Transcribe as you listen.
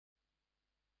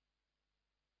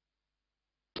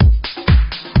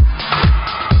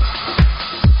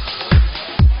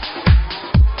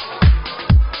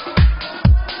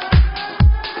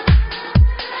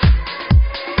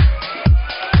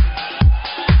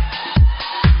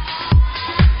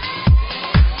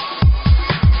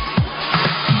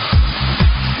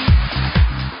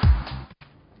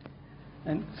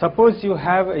suppose you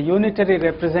have a unitary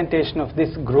representation of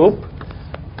this group.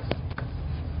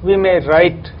 We may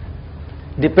write,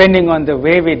 depending on the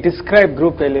way we describe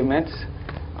group elements,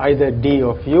 either D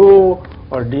of U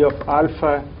or D of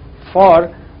alpha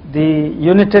for the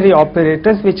unitary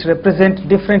operators which represent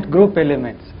different group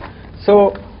elements.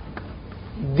 So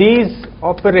these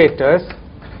operators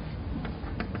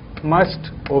must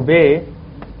obey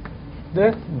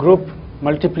the group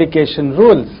multiplication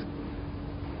rules.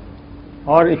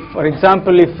 Or if, for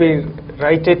example, if we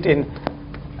write it in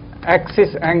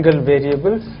axis angle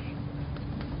variables,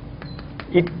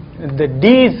 the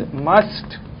D's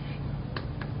must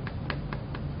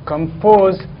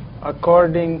compose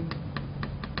according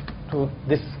to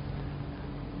this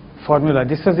formula.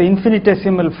 This is the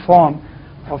infinitesimal form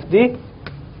of the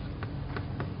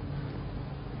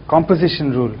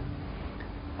composition rule.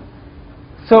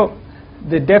 So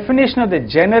the definition of the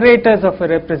generators of a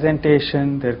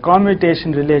representation, their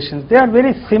commutation relations, they are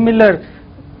very similar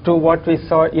to what we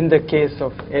saw in the case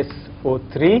of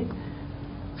SO3.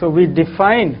 So we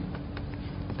define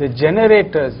the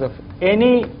generators of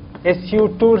any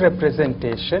SU2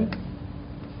 representation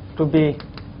to be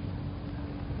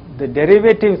the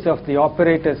derivatives of the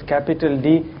operators capital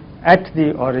D at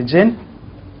the origin.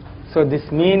 So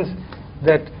this means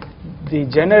that the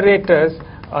generators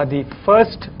are the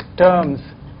first terms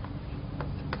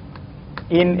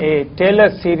in a Taylor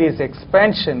series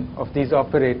expansion of these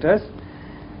operators,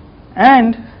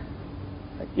 and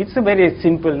it's a very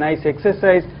simple, nice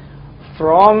exercise.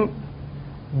 From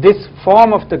this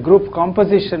form of the group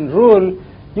composition rule,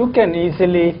 you can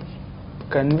easily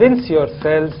convince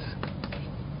yourselves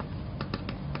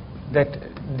that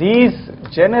these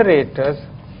generators,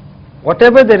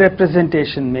 whatever the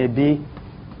representation may be,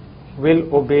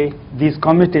 will obey these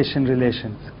commutation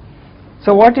relations.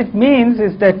 So what it means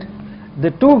is that the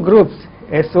two groups,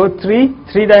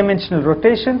 SO3, three-dimensional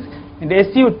rotations, and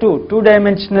SU2,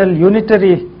 two-dimensional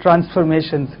unitary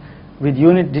transformations with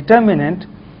unit determinant,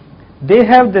 they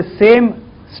have the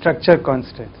same structure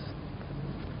constants.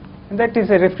 And that is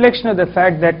a reflection of the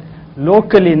fact that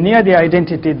locally near the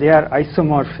identity they are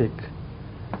isomorphic.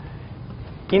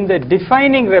 In the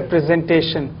defining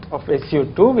representation of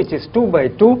SU2, which is 2 by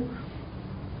 2,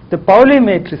 the Pauli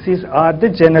matrices are the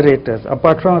generators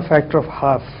apart from a factor of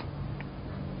half.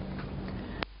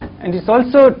 And it's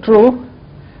also true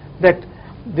that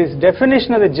this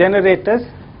definition of the generators,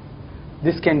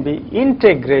 this can be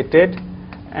integrated,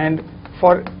 and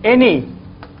for any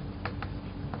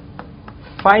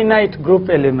finite group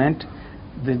element,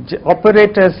 the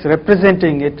operators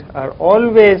representing it are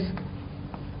always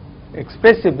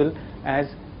expressible as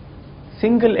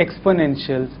single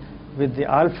exponentials with the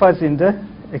alphas in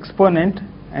the exponent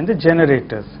and the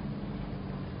generators.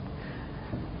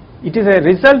 It is a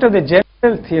result of the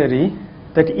general theory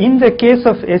that in the case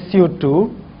of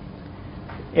SU2,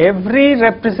 every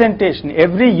representation,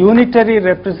 every unitary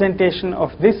representation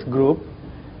of this group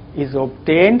is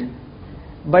obtained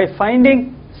by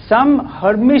finding some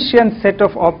Hermitian set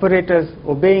of operators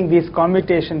obeying these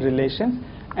commutation relations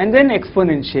and then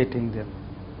exponentiating them.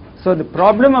 So the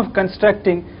problem of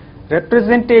constructing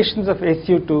representations of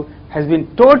SU2 has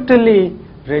been totally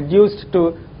reduced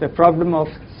to the problem of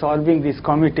solving these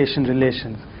commutation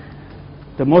relations.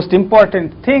 The most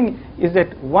important thing is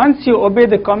that once you obey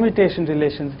the commutation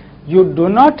relations, you do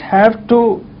not have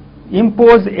to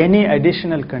impose any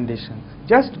additional conditions.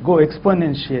 Just go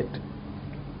exponentiate.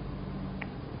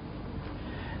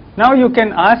 Now you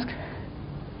can ask,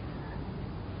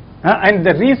 and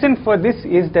the reason for this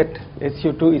is that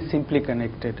SU2 is simply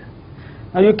connected.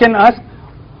 Now you can ask,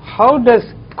 how does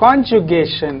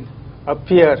conjugation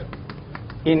appear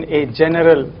in a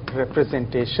general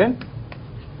representation?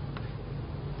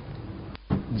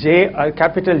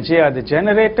 Capital J are the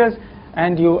generators,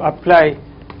 and you apply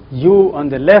U on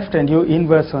the left and U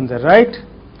inverse on the right,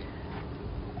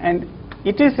 and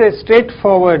it is a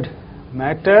straightforward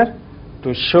matter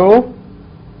to show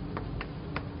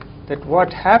that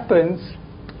what happens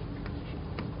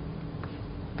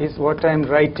is what I am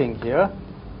writing here.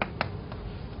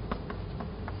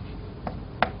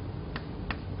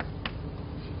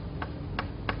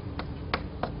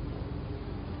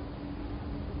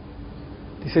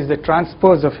 This is the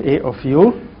transpose of A of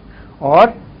U,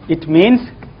 or it means,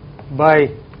 by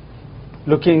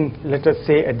looking, let us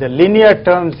say, at the linear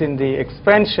terms in the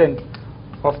expansion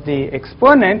of the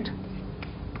exponent,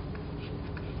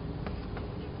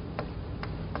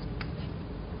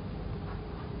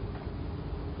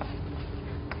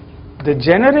 the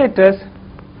generators,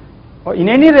 or in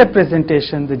any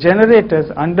representation, the generators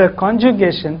under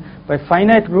conjugation by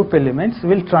finite group elements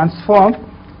will transform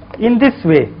in this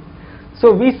way.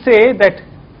 So we say that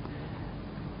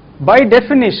by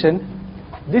definition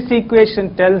this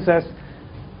equation tells us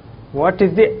what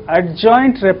is the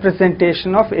adjoint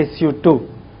representation of SU2.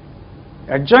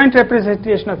 Adjoint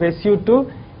representation of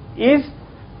SU2 is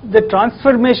the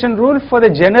transformation rule for the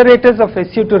generators of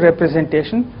SU2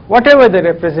 representation, whatever the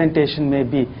representation may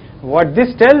be. What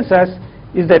this tells us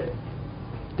is that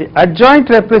the adjoint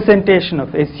representation of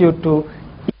SU2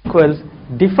 equals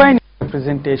defining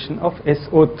representation of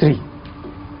SO3.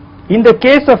 In the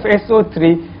case of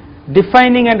SO3,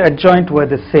 defining and adjoint were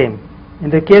the same. In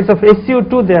the case of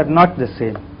SU2, they are not the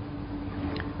same.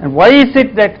 And why is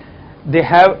it that they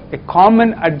have a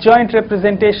common adjoint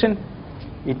representation?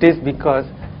 It is because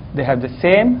they have the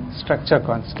same structure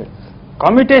constants.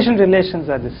 Commutation relations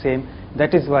are the same.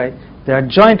 That is why the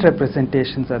adjoint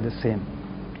representations are the same.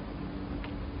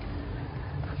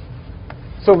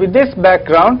 So with this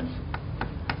background,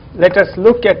 let us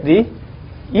look at the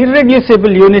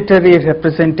irreducible unitary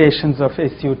representations of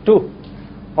SU2.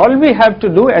 All we have to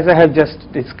do, as I have just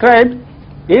described,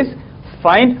 is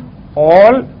find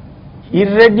all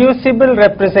irreducible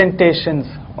representations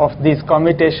of these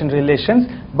commutation relations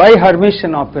by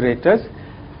Hermitian operators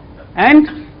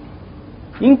and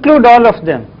include all of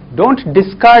them. Don't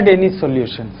discard any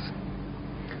solutions.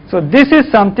 So this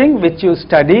is something which you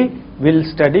study, will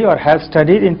study or have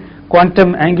studied in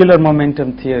quantum angular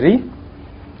momentum theory,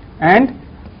 and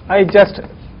I just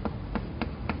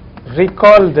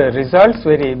recall the results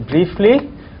very briefly.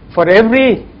 For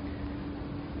every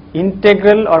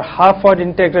integral or half-odd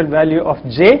integral value of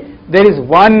J, there is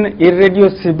one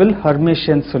irreducible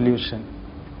Hermitian solution.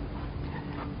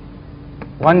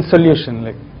 One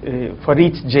solution for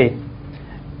each J.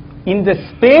 In the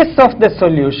space of the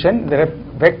solution, the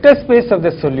vector space of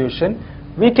the solution,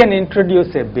 we can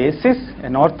introduce a basis,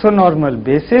 an orthonormal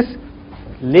basis,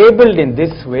 labeled in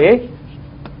this way,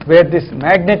 where this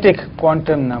magnetic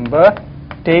quantum number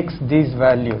takes these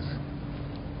values.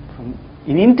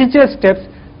 In integer steps,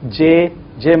 J,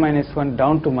 J minus 1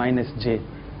 down to minus J.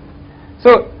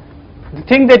 So the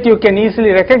thing that you can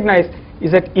easily recognize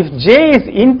is that if J is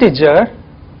integer,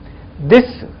 this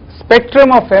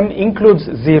spectrum of M includes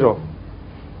 0.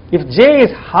 If J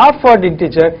is half-odd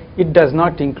integer, it does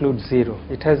not include 0.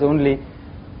 It has only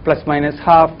plus minus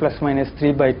half, plus minus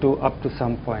 3 by 2 up to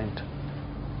some point.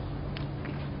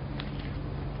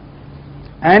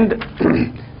 And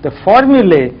the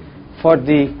formulae for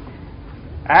the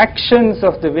actions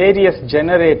of the various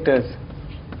generators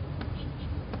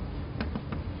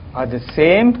are the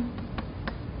same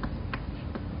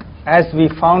as we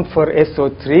found for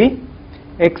SO3,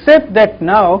 except that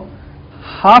now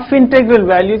half integral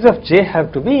values of J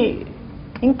have to be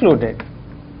included.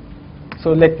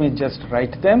 So let me just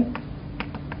write them.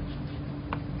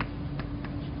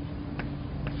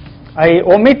 I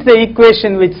omit the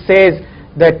equation which says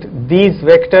that these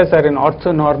vectors are an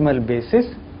orthonormal basis.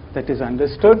 That is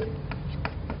understood.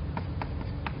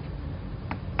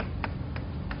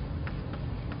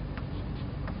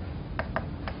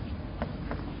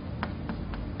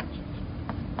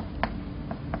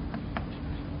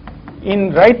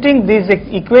 In writing these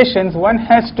equations, one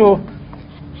has to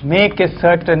make a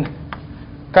certain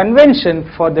convention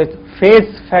for the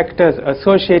phase factors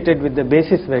associated with the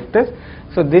basis vectors.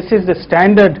 So this is the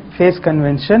standard phase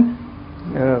convention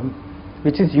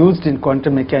which is used in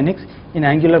quantum mechanics, in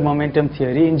angular momentum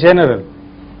theory in general.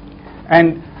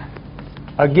 And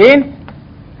again,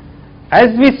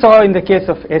 as we saw in the case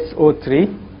of SO3,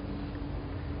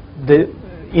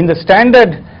 in the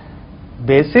standard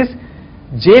basis,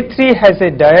 J3 has a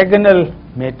diagonal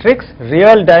matrix,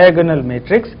 real diagonal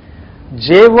matrix.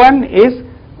 J1 is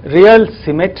real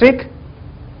symmetric,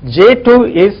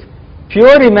 J2 is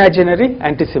pure imaginary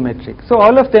antisymmetric. So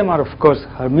all of them are of course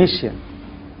Hermitian.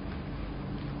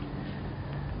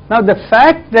 Now the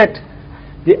fact that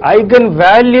the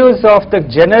eigenvalues of the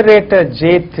generator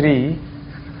J3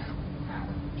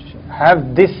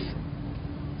 have this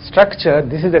structure,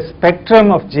 this is the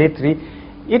spectrum of J3,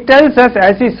 it tells us,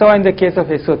 as we saw in the case of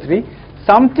SO3,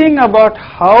 something about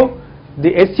how the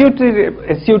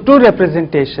SU2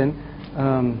 representation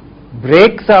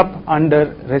breaks up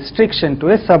under restriction to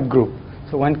a subgroup.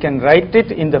 So one can write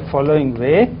it in the following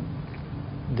way.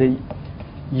 The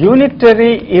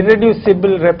unitary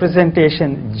irreducible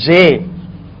representation J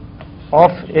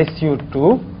of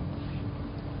SU2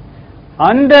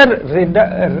 under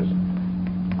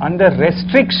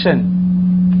restriction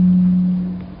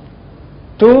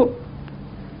to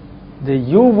the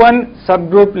U1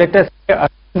 subgroup, let us say on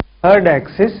the third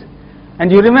axis,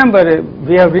 and you remember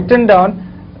we have written down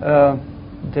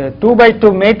the 2 by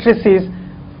 2 matrices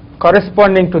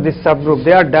corresponding to this subgroup.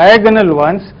 They are diagonal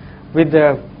ones with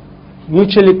the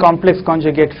mutually complex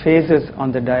conjugate phases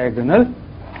on the diagonal.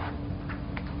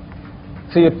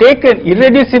 So you take an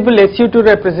irreducible SU2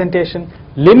 representation,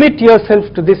 limit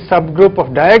yourself to this subgroup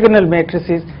of diagonal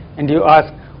matrices, and you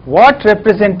ask, what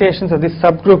representations of this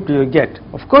subgroup do you get?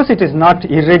 Of course it is not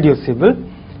irreducible.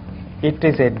 It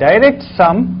is a direct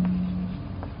sum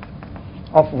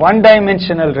of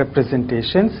one-dimensional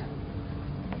representations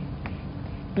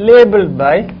labeled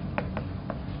by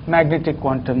magnetic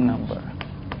quantum number.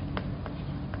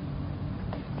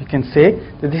 You can say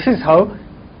that this is how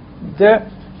the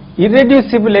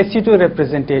irreducible SU2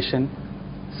 representation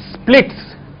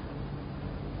splits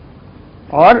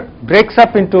or breaks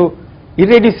up into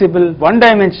irreducible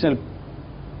one-dimensional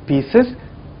pieces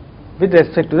with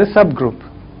respect to the subgroup.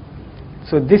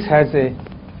 So this has a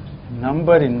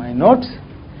number in my notes,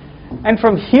 and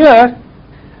from here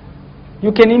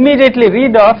you can immediately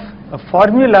read off a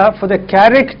formula for the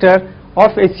character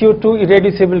of SU2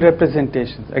 irreducible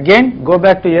representations. Again, go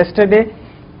back to yesterday.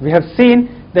 We have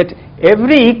seen that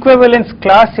every equivalence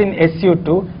class in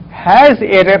SU2 has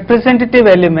a representative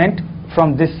element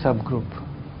from this subgroup.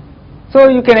 So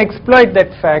you can exploit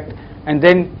that fact, and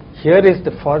then here is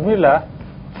the formula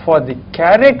for the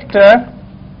character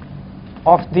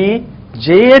of the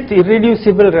jth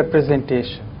irreducible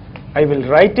representation. I will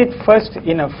write it first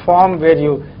in a form where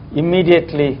you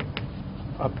immediately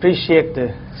appreciate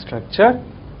the structure.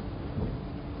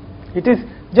 It is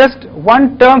just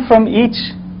one term from each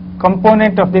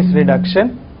component of this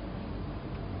reduction,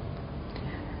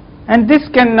 and this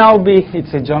can now be,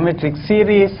 it's a geometric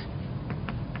series.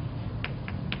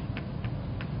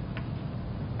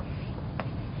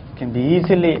 Can be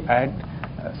easily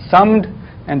summed,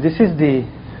 and this is the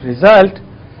result.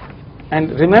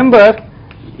 And remember,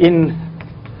 in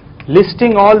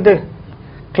listing all the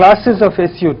classes of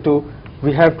SU2,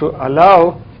 we have to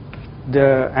allow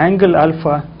the angle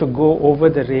alpha to go over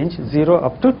the range 0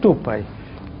 up to 2 pi.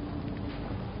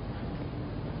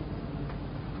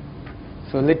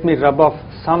 So let me rub off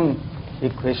some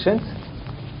equations.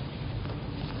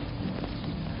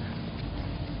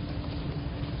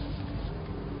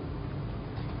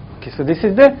 Okay, so this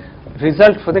is the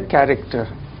result for the character.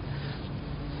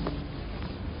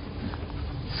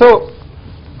 So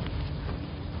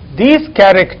these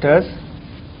characters,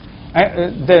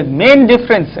 the main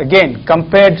difference again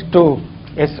compared to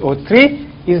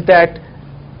SO3 is that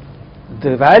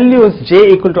the values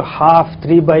j equal to half,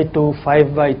 3 by 2,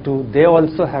 5 by 2, they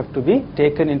also have to be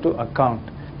taken into account.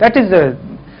 That is the,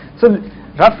 so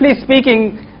roughly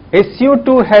speaking,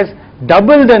 SU2 has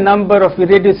double the number of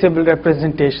irreducible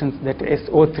representations that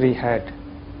SO3 had.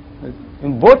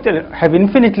 Both have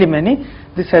infinitely many.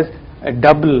 This has a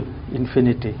double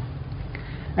infinity.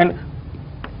 And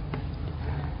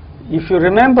if you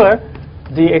remember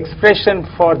the expression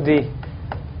for the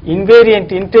invariant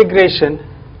integration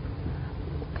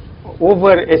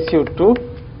over SU2,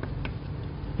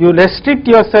 you restrict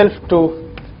yourself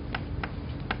to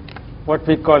what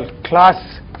we call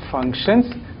class functions,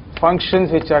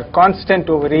 functions which are constant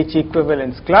over each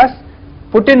equivalence class.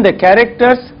 Put in the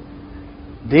characters,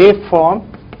 they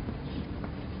form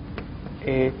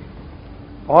a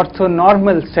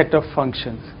orthonormal set of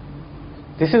functions.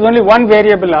 This is only one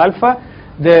variable alpha.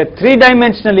 The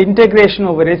three-dimensional integration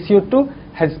over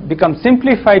SU2 has become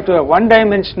simplified to a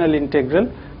one-dimensional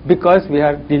integral because we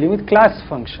are dealing with class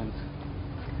functions.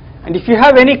 And if you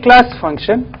have any class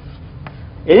function,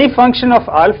 any function of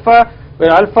alpha where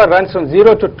alpha runs from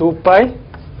 0 to 2 pi,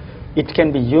 it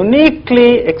can be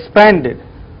uniquely expanded.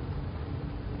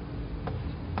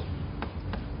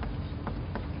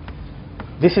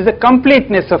 This is the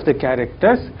completeness of the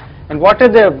characters. And what are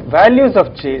the values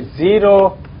of j?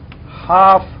 0,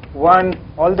 half,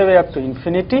 1, all the way up to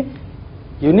infinity.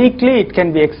 Uniquely it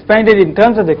can be expanded in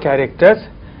terms of the characters,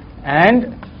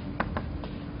 and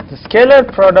the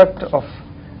scalar product of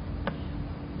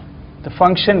the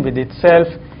function with itself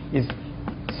is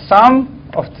sum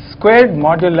of the squared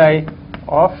moduli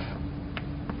of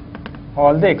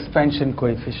all the expansion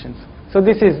coefficients. So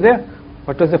this is the,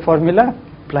 what was the formula?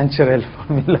 Plancherel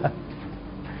formula.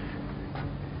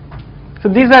 So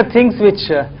these are things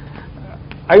which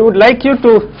I would like you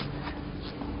to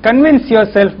convince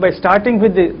yourself by starting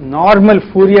with the normal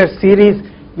Fourier series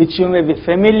which you may be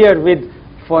familiar with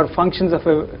for functions of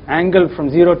an angle from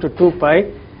 0 to 2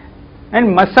 pi,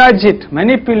 and massage it,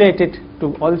 manipulate it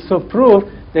to also prove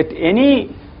that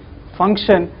any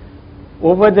function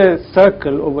over the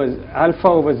circle, over alpha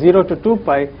over 0 to 2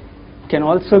 pi, can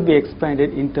also be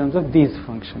expanded in terms of these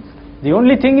functions. The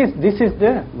only thing is, this is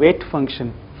the weight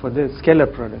function for the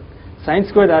scalar product. Sine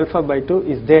squared alpha by 2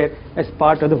 is there as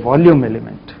part of the volume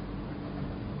element.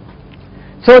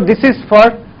 So this is for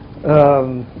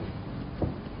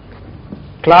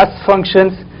class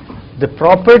functions, the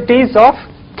properties of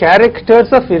characters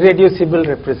of irreducible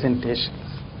representations.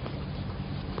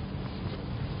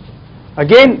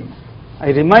 Again, I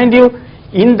remind you,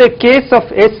 in the case of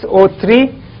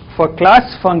SO3, for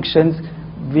class functions,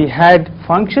 we had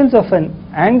functions of an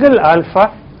angle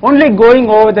alpha only going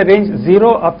over the range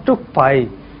 0 up to pi.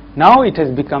 Now it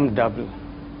has become double.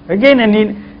 Again,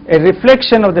 a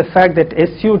reflection of the fact that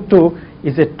SU2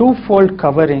 is a twofold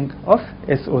covering of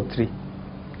SO3.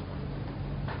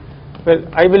 Well,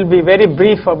 I will be very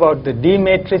brief about the D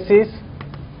matrices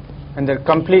and their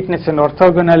completeness and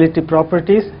orthogonality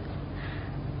properties.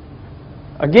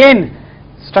 Again,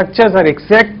 structures are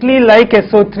exactly like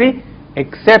SO3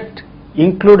 except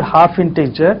include half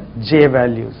integer J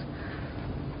values.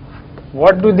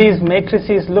 What do these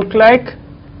matrices look like?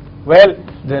 Well,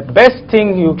 the best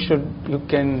thing you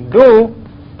can do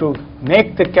to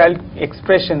make the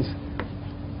expressions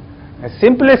as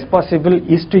simple as possible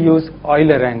is to use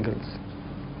Euler angles.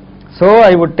 So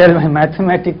I would tell my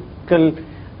mathematical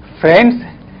friends,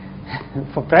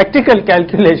 for practical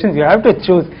calculations you have to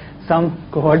choose some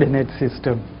coordinate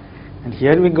system, and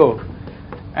here we go.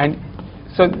 And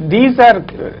so these are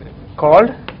called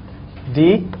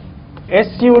the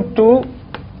SU2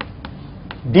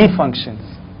 D functions.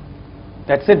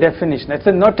 That's a definition, that's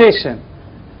a notation.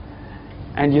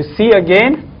 And you see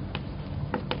again,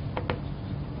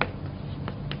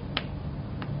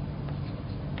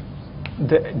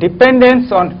 the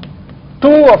dependence on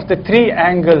two of the three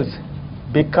angles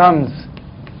becomes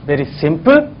very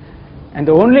simple, and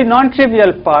the only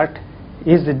non-trivial part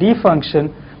is the D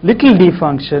function, little d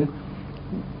function,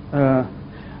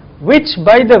 which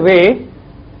by the way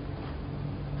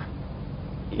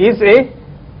is a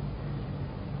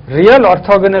real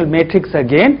orthogonal matrix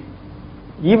again,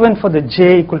 even for the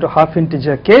J equal to half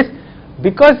integer case,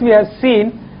 because we have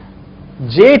seen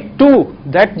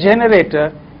J2, that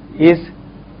generator, is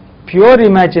pure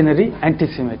imaginary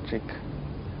antisymmetric.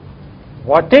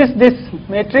 What is this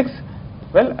matrix?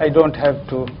 Well, I don't have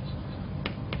to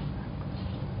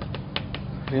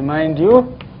remind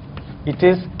you. It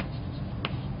is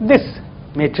this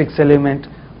matrix element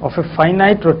of a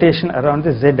finite rotation around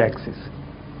the z-axis.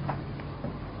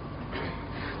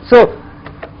 So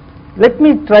let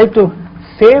me try to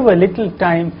save a little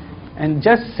time and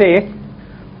just say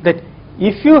that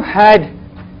if you had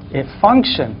a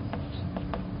function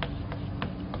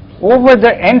over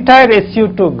the entire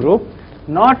SU2 group,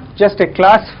 not just a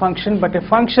class function but a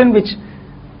function which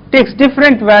takes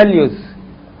different values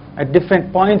at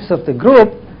different points of the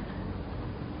group,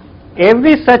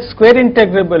 every such square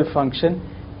integrable function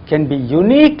can be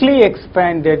uniquely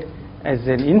expanded as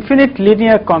an infinite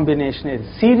linear combination,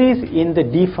 a series in the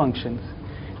D functions.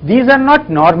 These are not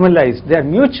normalized, they are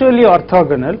mutually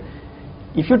orthogonal.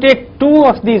 If you take two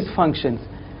of these functions,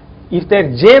 if their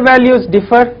J values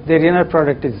differ, their inner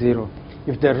product is 0.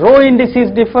 If the row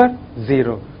indices differ,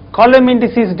 0. Column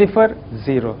indices differ,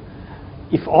 0.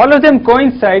 If all of them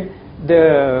coincide,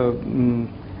 the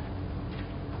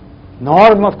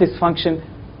norm of this function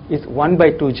is 1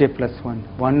 by 2j plus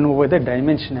 1, 1 over the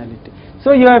dimensionality.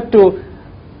 So you have to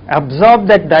absorb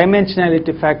that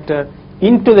dimensionality factor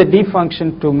into the D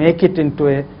function to make it into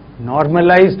a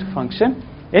normalized function.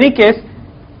 In any case,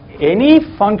 any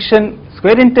function,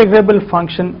 square integrable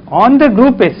function on the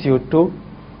group SU2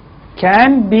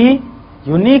 can be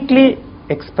uniquely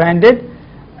expanded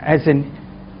as an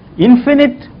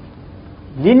infinite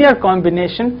linear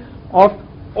combination of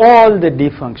all the D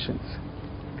functions.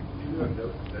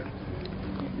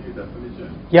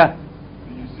 Yeah.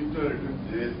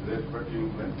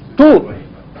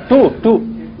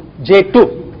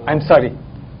 J2. I'm sorry.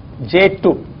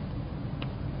 J2.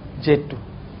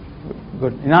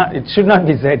 Good. Now it should not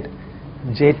be Z.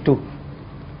 J2.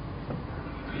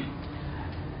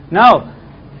 Now,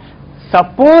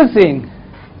 supposing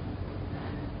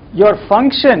your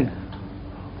function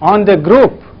on the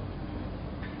group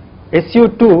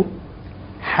SU2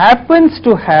 happens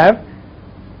to have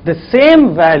the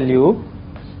same value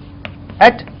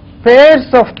at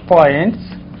pairs of points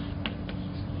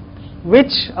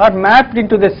which are mapped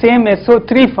into the same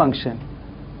SO3 function,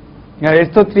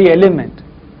 SO3 element.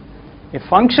 A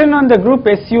function on the group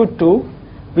SU2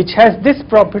 which has this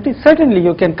property, certainly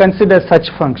you can consider such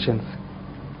functions.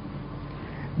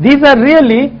 These are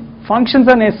really functions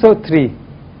on SO3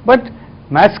 but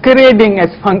masquerading as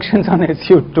functions on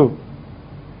SU2.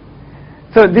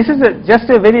 So this is just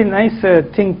a very nice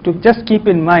thing to just keep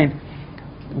in mind.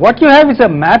 What you have is a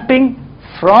mapping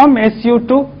from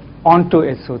SU2 onto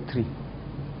SO3,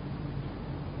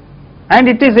 and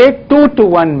it is a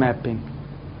 2-to-1 mapping.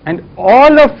 and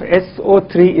all of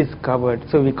SO3 is covered,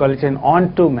 so we call it an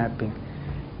onto mapping.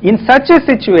 In such a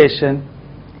situation,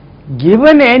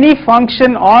 given any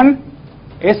function on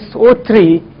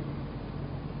SO3,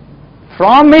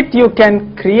 from it you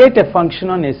can create a function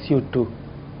on SU2.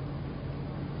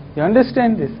 You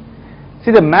understand this?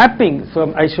 See the mapping,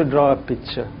 so I should draw a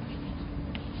picture.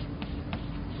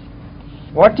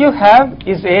 What you have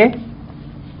is a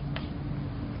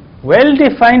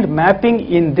well-defined mapping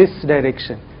in this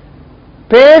direction.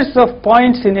 Pairs of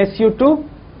points in SU2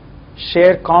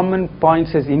 share common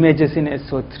points as images in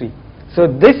SO3. So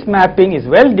this mapping is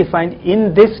well defined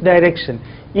in this direction.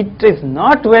 It is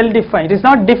not well defined, it is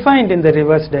not defined in the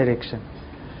reverse direction.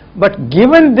 But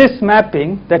given this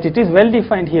mapping, that it is well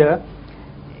defined here,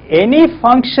 any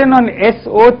function on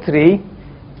SO3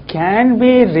 can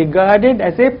be regarded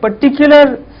as a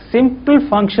particular simple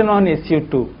function on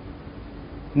SU2.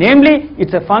 Namely,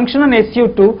 it's a function on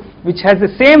SU2 which has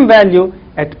the same value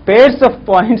at pairs of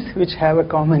points which have a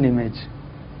common image.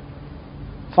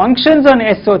 Functions on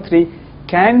SO3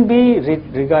 can be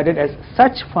regarded as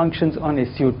such functions on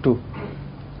SU2.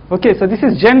 Okay, so this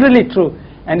is generally true,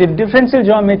 and in differential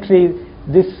geometry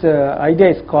this idea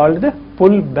is called the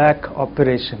pull-back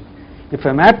operation. If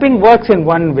a mapping works in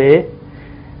one way,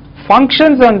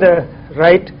 functions on the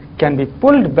right can be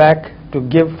pulled back to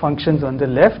give functions on the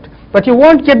left, but you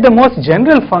won't get the most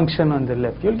general function on the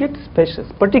left, you'll get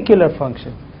particular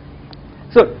function.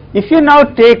 So if you now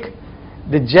take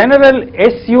the general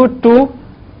SU2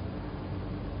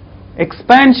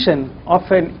 expansion of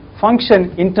a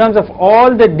function in terms of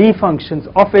all the d functions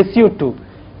of SU2,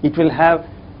 it will have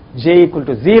j equal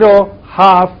to 0,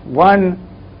 half, 1,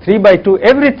 3 by 2,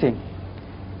 everything.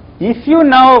 If you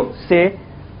now say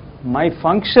my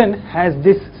function has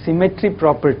this symmetry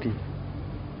property,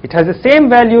 it has the same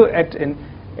value at an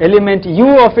element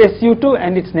u of SU2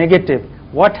 and it's negative,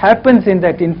 what happens in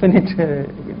that infinite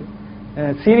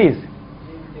series?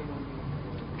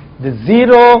 The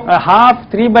 0, a half,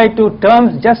 3 by 2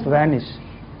 terms just vanish,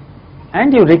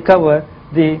 and you recover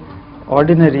the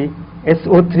ordinary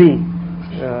SO3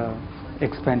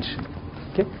 expansion.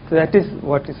 Okay, so that is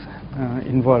what is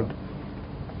involved.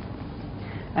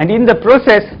 And in the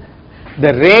process,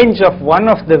 the range of one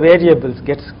of the variables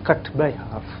gets cut by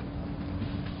half.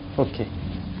 Okay,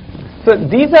 so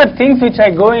these are things which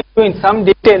I go into in some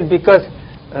detail because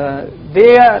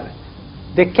they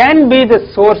can be the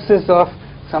sources of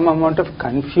some amount of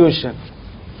confusion.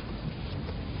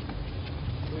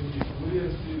 So in the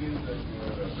Fourier series that you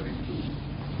are referring to,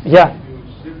 Yeah. you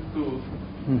shift to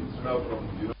instead of from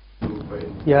 0 to pi,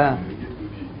 Yeah. you get to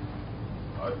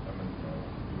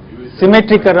the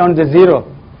Symmetric around the 0.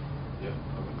 Yeah,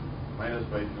 minus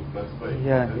pi to plus pi.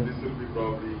 Yeah, And yeah. this will be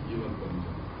probably even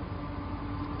function.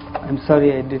 I'm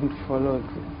sorry, I didn't follow. The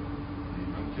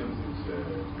functions which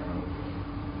kind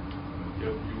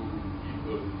of fu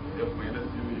equals f minus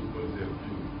u equals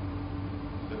fu.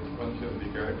 Such function, the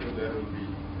character there will be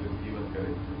even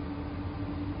character.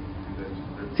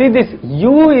 See, this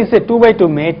U is a 2 by 2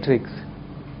 matrix.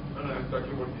 No, I'm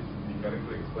talking about the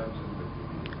character expansion.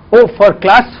 Oh, for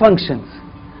class functions.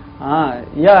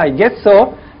 Yeah, I guess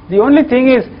so. The only thing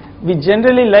is, we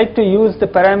generally like to use the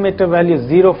parameter value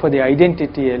 0 for the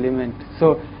identity element.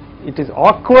 So it is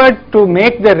awkward to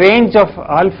make the range of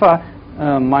alpha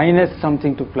minus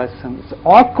something to plus something. It's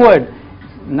awkward.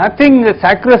 Nothing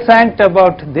sacrosanct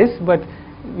about this, but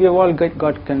we have all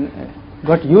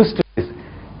got used to this.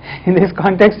 In this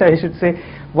context, I should say,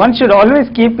 one should always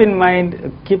keep in mind,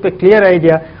 keep a clear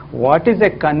idea, what is a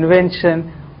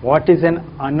convention, what is an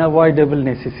unavoidable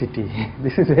necessity.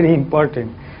 This is very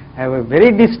important. I have a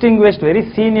very distinguished,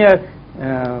 very senior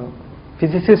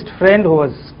physicist friend who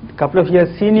was a couple of years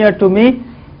senior to me,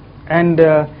 and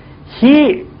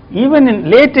he, even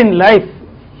late in life,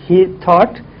 he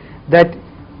thought that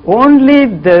only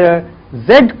the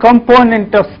z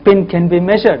component of spin can be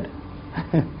measured.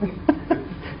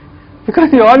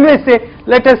 Because you always say,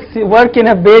 let us work in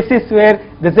a basis where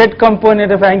the z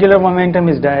component of angular momentum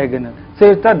is diagonal. So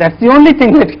you thought that's the only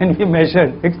thing that can be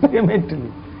measured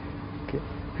experimentally. Okay.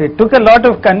 So it took a lot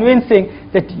of convincing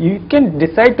that you can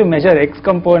decide to measure x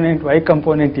component, y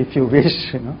component if you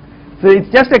wish. You know. So it's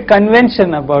just a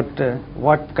convention about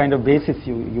what kind of basis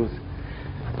you use.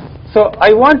 So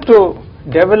I want to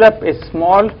develop a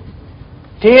small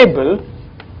table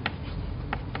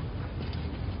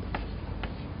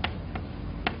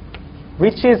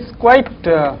which is quite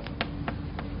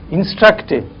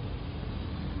instructive.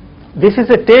 This is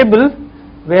a table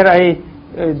where I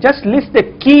just list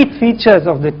the key features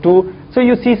of the two, so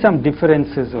you see some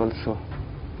differences also.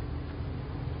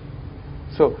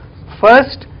 So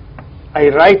first, I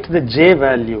write the j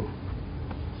value.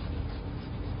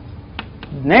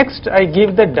 Next, I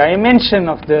give the dimension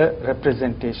of the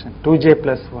representation, 2j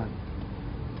plus 1.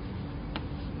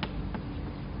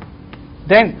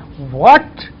 Then, what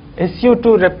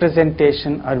SU2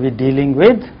 representation are we dealing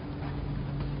with?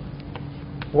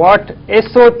 What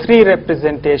SO3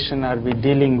 representation are we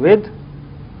dealing with?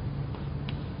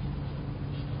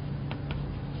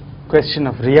 Question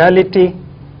of reality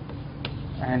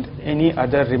and any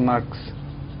other remarks.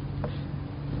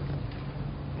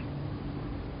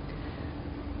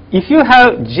 If you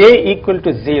have j equal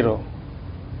to 0,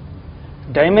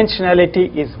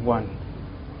 dimensionality is 1.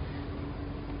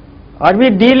 Are we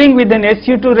dealing with an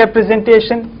SU2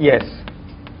 representation? Yes.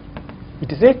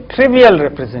 It is a trivial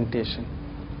representation.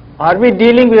 Are we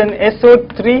dealing with an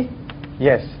SO3?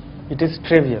 Yes, it is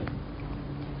trivial.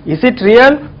 Is it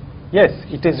real? Yes,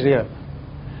 it is real.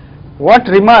 What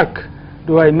remark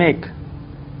do I make?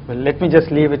 Well, let me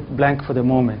just leave it blank for the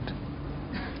moment.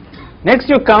 Next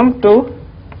you come to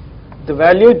the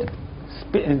value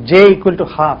j equal to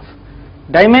half.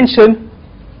 Dimension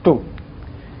 2.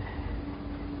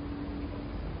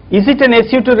 Is it an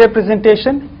SU2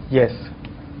 representation? Yes.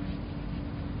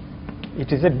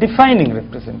 It is a defining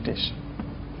representation.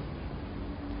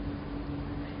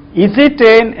 Is it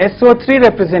an SO3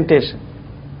 representation?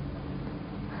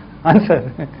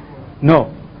 Answer,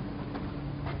 no.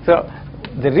 So,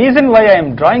 the reason why I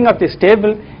am drawing up this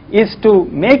table is to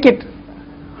make it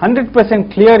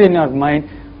 100% clear in your mind,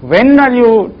 when are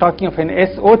you talking of an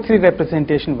SO3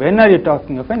 representation, when are you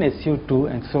talking of an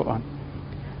SU2, and so on.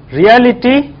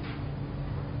 Reality,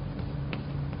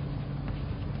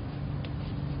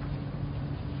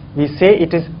 we say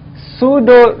it is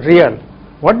pseudo-real.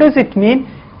 What does it mean?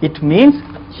 It means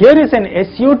here is an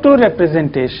SU2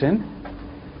 representation.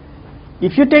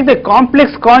 If you take the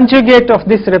complex conjugate of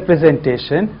this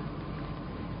representation,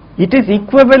 it is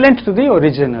equivalent to the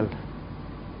original.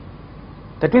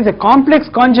 That means the complex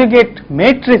conjugate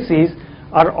matrices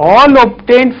are all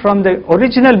obtained from the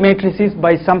original matrices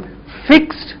by some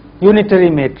fixed unitary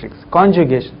matrix,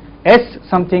 conjugation, S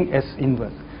something S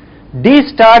inverse. D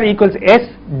star equals S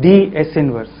D S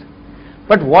inverse.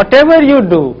 But whatever you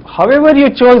do, however you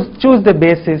choose the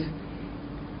basis,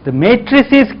 the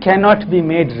matrices cannot be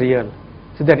made real.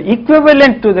 So they are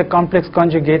equivalent to the complex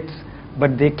conjugates,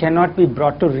 but they cannot be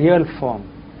brought to real form.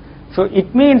 So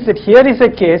it means that here is a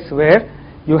case where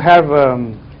you have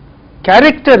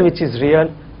character which is real,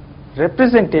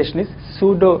 representation is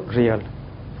pseudo-real.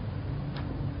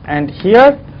 And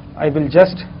here I will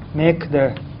just make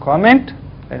the comment.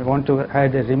 I want to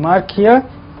add a remark here.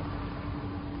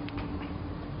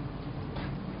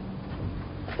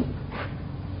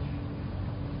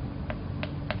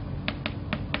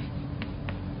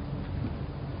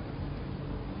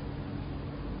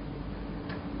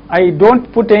 I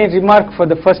don't put any remark for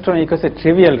the first one because it's a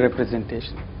trivial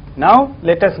representation. Now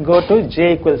let us go to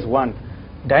j equals 1.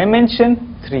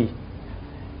 Dimension 3.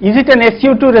 Is it an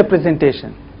SU2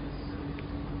 representation?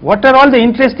 What are all the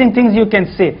interesting things you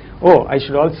can say? Oh, I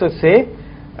should also say,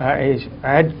 I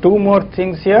add two more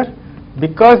things here.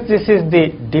 Because this is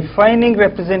the defining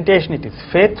representation, it is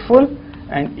faithful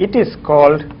and it is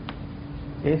called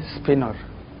a spinor.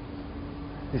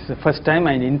 This is the first time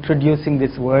I am introducing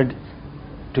this word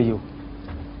to you.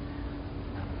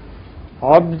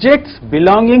 Objects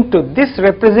belonging to this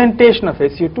representation of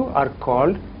SU2 are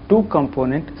called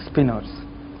two-component spinors.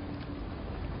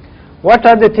 What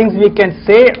are the things we can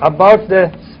say about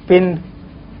the spin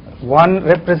 1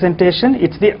 representation?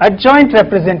 It's the adjoint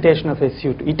representation of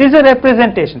SU2. It is a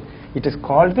representation. It is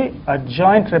called the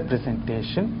adjoint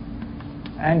representation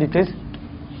and it is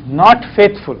not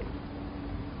faithful.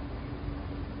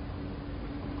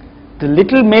 The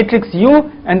little matrix U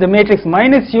and the matrix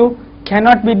minus U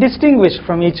cannot be distinguished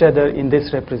from each other in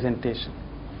this representation.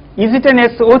 Is it an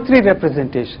SO3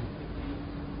 representation?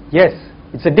 Yes,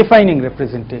 it's a defining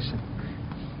representation.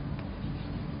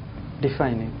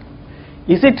 Defining.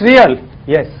 Is it real?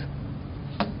 Yes.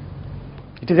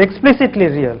 It is explicitly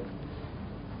real.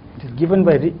 It is given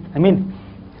by,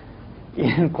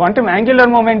 in quantum angular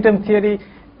momentum theory,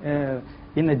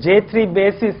 in a J3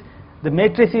 basis, the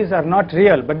matrices are not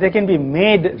real, but they can be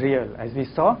made real, as we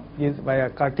saw,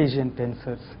 via Cartesian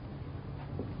tensors.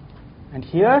 And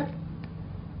here,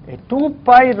 a 2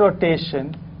 pi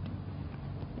rotation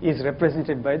is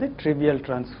represented by the trivial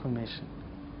transformation.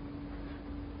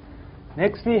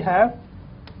 Next we have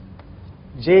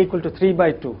j equal to 3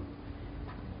 by 2,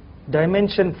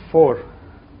 dimension 4.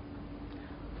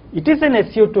 It is an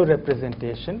SU2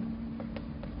 representation.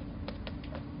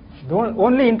 The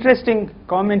only interesting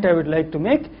comment I would like to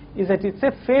make is that it's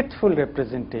a faithful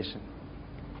representation.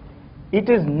 it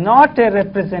is not a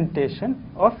representation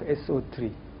of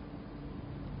SO3.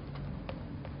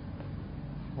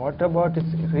 What about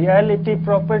its reality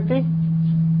property?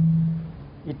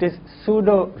 It is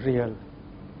pseudo-real.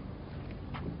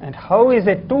 And how is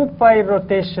a 2-pi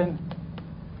rotation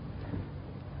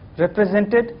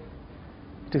represented?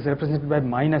 It is represented by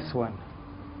 -1.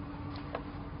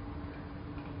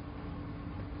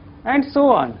 And so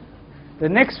on. The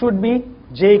next would be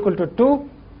j equal to 2,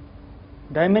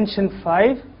 dimension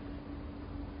 5,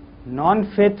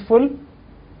 non-faithful,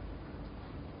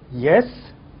 yes,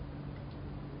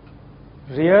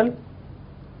 real,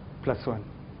 +1.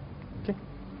 Okay.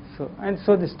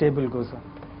 So this table goes on.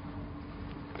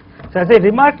 So as I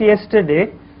remarked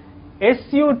yesterday,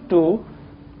 SU2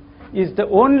 is the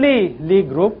only Lie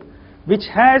group which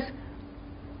has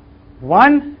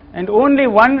one and only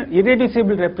one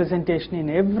irreducible representation in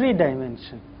every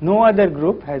dimension. No other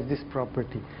group has this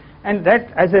property. And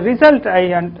that, as a result,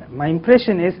 my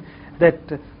impression is that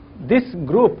this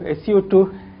group,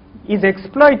 SU2, is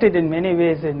exploited in many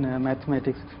ways in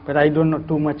mathematics, but I don't know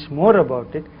too much more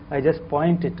about it. I just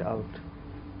point it out.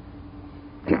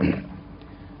 If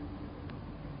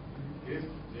j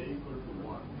equal to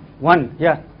 1, 1,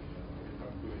 yeah. we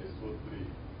come to SO3.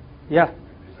 Yeah.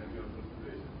 Define your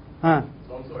consideration. Huh.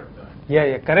 It's also at time.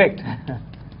 Yeah, correct.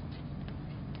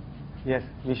 Yes,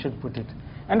 we should put it.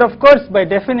 And of course, by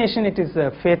definition, it is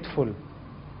faithful.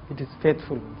 It is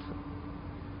faithful also.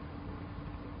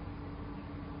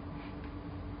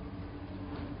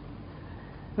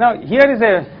 Now, here is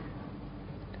a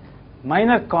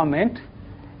minor comment.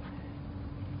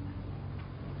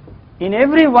 In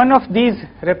every one of these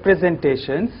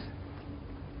representations,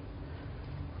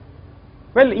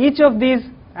 well, each of these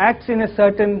acts in a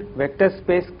certain vector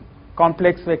space,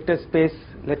 complex vector space,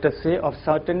 let us say, of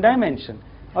certain dimension,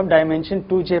 of dimension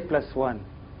 2j plus 1.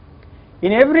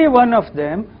 In every one of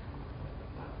them,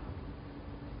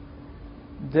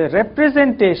 the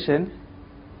representation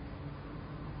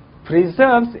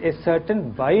preserves a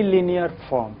certain bilinear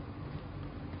form.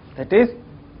 That is,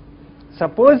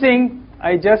 supposing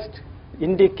I just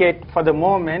indicate for the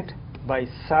moment by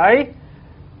psi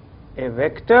a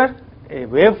vector, a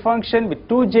wave function with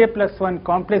 2j plus 1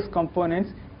 complex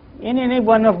components in any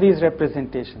one of these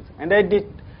representations, and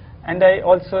I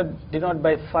also denote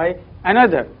by phi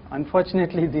another.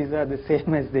 Unfortunately, these are the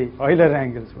same as the Euler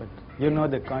angles, but you know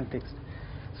the context.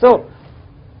 So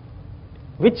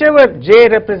whichever j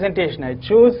representation I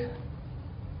choose,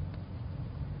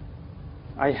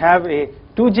 I have a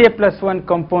 2j plus 1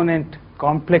 component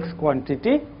complex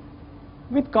quantity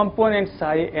with component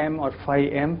psi m or phi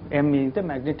m, m is the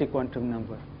magnetic quantum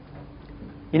number.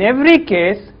 In every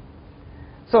case,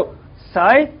 so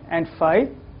psi and phi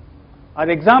are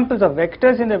examples of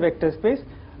vectors in the vector space.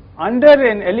 Under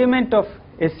an element of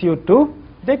SU2,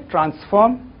 they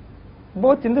transform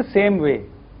both in the same way.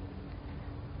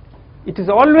 It is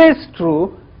always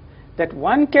true that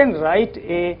one can write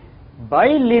a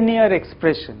bilinear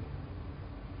expression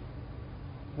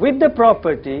with the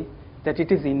property that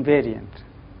it is invariant.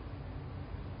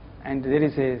 And there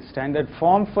is a standard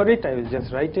form for it. I will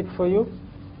just write it for you.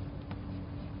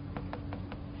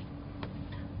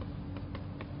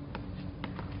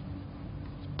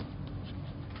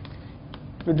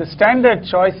 With the standard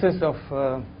choices of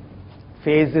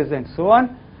phases and so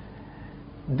on,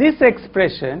 this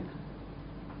expression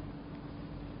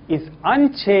is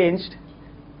unchanged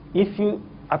if you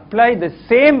apply the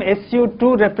same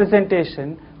SU2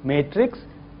 representation matrix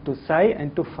to psi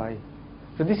and to phi.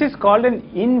 So this is called an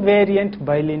invariant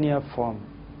bilinear form.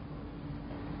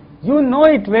 You know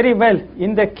it very well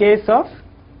in the case of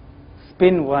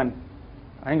spin 1,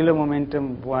 angular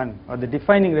momentum 1, or the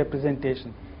defining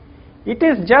representation. It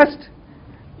is just,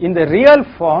 in the real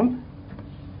form,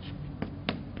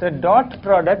 the dot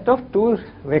product of two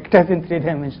vectors in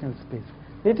three-dimensional space.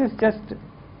 It is just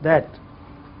that.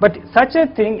 But such a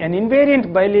thing, an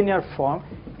invariant bilinear form,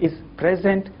 is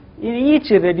present in each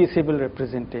irreducible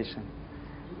representation.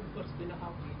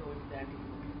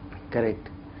 Correct.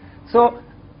 So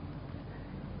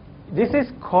this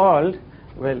is called,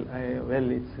 well,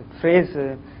 it's a phrase,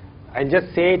 I'll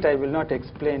just say it, I will not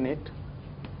explain it.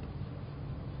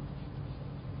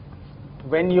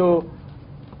 When you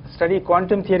study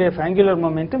quantum theory of angular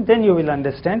momentum, then you will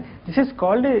understand. This is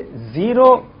called a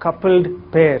zero coupled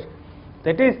pair.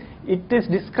 That is, it is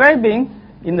describing,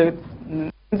 in the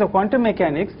sense of quantum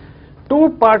mechanics,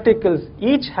 two particles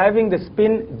each having the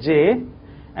spin j,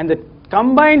 and the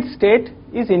combined state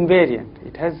is invariant.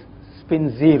 It has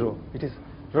spin 0. It is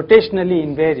rotationally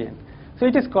invariant. So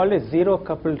it is called a zero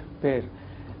coupled pair.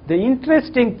 The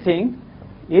interesting thing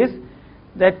is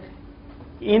that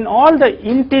in all the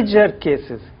integer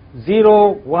cases,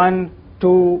 0, 1,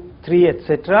 2, 3,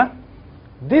 etc.,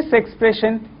 this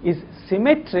expression is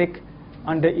symmetric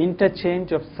under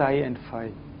interchange of psi and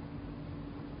phi,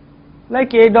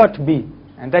 like A dot B,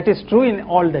 and that is true in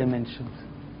all dimensions.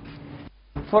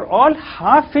 For all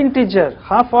half integer,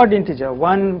 half odd integer,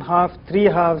 1 half, 3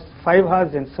 halves, 5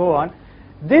 halves, and so on,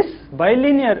 this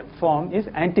bilinear form is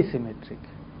antisymmetric.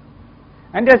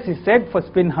 And as he said, for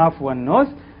spin half, one knows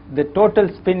the total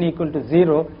spin equal to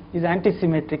 0 is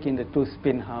antisymmetric in the two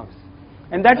spin halves.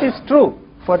 And that is true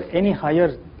for any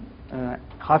higher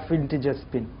half integer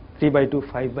spin, 3 by 2,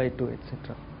 5 by 2,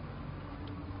 etc.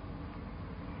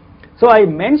 So I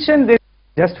mentioned this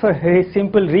just for a very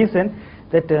simple reason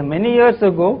that many years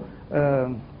ago,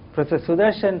 Professor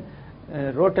Sudarshan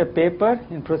wrote a paper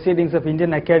in Proceedings of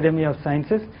Indian Academy of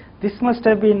Sciences. This must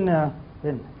have been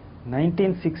when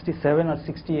 1967 or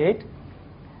 68,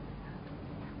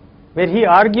 where he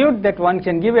argued that one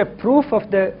can give a proof of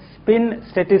the spin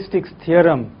statistics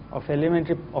theorem of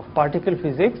particle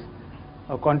physics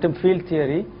or quantum field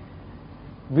theory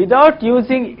without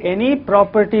using any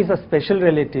properties of special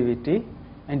relativity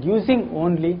and using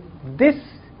only this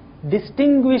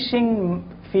distinguishing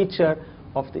feature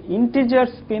of the integer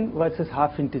spin versus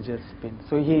half integer spin.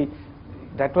 So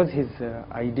that was his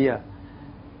idea.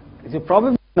 As you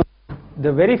probably know,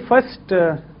 the very first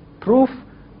proof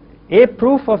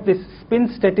of this spin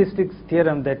statistics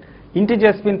theorem that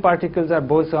integer spin particles are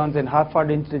bosons and half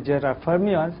odd integer are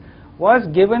fermions was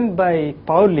given by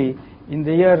Pauli in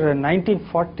the year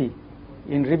 1940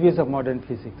 in Reviews of Modern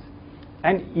Physics.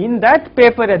 And in that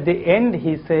paper at the end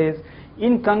he says,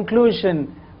 in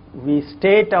conclusion, we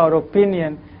state our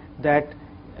opinion that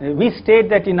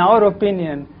in our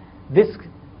opinion this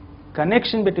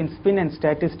connection between spin and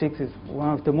statistics is one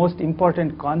of the most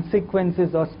important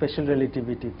consequences of special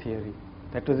relativity theory.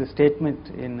 That was a statement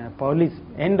in Pauli's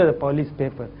end of the Pauli's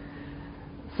paper.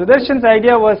 Sudarshan's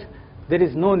idea was there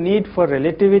is no need for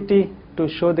relativity to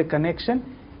show the connection.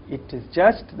 It is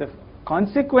just the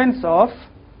consequence of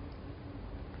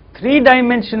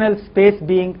three-dimensional space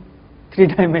being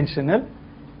three-dimensional,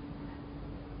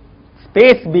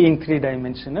 space being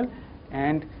three-dimensional,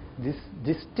 and this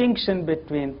distinction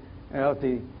between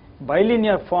the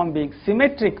bilinear form being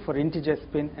symmetric for integer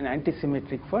spin and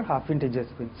antisymmetric for half integer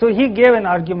spin. So he gave an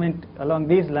argument along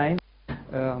these lines,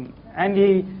 and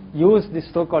he used this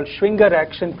so-called Schwinger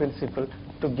action principle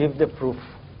to give the proof.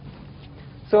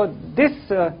 So this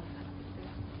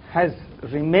has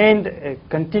remained a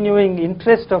continuing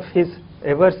interest of his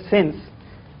ever since,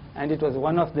 and it was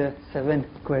one of the 7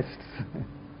 quests.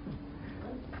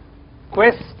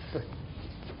 Quests.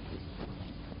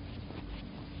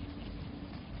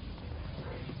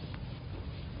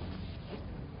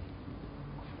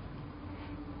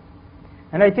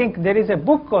 And I think there is a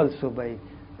book also by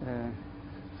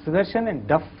Sudarshan and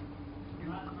Duff.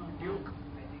 Duke.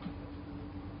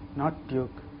 Not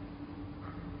Duke.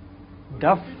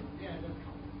 Duff.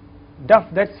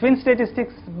 Duff. That spin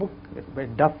statistics book by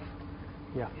Duff.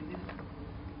 Yeah.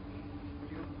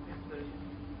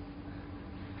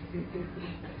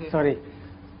 Sorry.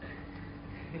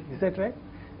 Is that right?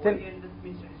 Then,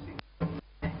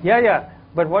 yeah.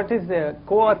 But what is the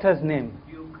co-author's name?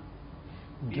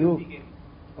 Duke.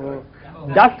 Oh.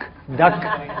 Duck.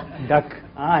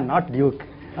 Ah, not Duke.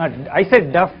 I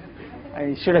said Duff.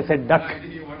 I should have said Duck.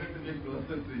 He wanted to be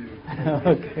closer to you.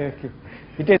 Okay.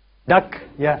 It is Duck.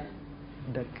 Yeah.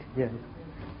 Duck. Yeah.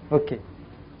 Okay.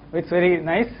 It's very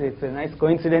nice. It's a nice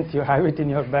coincidence you have it in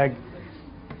your bag.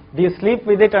 Do you sleep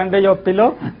with it under your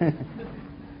pillow?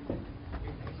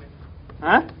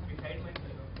 Huh?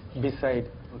 Beside.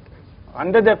 Okay.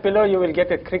 Under the pillow you will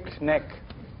get a cricked neck.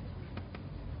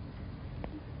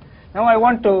 Now I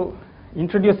want to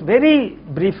introduce very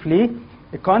briefly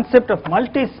the concept of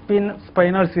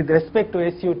multi-spinors with respect to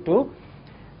SU2,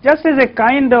 just as a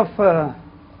kind of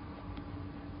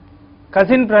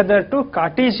cousin brother to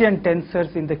Cartesian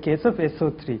tensors in the case of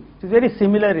SO3. It is very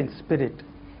similar in spirit.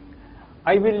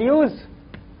 I will use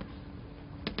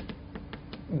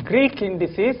Greek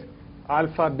indices,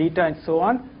 alpha, beta, and so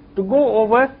on, to go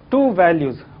over 2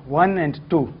 values, 1 and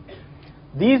 2.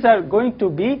 These are going to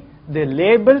be the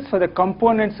labels for the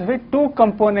components of a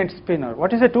 2-component spinor.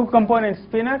 What is a 2-component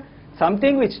spinor?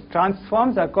 Something which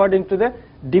transforms according to the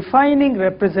defining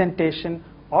representation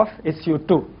of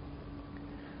SU2.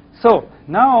 So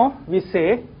now we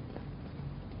say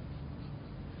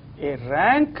a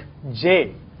rank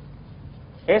J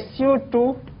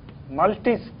SU2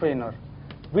 multi-spinor.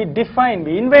 We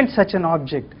invent such an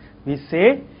object. We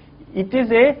say it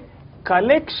is a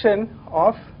collection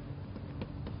of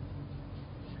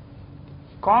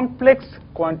complex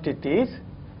quantities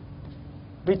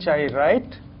which I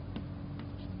write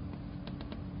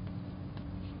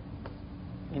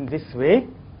in this way.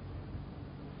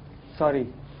 Sorry,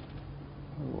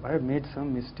 I have made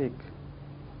some mistake.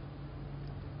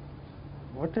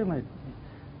 What am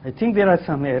I think there are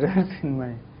some errors in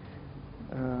my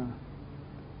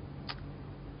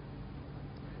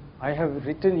I have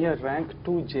written here rank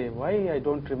 2j. Why I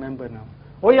don't remember now.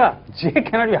 Oh yeah, j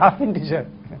cannot be half integer.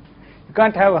 You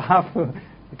can't have a half.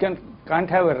 You can't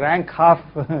have a rank half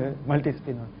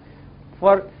multi-spinor.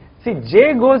 For see,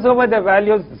 j goes over the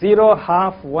values 0,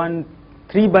 half, 1,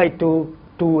 3 by 2,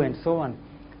 2, and so on.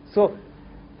 So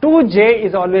 2j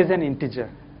is always an integer.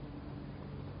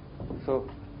 So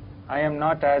I am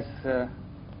not as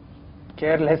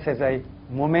careless as I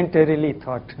momentarily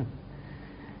thought.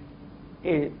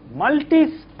 A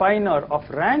multi-spinor of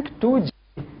rank 2j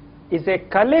is a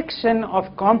collection of,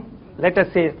 let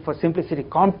us say for simplicity,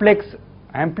 complex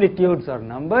amplitudes or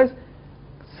numbers,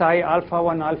 psi alpha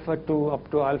 1, alpha 2 up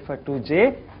to alpha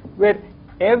 2j, where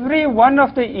every one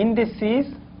of the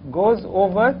indices goes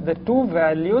over the two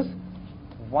values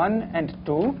 1 and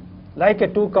 2 like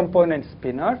a two-component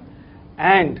spinor,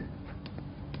 and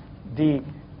the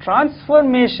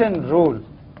transformation rule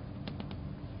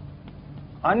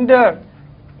under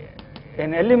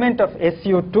an element of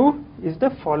SU2 is the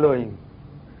following.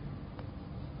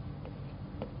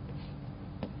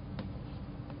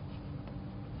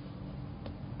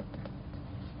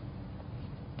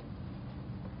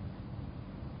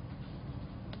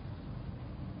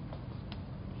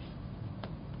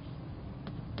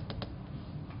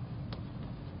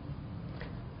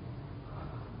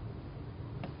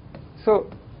 So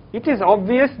it is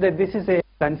obvious that this is a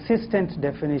consistent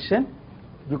definition.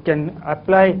 You can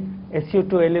apply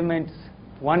SU2 elements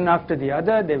one after the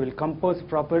other, they will compose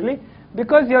properly,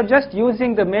 because you are just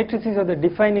using the matrices of the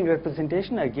defining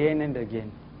representation again and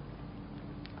again.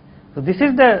 So this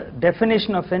is the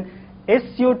definition of an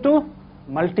SU2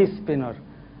 multi-spinor,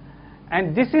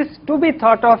 and this is to be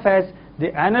thought of as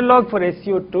the analog for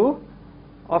SU2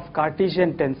 of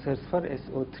Cartesian tensors for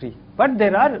SO3. But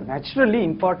there are naturally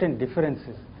important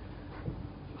differences.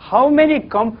 How many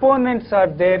components are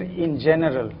there in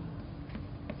general?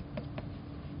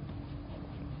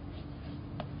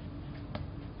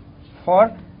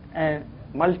 For a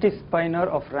multi-spinor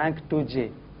of rank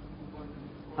 2j?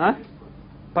 Huh?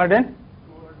 Pardon?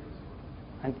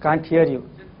 I can't hear you.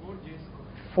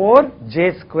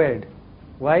 4j squared.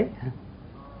 Why?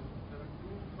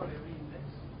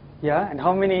 Yeah, and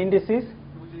how many indices?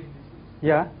 2j indices.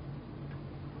 Yeah.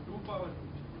 2 power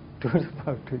 2j. 2 to the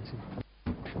power 2j.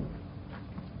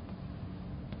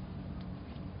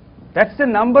 That's the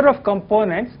number of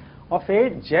components of a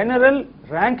general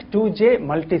rank 2j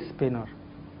multi-spinor.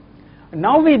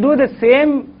 Now we do the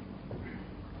same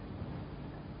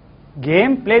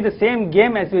game, play the same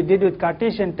game as we did with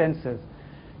Cartesian tensors.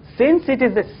 Since it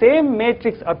is the same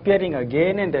matrix appearing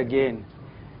again and again,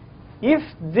 if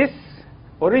this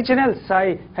original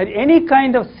psi had any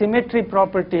kind of symmetry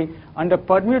property under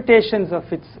permutations of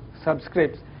its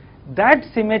subscripts, that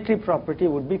symmetry property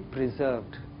would be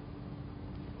preserved.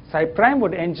 Psi prime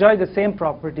would enjoy the same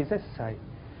properties as psi.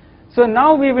 So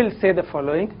now we will say the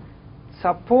following.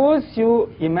 Suppose you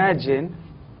imagine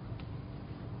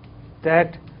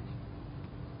that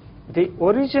the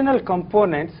original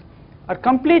components are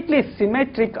completely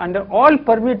symmetric under all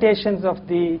permutations of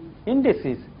the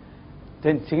indices.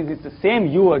 Then since it's the same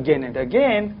u again and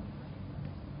again,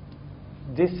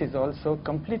 this is also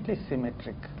completely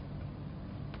symmetric.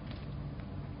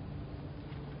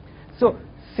 So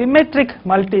symmetric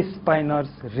multi-spinors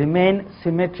remain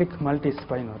symmetric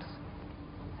multi-spinors.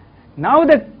 Now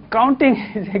the counting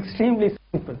is extremely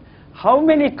simple. How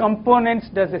many components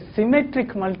does a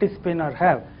symmetric multi-spinor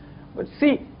have? But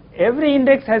see, every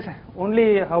index has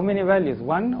only how many values?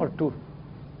 1 or 2.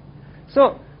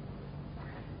 So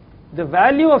the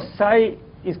value of psi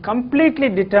is completely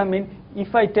determined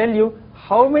if I tell you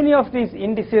how many of these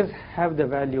indices have the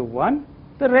value 1,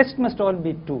 the rest must all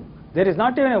be 2. There is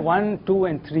not even a 1, 2,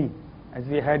 and 3 as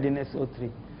we had in SO3.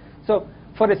 So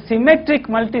for a symmetric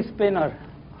multi-spinor,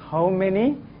 how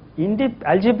many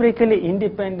algebraically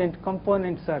independent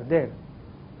components are there?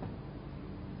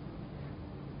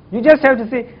 You just have to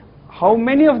say how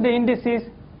many of the indices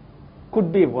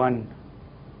could be 1,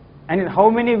 and in how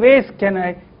many ways can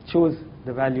I choose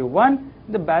the value 1?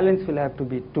 The balance will have to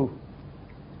be 2.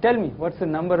 Tell me, what's the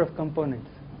number of components,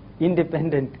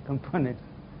 independent components?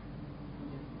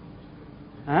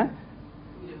 Huh?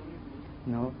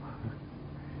 No.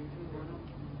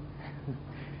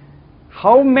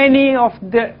 How many of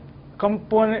the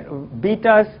component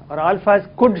betas or alphas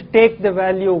could take the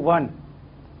value 1?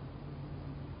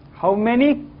 How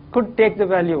many could take the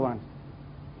value 1?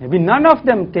 Maybe none of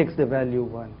them takes the value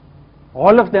 1.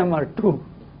 All of them are 2.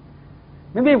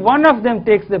 Maybe one of them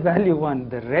takes the value 1,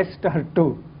 the rest are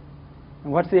 2.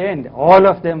 And what's the end? All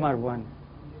of them are 1.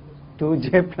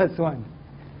 2j plus 1.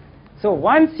 So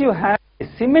once you have a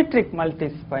symmetric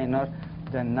multi-spinor,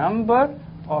 the number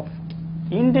of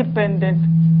independent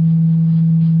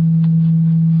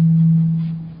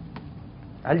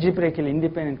algebraically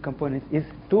independent components is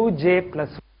 2j plus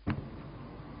 1.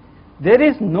 There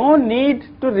is no need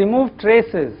to remove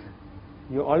traces.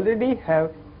 You already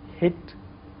have hit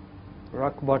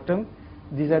rock bottom.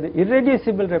 These are the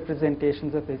irreducible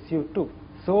representations of SU2.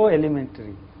 So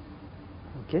elementary.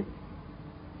 Okay.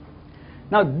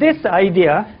 Now this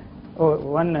idea,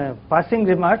 one passing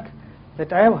remark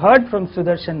that I have heard from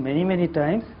Sudarshan many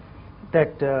times,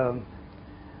 that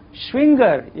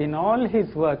Schwinger in all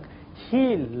his work,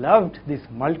 he loved this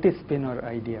multi-spinor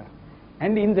idea,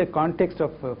 and in the context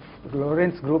of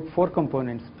Lorentz group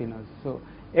 4-component spinors. So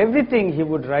everything he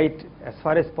would write as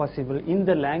far as possible in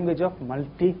the language of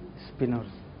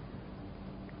multi-spinors.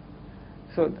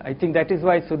 So I think that is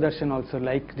why Sudarshan also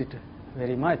liked it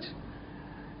very much.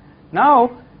 Now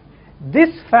this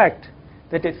fact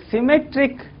that a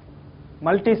symmetric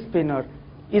multi-spinor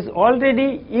is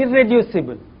already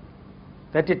irreducible,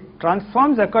 that it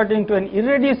transforms according to an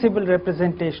irreducible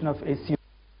representation of SU,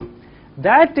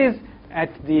 that is at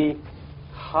the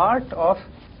heart of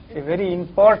a very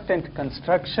important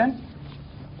construction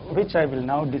which I will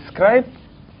now describe,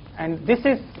 and this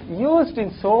is used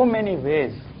in so many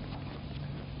ways,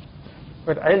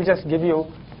 but I'll just give you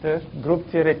the group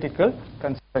theoretical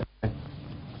construction.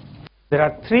 There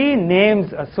are 3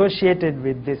 names associated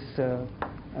with this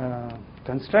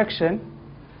construction,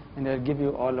 and I'll give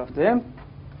you all of them.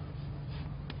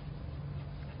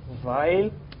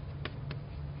 Weil,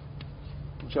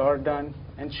 Jordan,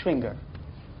 and Schwinger.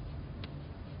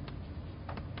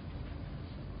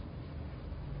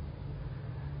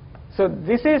 So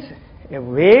this is a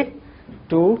way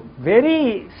to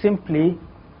very simply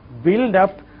build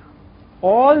up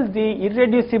all the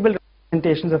irreducible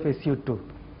representations of SU2.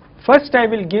 First I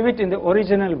will give it in the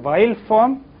original Weil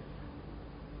form,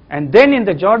 and then in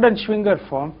the Jordan-Schwinger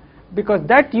form, because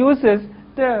that uses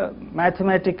the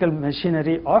mathematical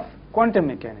machinery of quantum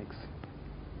mechanics.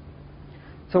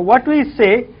 So what we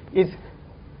say is,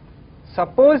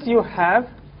 suppose you have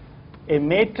a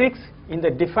matrix in the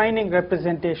defining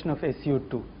representation of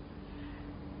SU2,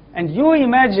 and you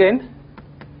imagine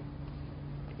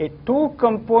a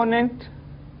 2-component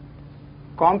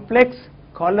complex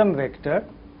column vector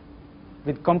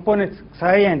with components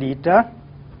psi and eta,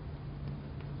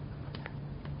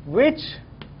 which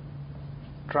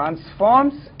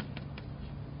transforms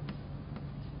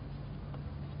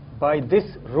by this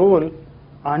rule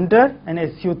under an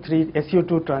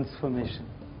SU2 transformation.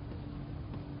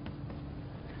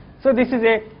 So this is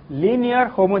a linear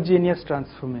homogeneous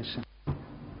transformation.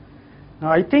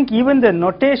 Now I think even the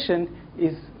notation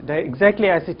is exactly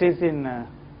as it is in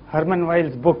Hermann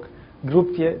Weill's book,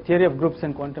 Theory of Groups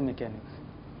and Quantum Mechanics.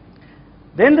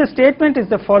 Then the statement is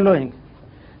the following.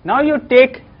 Now you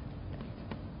take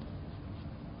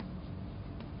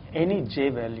any j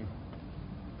value,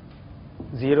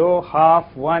 0, half,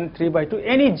 1, 3 by 2,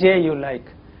 any j you like,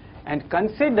 and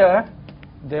consider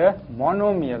the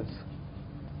monomials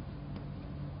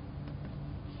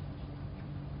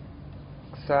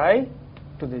psi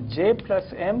to the j plus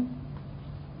m,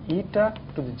 eta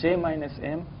to the j minus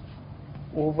m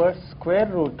over square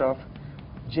root of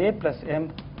j plus m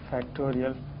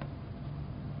factorial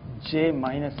j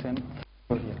minus m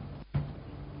factorial.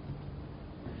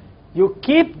 You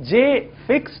keep j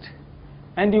fixed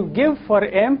and you give for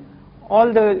m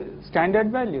all the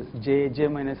standard values, j, j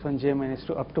minus 1, j minus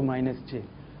 2 up to minus j.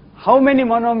 How many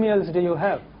monomials do you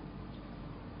have?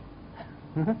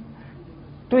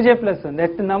 2j plus 1,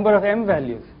 that's the number of m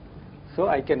values. So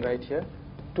I can write here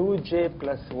 2j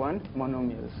plus 1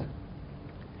 monomials.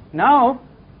 Now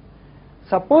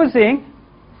supposing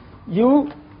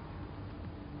you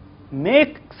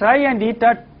make psi and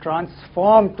eta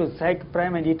transform to psi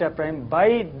prime and eta prime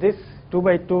by this 2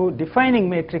 by 2 defining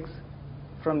matrix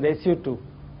from the SU2.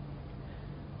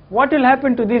 What will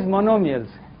happen to these monomials?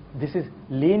 This is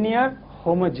linear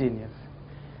homogeneous.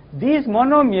 These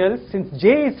monomials, since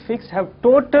j is fixed, have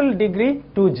total degree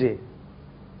 2j.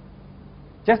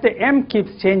 Just the m keeps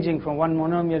changing from one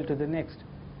monomial to the next.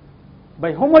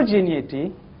 By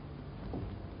homogeneity,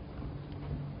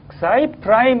 psi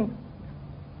prime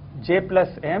j plus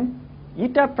m,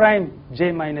 eta prime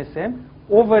j minus m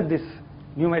over this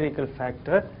numerical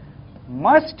factor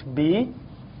must be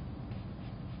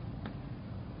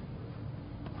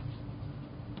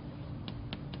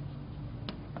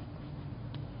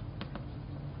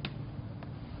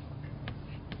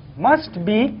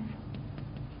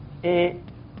a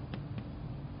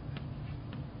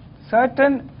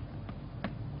certain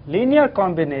linear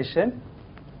combination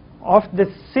of the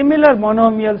similar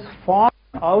monomials formed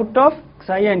out of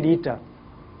psi and eta.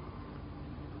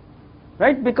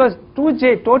 Right? Because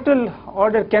 2j total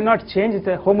order cannot change, it's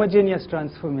a homogeneous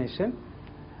transformation.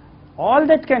 All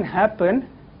that can happen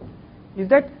is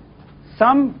that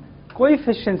some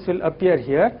coefficients will appear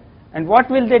here, and what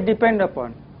will they depend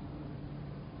upon?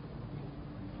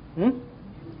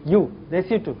 U, the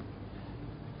SU2.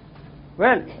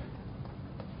 Well,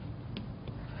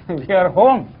 we are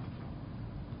home.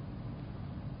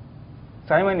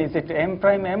 Simon, is it M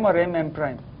prime M or M M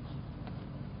prime?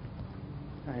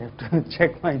 I have to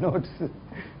check my notes.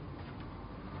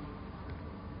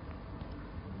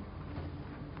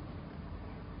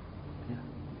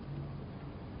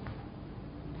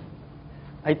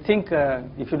 I think,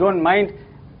 if you don't mind,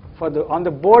 on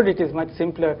the board it is much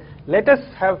simpler. Let us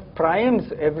have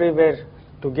primes everywhere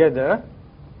together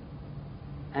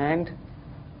and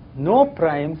no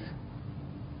primes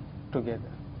together.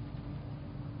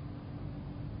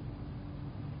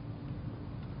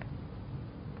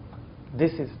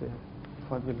 This is the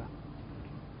formula.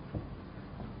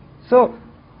 So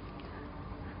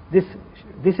this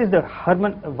is the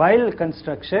Weil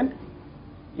construction.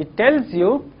 It tells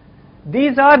you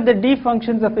these are the D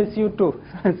functions of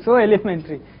SU2. So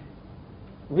elementary.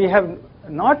 We have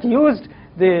not used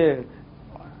the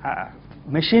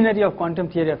machinery of quantum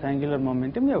theory of angular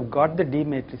momentum. We have got the D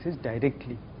matrices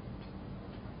directly.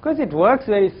 Because it works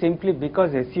very simply,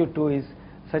 because SU2 is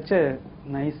such a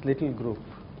nice little group.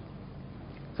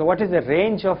 So what is the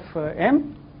range of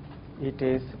M? It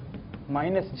is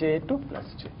minus j to plus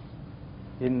j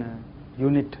in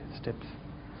unit steps.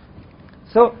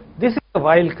 So this is the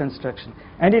Weil construction,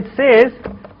 and it says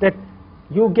that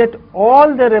you get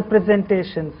all the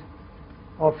representations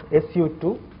of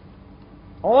SU2,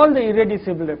 all the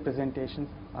irreducible representations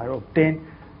are obtained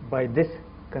by this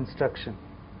construction.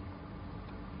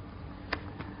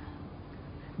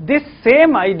 This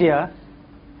same idea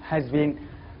has been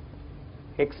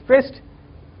expressed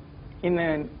in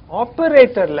an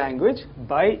operator language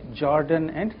by Jordan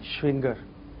and Schwinger.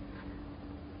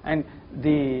 And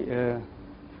the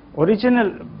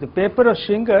the paper of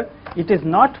Schwinger, it is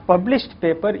not published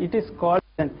paper, it is called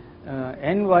an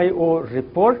NYO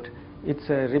report. It's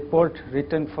a report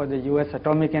written for the US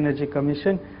Atomic Energy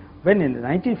Commission when in the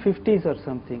 1950s or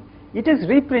something. It is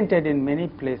reprinted in many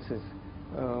places.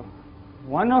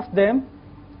 One of them,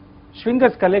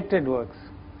 Schwinger's collected works,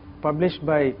 published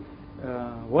by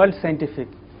World Scientific.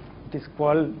 It's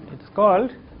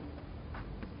called,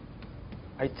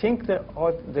 I think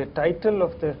the title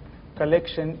of the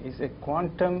collection is A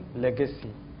Quantum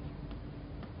Legacy.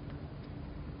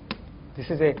 This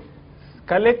is a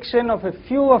collection of a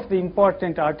few of the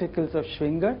important articles of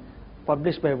Schwinger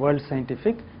published by World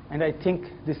Scientific, and I think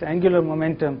this angular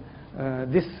momentum,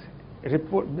 this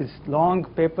report, this long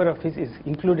paper of his is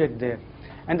included there.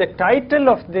 And the title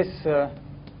of this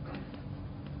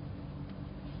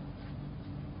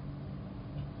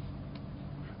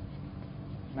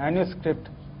manuscript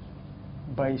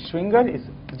by Schwinger is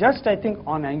just, I think,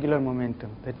 on angular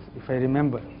momentum. That's if I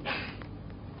remember.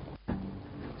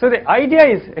 So the idea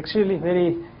is actually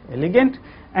very elegant,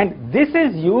 and this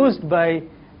is used by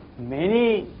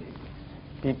many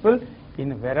people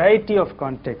in a variety of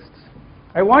contexts.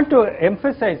 I want to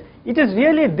emphasize, it is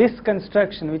really this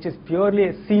construction which is purely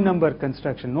a C-number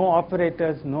construction, no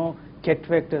operators, no ket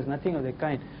vectors, nothing of the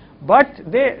kind. But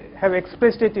they have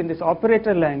expressed it in this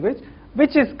operator language,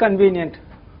 which is convenient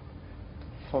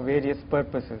for various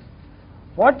purposes.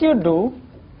 What you do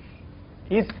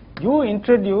is you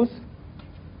introduce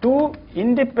two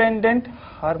independent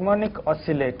harmonic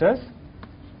oscillators,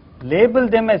 label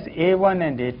them as A1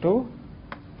 and A2,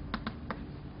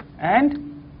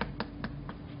 and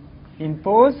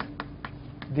impose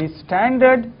the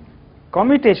standard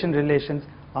commutation relations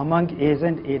among A's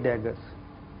and A daggers.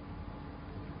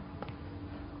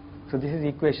 So this is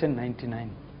equation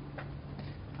 99.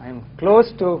 I am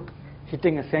close to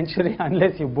hitting a century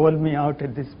unless you bowl me out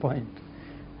at this point.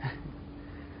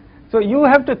 So you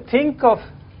have to think of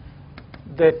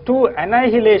the two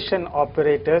annihilation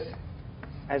operators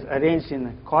as arranged in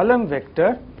a column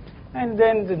vector, and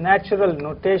then the natural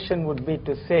notation would be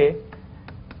to say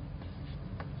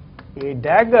a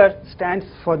dagger stands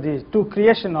for the two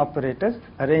creation operators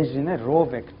arranged in a row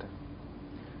vector.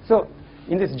 So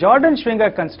in this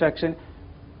Jordan-Schwinger construction,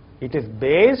 it is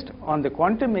based on the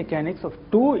quantum mechanics of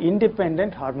two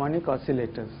independent harmonic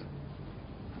oscillators.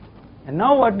 And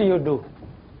now what do you do?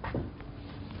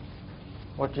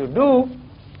 What you do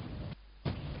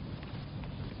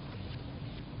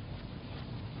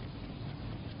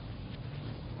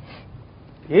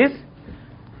is,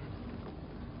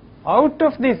 out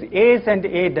of these A's and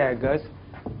A daggers,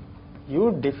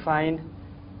 you define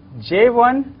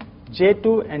J1,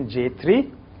 J2 and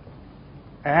J3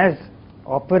 as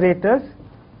operators.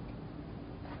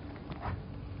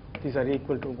 These are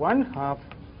equal to 1/2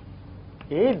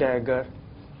 A dagger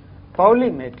Pauli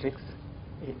matrix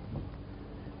A.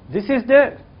 This is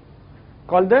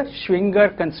called the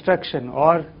Schwinger construction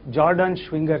or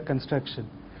Jordan-Schwinger construction.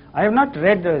 I have not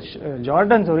read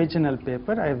Jordan's original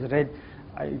paper. I have read,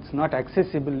 it's not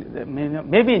accessible,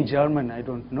 maybe in German, I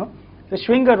don't know. The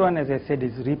Schwinger one, as I said,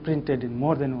 is reprinted in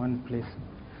more than one place.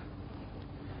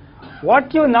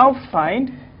 What you now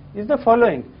find is the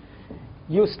following.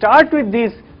 You start with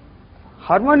these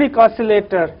harmonic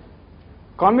oscillator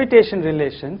commutation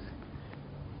relations.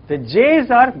 The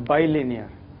J's are bilinear,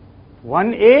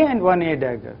 1A and 1A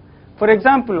dagger. For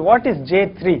example, what is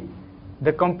J3?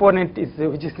 The component is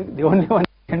which is the only one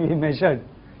that can be measured.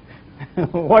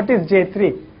 What is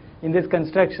J3 in this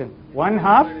construction?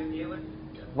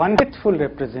 1/2 full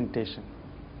representation.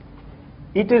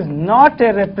 It is not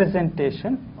a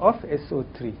representation of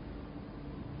SO3.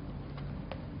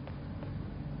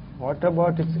 What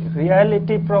about its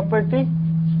reality property?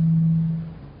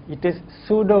 It is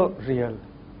pseudo-real.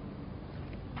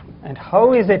 And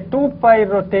how is a 2π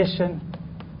rotation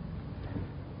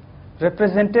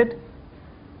represented?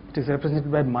 It is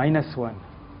represented by -1.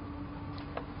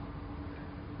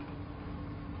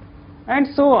 And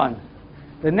so on.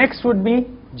 The next would be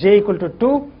J equal to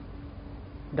 2,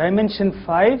 dimension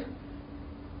 5,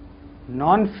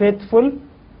 non-faithful,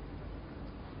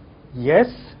 yes,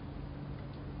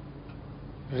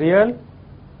 real,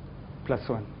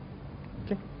 +1.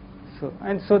 Okay. So,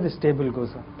 and so this table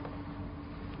goes on.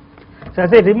 So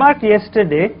as I remarked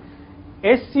yesterday,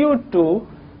 SU2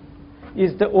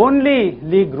 is the only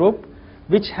Lie group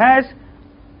which has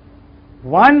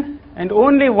one and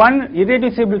only one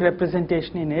irreducible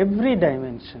representation in every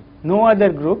dimension. No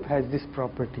other group has this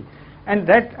property. And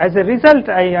that, as a result,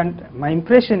 my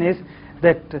impression is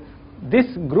that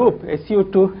this group,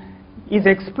 SU2, is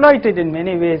exploited in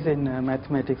many ways in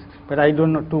mathematics, but I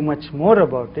don't know too much more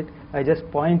about it. I just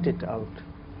point it out.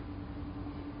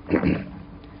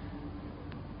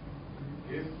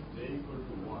 Is J equal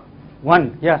to 1?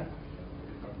 1, yeah. Up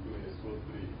to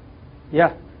SO3.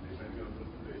 Yeah. Depending on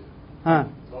representation. Huh.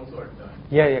 It's also at time.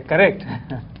 Yeah, correct.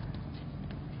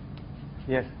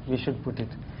 Yes, we should put it.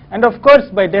 And of course,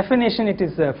 by definition, it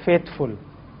is faithful.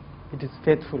 It is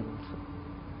faithful also.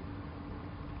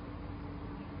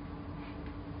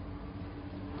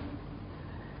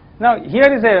 Now,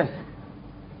 here is a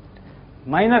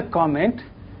minor comment.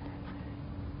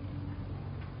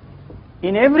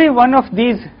 In every one of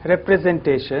these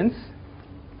representations,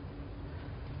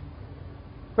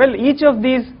 well, each of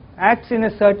these acts in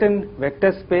a certain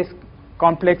vector space,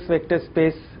 complex vector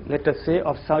space, let us say,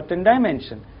 of certain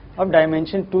dimension, of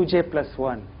dimension 2j plus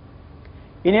 1.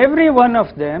 In every one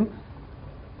of them,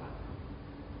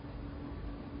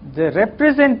 the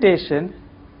representation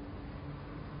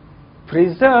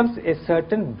preserves a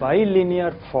certain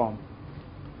bilinear form.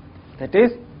 That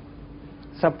is,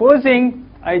 supposing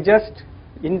I just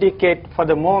indicate for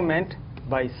the moment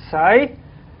by psi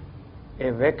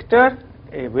a vector,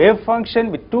 a wave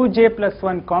function with 2j plus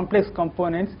 1 complex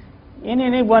components in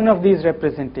any one of these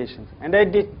representations, and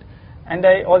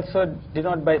I also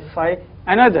denote by phi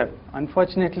another.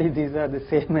 Unfortunately, these are the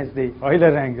same as the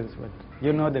Euler angles, but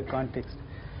you know the context.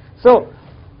 So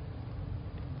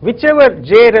whichever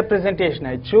j representation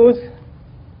I choose,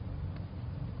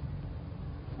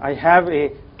 I have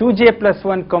a 2j plus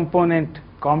 1 component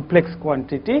complex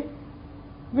quantity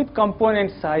with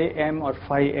component psi m or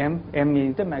phi m. M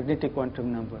is the magnetic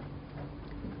quantum number.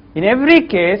 In every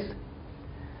case,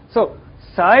 so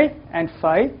psi and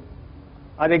phi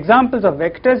are examples of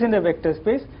vectors in the vector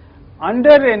space. Under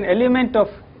an element of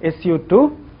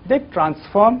SU2, they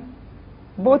transform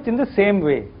both in the same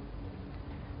way.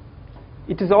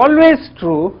 It is always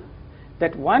true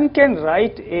that one can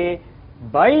write a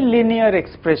bilinear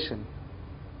expression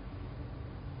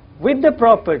with the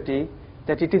property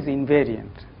that it is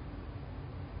invariant.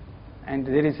 And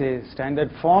there is a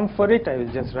standard form for it. I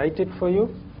will just write it for you.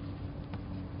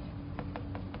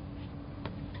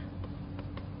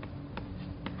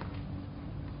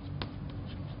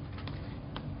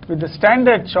 With the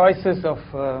standard choices of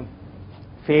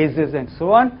phases and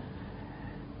so on.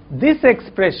 This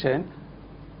expression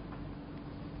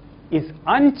is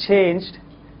unchanged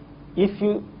if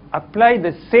you apply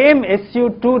the same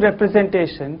SU2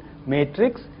 representation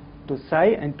matrix to psi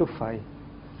and to phi.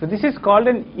 So this is called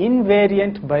an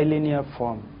invariant bilinear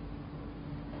form.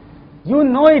 You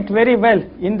know it very well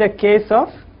in the case of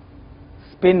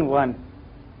spin 1,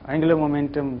 angular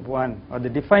momentum 1, or the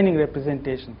defining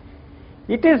representation.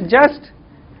 It is just,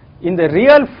 in the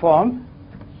real form,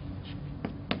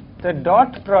 the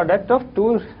dot product of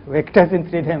two vectors in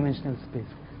three-dimensional space.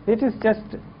 It is just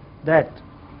that.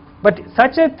 But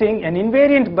such a thing, an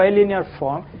invariant bilinear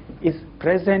form, is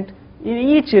present in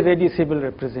each irreducible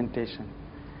representation.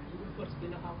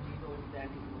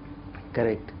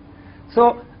 Correct.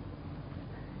 So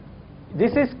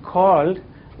this is called,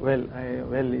 well,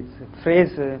 it's a phrase,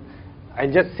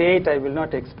 I'll just say it, I will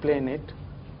not explain it.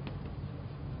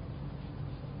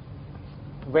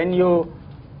 When you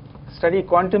study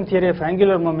quantum theory of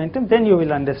angular momentum, then you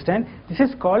will understand. This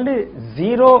is called a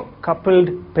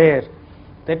zero-coupled pair.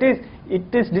 That is,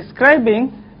 it is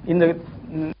describing, in the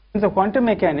sense of quantum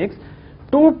mechanics,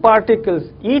 two particles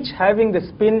each having the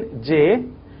spin j,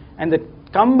 and the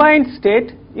combined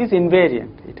state is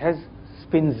invariant. It has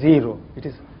spin 0. It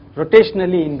is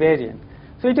rotationally invariant.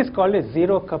 So it is called a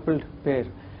zero-coupled pair.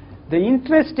 The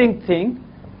interesting thing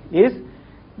is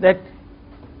that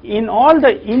in all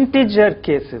the integer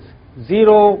cases,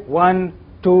 0, 1,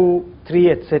 2,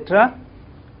 3, etc.,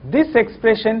 this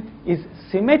expression is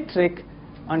symmetric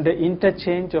under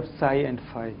interchange of psi and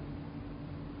phi,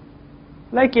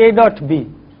 like A dot B,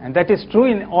 and that is true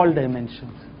in all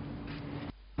dimensions.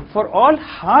 For all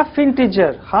half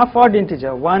integer, half odd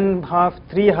integer, 1 half,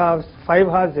 3 halves, 5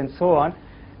 halves, and so on,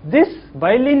 this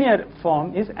bilinear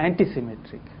form is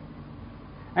antisymmetric.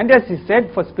 And as he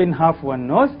said, for spin half, one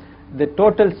knows the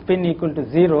total spin equal to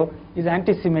 0 is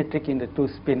antisymmetric in the two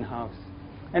spin halves.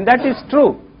 And that is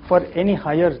true for any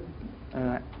higher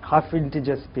half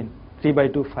integer spin, 3 by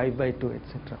 2, 5 by 2,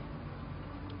 etc.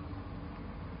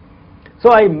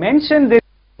 So I mentioned this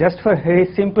just for a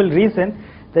very simple reason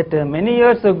that many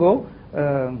years ago,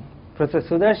 Professor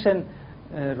Sudarshan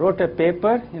wrote a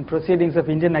paper in Proceedings of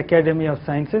Indian Academy of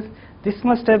Sciences. This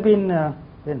must have been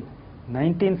when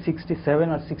 1967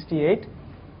 or 68,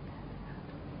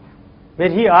 where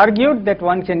he argued that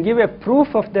one can give a proof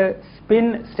of the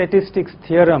spin statistics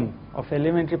theorem of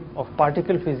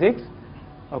particle physics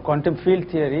or quantum field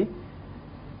theory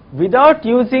without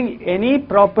using any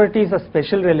properties of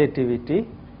special relativity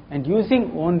and using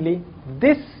only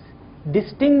this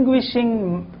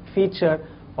distinguishing feature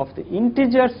of the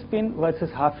integer spin versus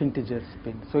half integer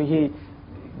spin. So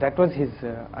that was his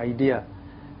idea.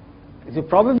 As you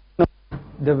probably know,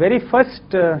 the very first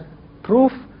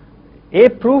proof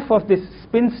of this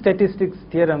spin statistics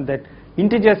theorem that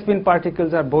integer spin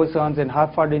particles are bosons and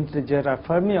half odd integer are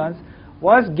fermions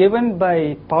was given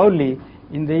by Pauli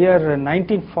in the year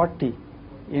 1940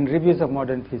 in Reviews of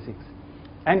Modern Physics.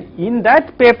 And in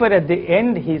that paper at the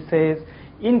end he says,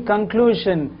 in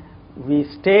conclusion, we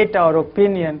state our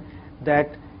opinion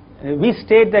that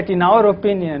in our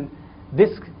opinion this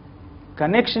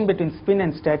connection between spin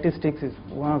and statistics is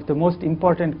one of the most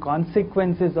important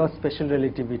consequences of special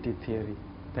relativity theory.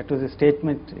 That was a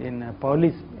statement in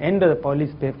Pauli's end of the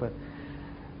Pauli's paper.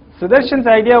 Sudarshan's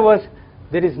idea was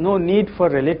there is no need for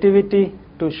relativity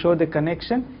to show the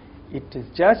connection. It is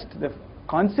just the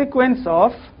consequence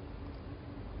of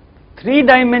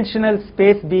three-dimensional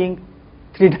space being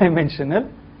three-dimensional,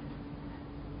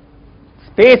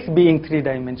 space being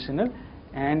three-dimensional,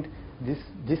 and this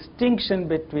distinction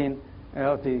between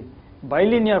the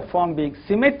bilinear form being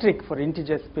symmetric for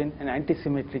integer spin and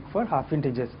antisymmetric for half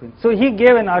integer spin. So he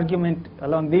gave an argument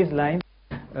along these lines,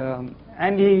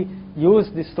 and he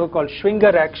used this so-called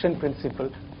Schwinger action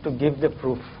principle to give the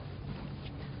proof.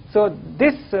 So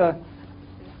this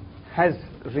has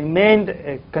remained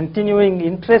a continuing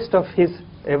interest of his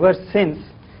ever since,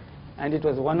 and it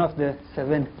was one of the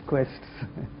 7 quests.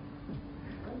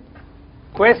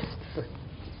 Quests.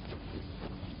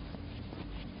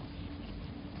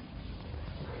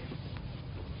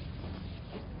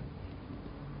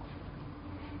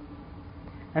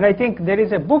 And I think there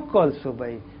is a book also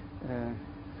by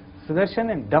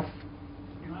Sudarshan and Duff.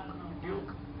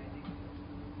 Duke.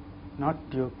 Not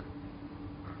Duke.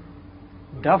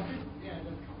 Duff.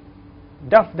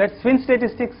 Duff, that spin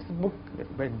statistics book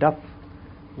by Duff.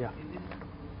 Yeah.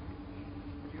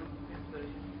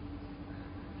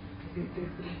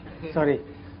 Sorry.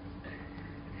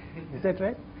 Is that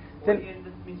right? Then,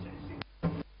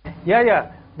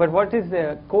 yeah. But what is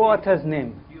the co-author's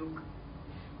name? Duke.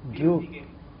 Duke.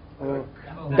 Oh.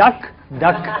 Duck.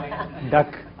 Duck.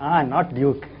 Duck. Ah, not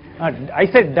Duke. I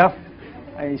said duff.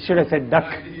 I should have said duck.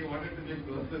 He wanted to be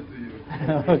closer to you.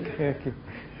 Okay, okay.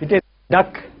 It is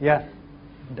duck. Yeah.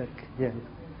 Duck. Yeah.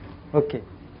 Okay.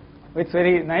 It's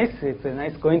very nice. It's a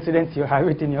nice coincidence you have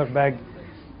it in your bag.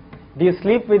 Do you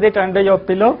sleep with it under your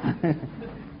pillow?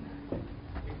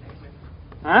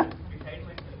 Huh?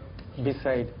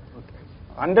 Beside. Okay.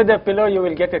 Under the pillow you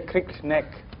will get a cricked neck.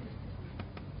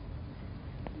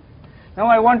 Now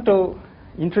I want to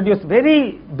introduce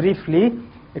very briefly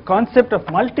the concept of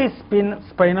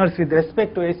multi-spinors with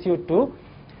respect to SU2,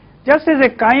 just as a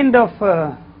kind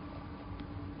of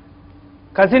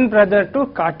cousin brother to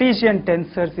Cartesian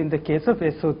tensors in the case of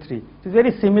SO3. It is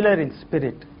very similar in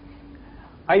spirit.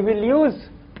 I will use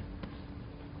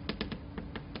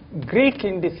Greek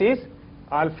indices,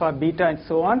 alpha, beta and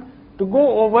so on, to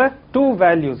go over two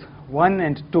values, 1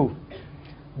 and 2.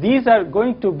 These are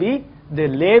going to be the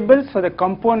labels for the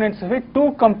components of a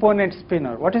two-component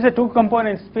spinor. What is a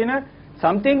two-component spinor?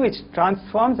 Something which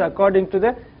transforms according to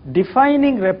the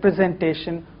defining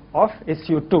representation of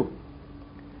SU2.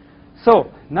 So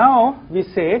now we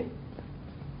say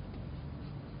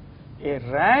a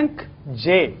rank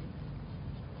J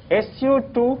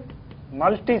SU2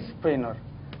 multi-spinor.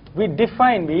 We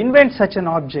invent such an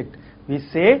object. We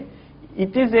say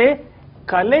it is a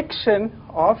collection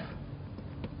of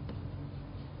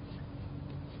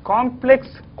complex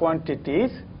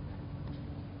quantities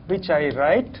which I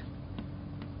write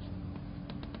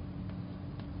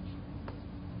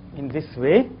in this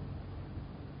way.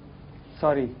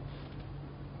 Sorry,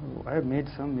 I have made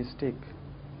some mistake.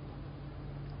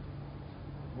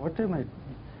 What am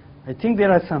I think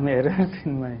there are some errors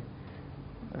in my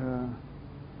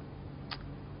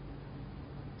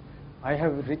I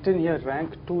have written here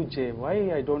rank 2J.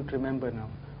 Why I don't remember now.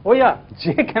 Oh yeah,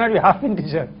 J cannot be half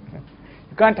integer.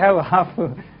 You can't have a half.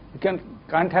 You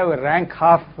can't have a rank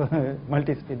half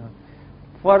multi-spinor.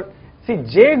 See,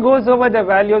 J goes over the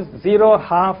values 0,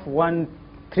 half, 1,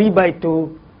 3 by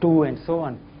 2, 2 and so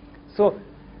on. So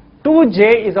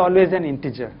 2J is always an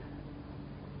integer.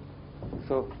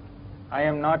 So I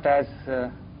am not as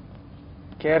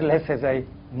careless as I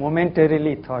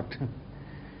momentarily thought.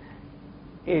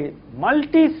 A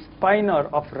multi-spinor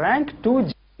of rank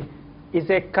 2J is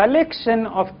a collection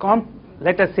of,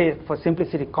 let us say for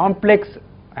simplicity, complex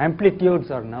amplitudes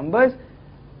or numbers,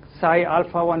 psi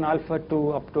alpha 1, alpha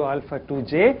 2 up to alpha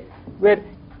 2J, where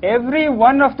every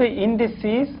one of the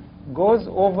indices goes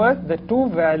over the two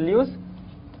values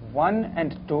 1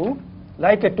 and 2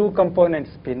 like a two-component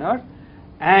spinor,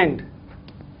 and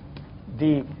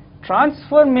the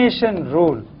transformation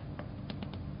rule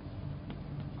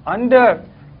under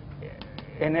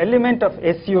an element of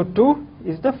SU2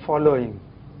 is the following.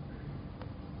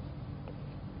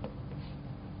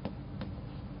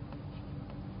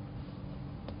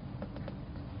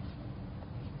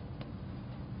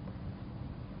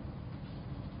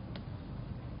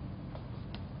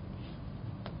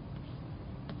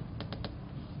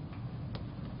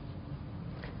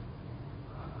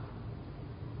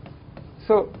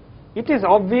 So it is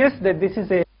obvious that this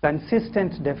is a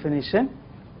consistent definition.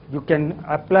 You can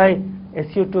apply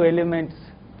SU2 elements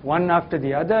one after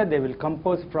the other, they will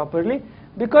compose properly,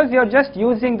 because you are just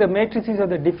using the matrices of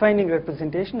the defining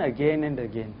representation again and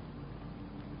again.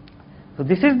 So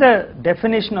this is the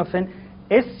definition of an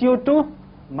SU2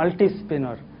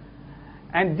 multi-spinor,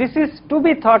 and this is to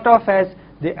be thought of as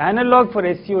the analog for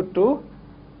SU2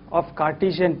 of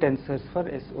Cartesian tensors for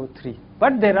SO3.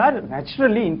 But there are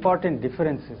naturally important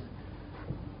differences.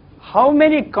 How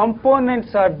many components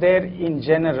are there in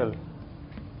general?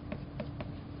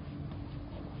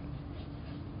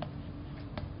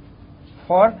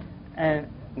 For a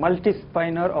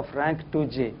multi-spinor of rank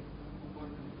 2J?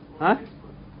 Huh?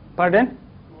 Pardon?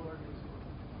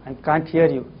 I can't hear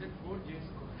you.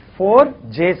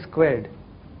 4J squared.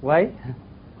 Why?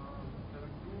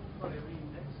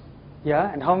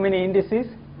 Yeah, and how many indices?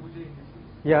 2J indices.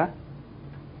 Yeah.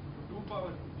 2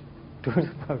 power 2 to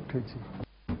the power 2J.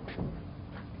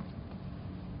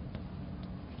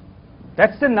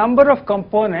 That's the number of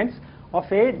components of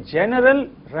a general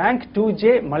rank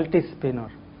 2J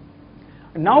multi-spinor.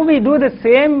 Now we do the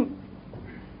same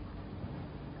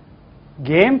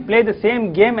game, play the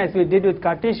same game as we did with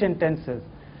Cartesian tensors.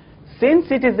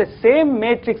 Since it is the same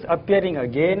matrix appearing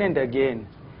again and again,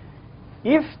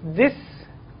 if this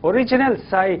original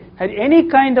psi had any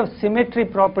kind of symmetry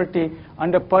property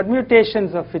under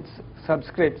permutations of its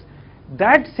subscripts,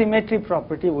 that symmetry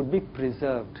property would be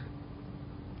preserved.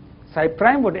 Psi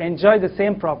prime would enjoy the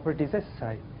same properties as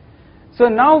psi. So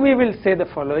now we will say the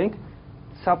following.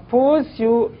 Suppose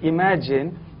you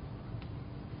imagine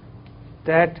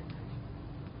that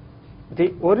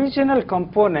the original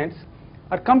components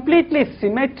are completely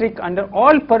symmetric under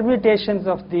all permutations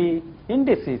of the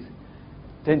indices,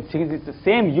 then since it's the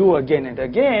same u again and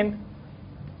again,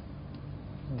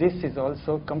 this is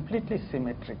also completely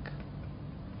symmetric.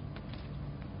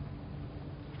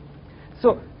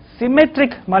 So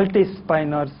symmetric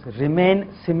multi-spinors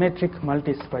remain symmetric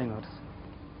multi-spinors.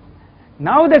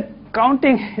 Now the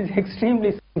counting is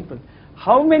extremely simple.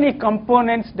 How many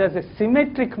components does a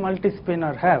symmetric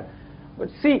multi-spinor have? But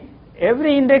see,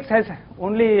 every index has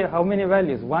only how many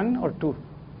values? 1 or 2.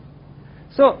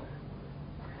 So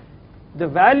the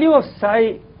value of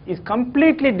psi is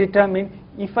completely determined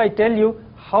if I tell you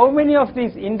how many of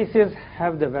these indices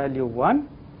have the value 1,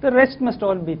 the rest must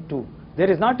all be 2. There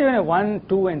is not even a 1,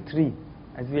 2 and 3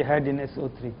 as we had in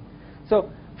SO3. So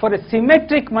for a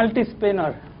symmetric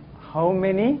multi-spinor, how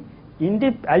many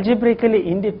algebraically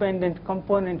independent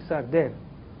components are there?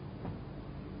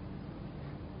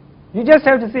 You just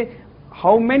have to say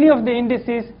how many of the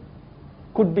indices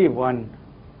could be 1,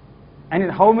 and in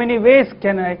how many ways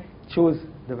can I choose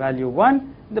the value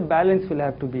 1, the balance will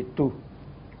have to be 2.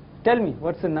 Tell me,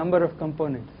 what's the number of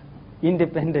components,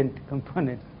 independent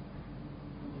components?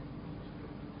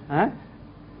 Huh?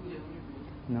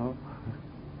 No.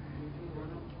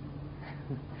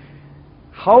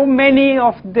 How many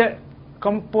of the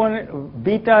component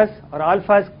betas or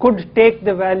alphas could take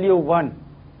the value 1?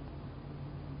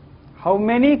 How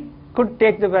many could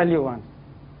take the value 1?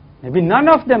 Maybe none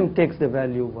of them takes the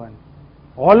value 1.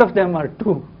 All of them are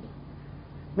 2.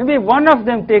 Maybe one of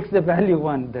them takes the value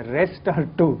 1, the rest are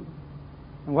 2.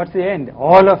 And what's the end?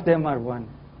 All of them are 1.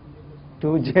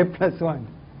 2j plus 1.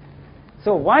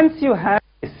 So once you have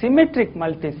a symmetric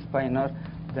multi-spinor,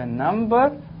 the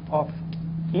number of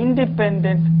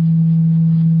independent,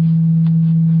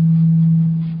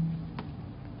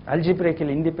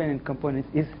 algebraically independent components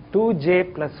is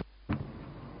 2j plus 1.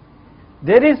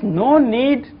 There is no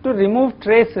need to remove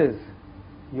traces.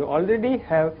 You already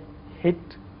have hit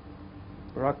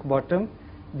rock bottom.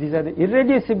 These are the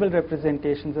irreducible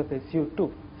representations of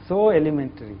SU2. So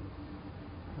elementary.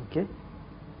 Okay.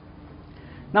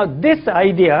 Now this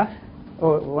idea,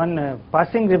 one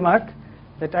passing remark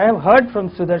that I have heard from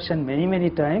Sudarshan many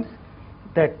times,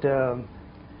 that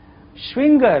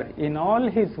Schwinger in all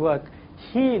his work,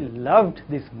 he loved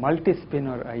this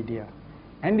multi-spinor idea,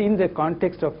 and in the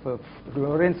context of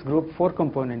Lorentz group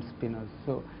 4-component spinors.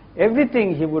 So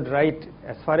everything he would write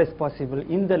as far as possible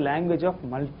in the language of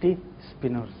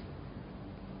multi-spinors.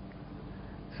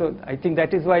 So I think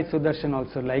that is why Sudarshan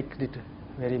also liked it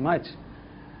very much.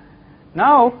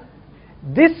 Now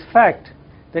this fact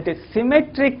that a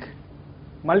symmetric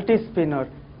multi-spinor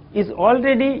is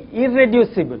already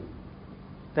irreducible,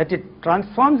 that it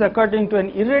transforms according to an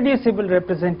irreducible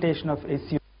representation of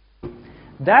SU,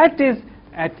 that is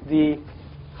at the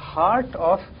heart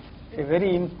of a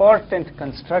very important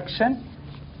construction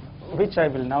which I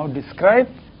will now describe,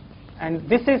 and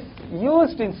this is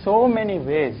used in so many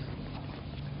ways,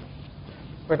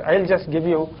 but I'll just give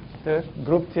you the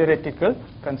group theoretical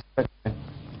construction.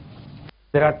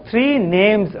 There are 3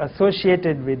 names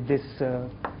associated with this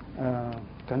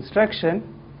construction,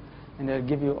 and I'll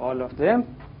give you all of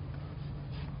them.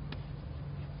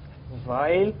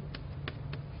 Weil,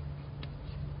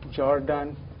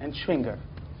 Jordan and Schwinger.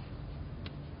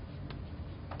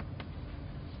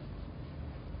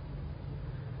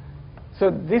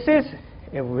 So this is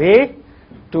a way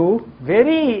to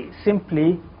very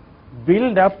simply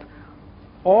build up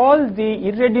all the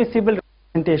irreducible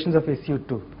representations of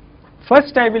SU2.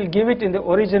 First I will give it in the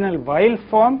original Weil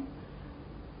form,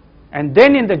 and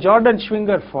then in the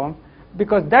Jordan-Schwinger form,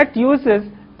 because that uses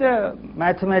the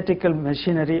mathematical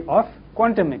machinery of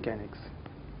quantum mechanics.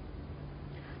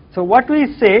 So what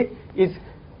we say is,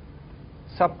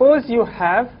 suppose you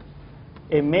have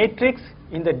a matrix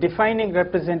in the defining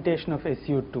representation of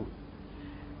SU2,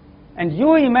 and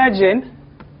you imagine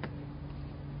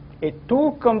a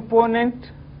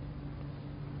 2-component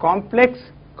complex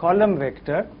column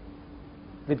vector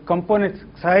with components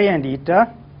psi and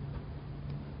eta,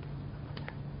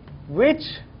 which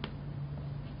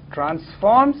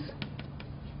transforms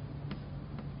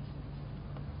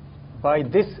by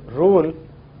this rule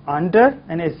under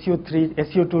an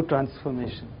SU2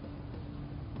 transformation.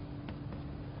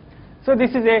 So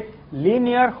this is a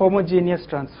linear homogeneous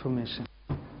transformation.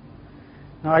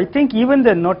 Now I think even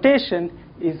the notation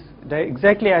is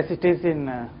exactly as it is in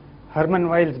Hermann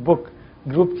Weill's book,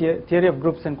 Theory of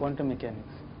Groups and Quantum Mechanics.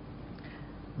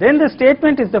 Then the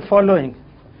statement is the following.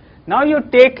 Now you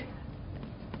take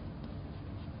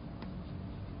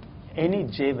any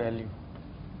j value.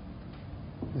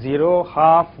 0,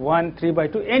 half, 1, 3 by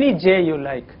 2, any j you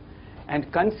like,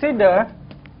 and consider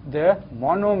the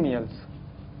monomials.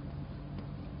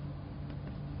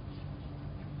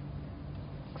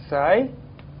 Psi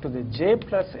to the j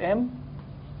plus m,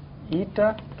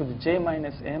 eta to the j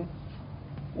minus m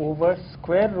over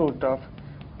square root of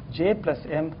j plus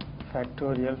m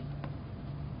factorial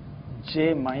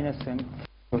j minus m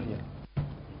factorial.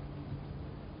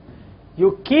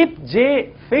 You keep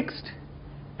j fixed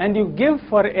and you give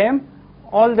for m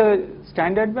all the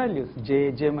standard values,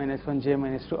 j, j minus 1, j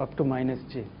minus 2 up to minus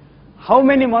j. How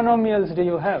many monomials do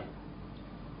you have?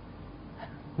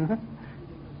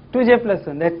 2j plus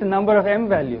 1, that's the number of m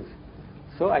values.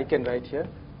 So I can write here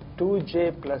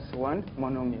 2j plus 1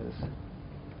 monomials.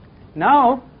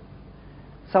 Now,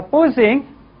 supposing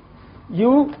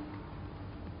you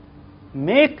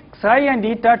make psi and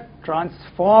eta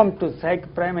transform to psi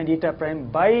prime and eta prime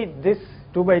by this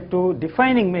 2 by 2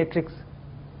 defining matrix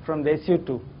from the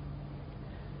SU2.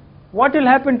 What will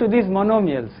happen to these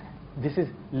monomials? This is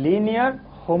linear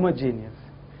homogeneous.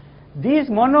 These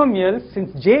monomials,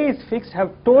 since j is fixed,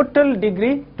 have total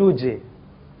degree 2j.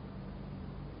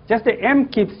 Just the m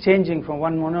keeps changing from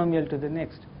one monomial to the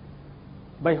next.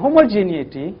 By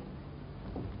homogeneity,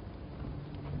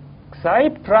 psi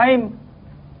prime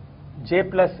j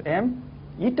plus m,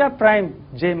 eta prime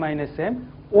j minus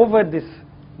m over this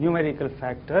numerical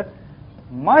factor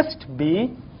must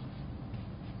be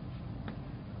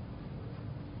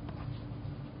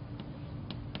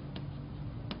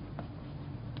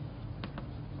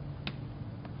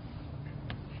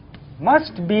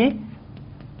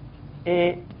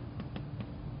a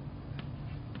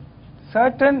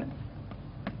certain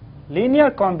linear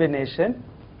combination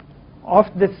of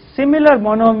the similar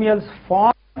monomials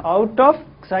formed out of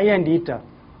psi and eta.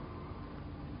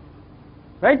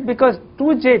 Right? Because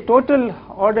 2j total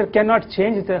order cannot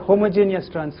change, it's a homogeneous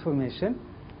transformation.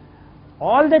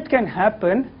 All that can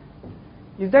happen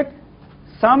is that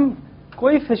some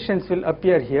coefficients will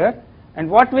appear here, and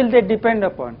what will they depend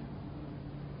upon?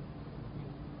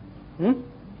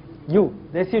 U,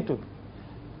 the SU2.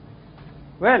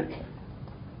 Well,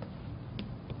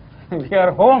 we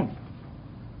are home.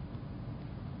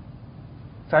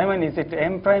 Simon, is it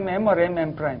m prime m or m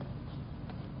m prime?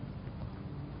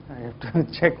 I have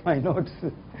to check my notes.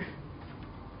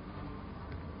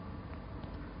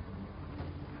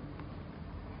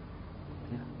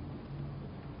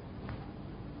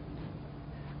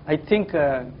 I think,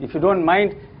 if you don't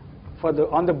mind,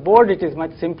 on the board it is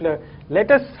much simpler.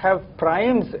 Let us have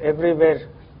primes everywhere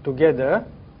together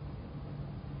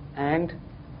and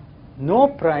no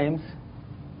primes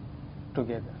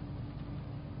together.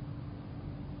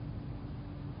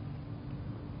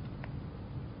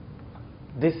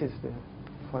 This is the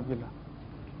formula.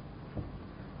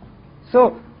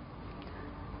 So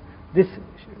this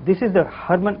is the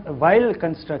Weil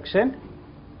construction.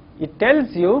 It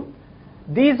tells you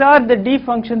these are the D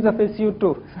functions of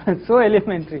SU2. It's so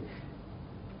elementary.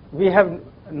 We have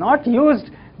not used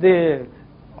the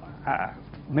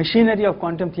machinery of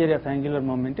quantum theory of angular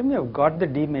momentum. We have got the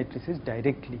D matrices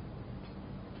directly.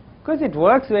 Because it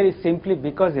works very simply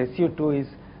because SU2 is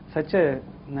such a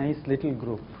nice little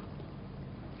group.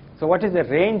 So what is the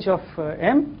range of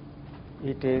M?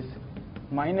 It is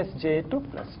minus j to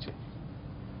plus j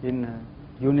in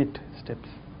unit steps.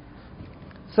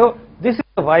 So this is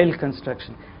the Weil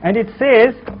construction, and it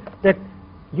says that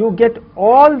you get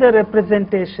all the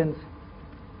representations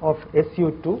of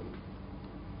SU2,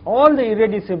 all the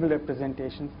irreducible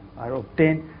representations are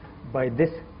obtained by this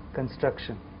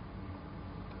construction.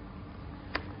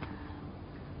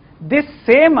 This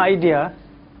same idea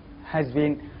has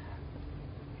been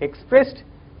expressed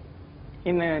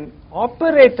in an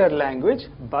operator language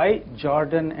by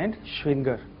Jordan and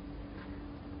Schwinger.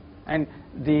 And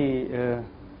the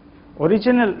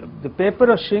the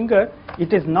paper of Schwinger,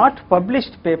 it is not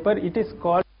published paper, it is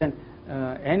called an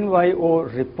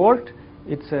NYO report.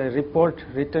 It's a report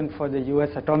written for the US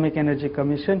Atomic Energy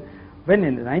Commission when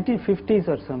in the 1950s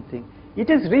or something. It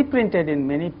is reprinted in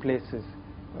many places.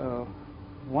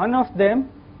 One of them,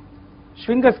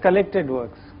 Schwinger's collected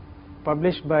works,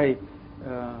 published by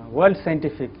World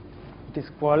Scientific. It's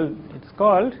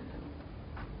called,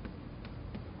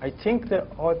 I think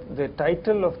the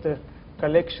title of the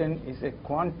collection is A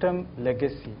Quantum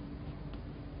Legacy.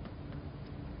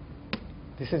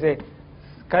 This is a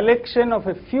collection of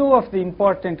a few of the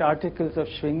important articles of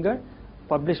Schwinger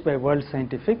published by World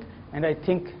Scientific, and I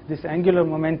think this angular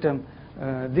momentum,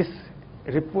 this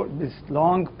report, this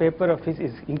long paper of his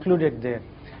is included there.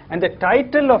 And the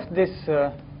title of this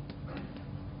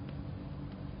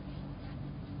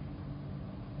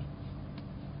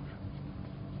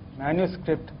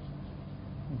manuscript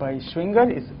by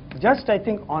Schwinger is just, I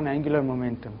think, on angular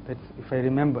momentum, that's if I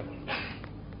remember.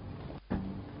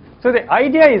 So the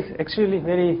idea is actually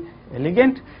very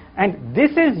elegant, and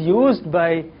this is used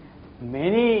by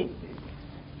many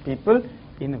people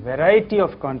in a variety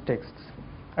of contexts.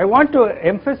 I want to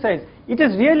emphasize, it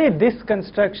is really this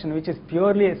construction which is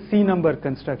purely a C-number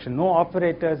construction, no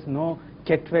operators, no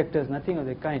ket vectors, nothing of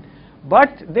the kind. But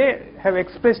they have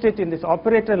expressed it in this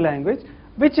operator language,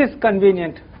 which is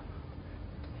convenient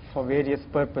for various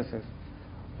purposes.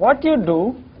 What you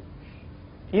do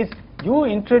is you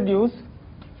introduce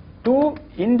two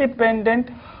independent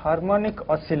harmonic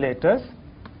oscillators,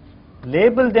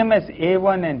 label them as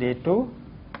A1 and A2,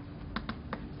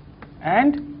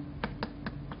 and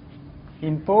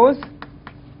impose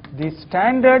the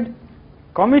standard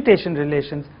commutation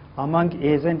relations among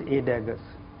A's and A daggers.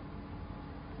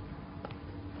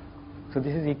 So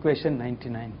this is equation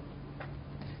 99.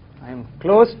 I am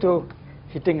close to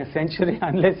hitting a century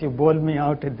unless you bowl me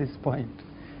out at this point.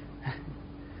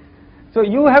 So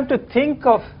you have to think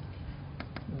of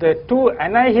the two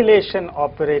annihilation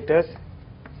operators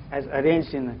as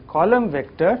arranged in a column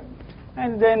vector,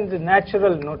 and then the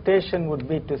natural notation would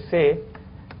be to say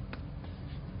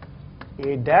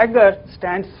a dagger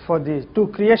stands for the two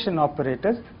creation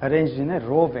operators arranged in a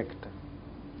row vector.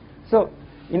 So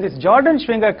in this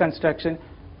Jordan-Schwinger construction,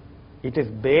 it is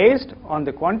based on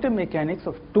the quantum mechanics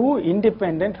of two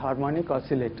independent harmonic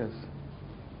oscillators.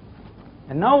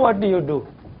 And now what do you do?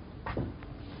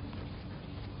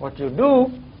 What you do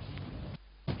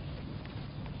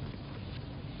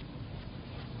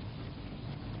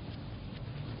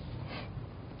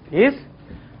is,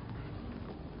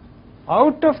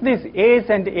 out of these A's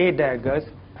and A daggers,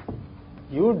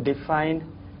 you define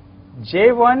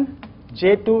J1,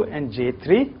 J2 and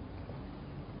J3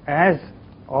 as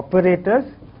operators.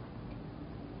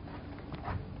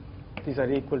 These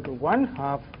are equal to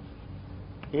 1/2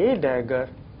 A dagger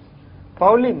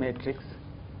Pauli matrix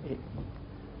A.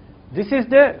 This is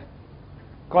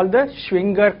called the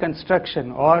Schwinger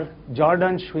construction or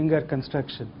Jordan-Schwinger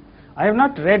construction. I have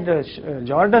not read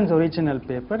Jordan's original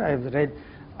paper. I have read,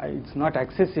 it's not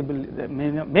accessible,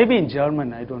 maybe in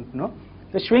German, I don't know.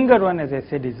 The Schwinger one, as I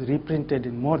said, is reprinted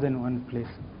in more than one place.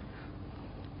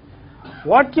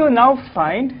 What you now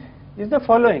find is the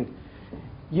following.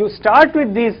 You start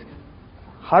with these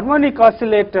harmonic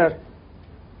oscillator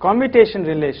commutation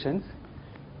relations.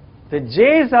 The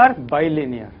J's are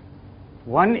bilinear,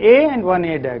 one A and one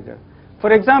A dagger.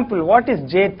 For example, what is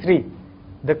J3?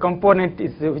 The component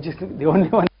is which is the only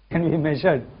one that can be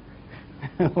measured.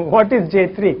 What is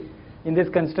J3 in this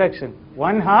construction?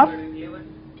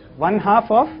 1/2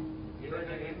 of?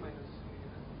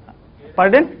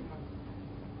 Pardon?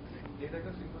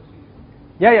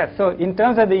 Yeah. So in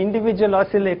terms of the individual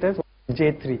oscillators,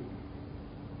 J3,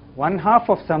 1/2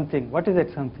 of something. What is that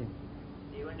something?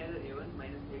 A1 dagger A1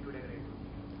 minus A2 dagger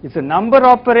A2. It's a number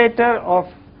operator of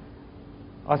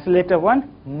oscillator 1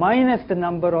 minus the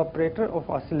number operator of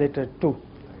oscillator 2,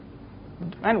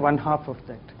 and 1/2 of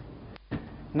that.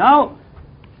 Now,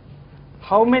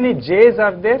 how many J's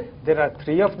are there? There are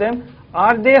 3 of them.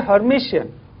 Are they Hermitian?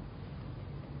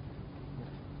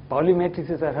 Pauli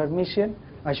matrices are Hermitian.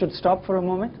 I should stop for a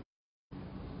moment.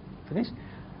 Finished?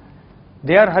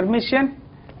 They are Hermitian,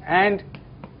 and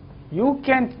you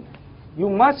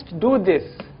must do this.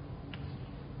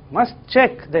 Must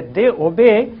check that they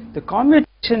obey the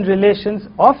commutation relations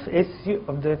of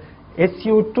the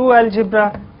SU2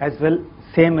 algebra as well,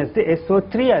 same as the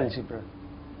SO3 algebra.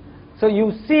 So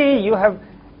you see, you have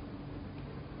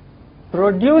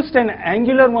produced an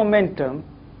angular momentum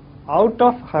out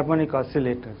of harmonic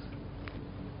oscillators.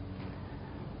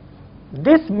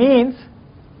 This means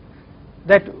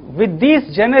that with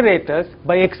these generators,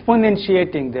 by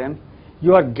exponentiating them,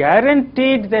 you are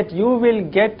guaranteed that you will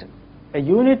get a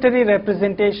unitary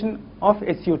representation of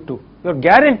SU2. You are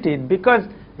guaranteed, because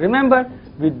remember,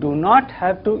 we do not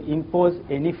have to impose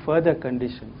any further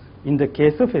conditions in the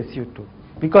case of SU2,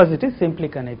 because it is simply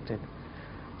connected.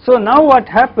 So now what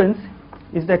happens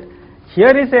is that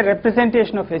here is a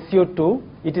representation of SU2.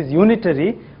 It is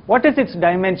unitary. What is its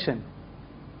dimension?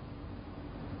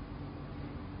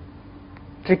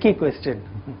 Tricky question.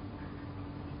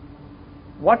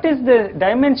 What is the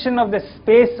dimension of the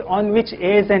space on which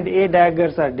A's and A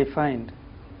daggers are defined?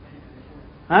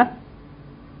 Huh?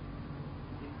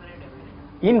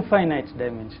 Infinite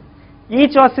dimension.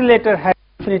 Each oscillator has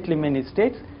infinitely many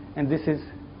states, and this is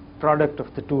product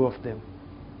of the two of them.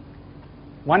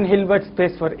 One Hilbert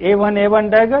space for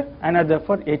A1 dagger, another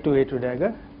for A2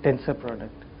 dagger, tensor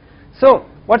product. So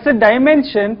what's the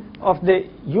dimension of the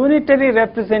unitary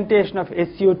representation of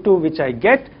SU2 which I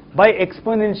get by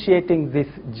exponentiating this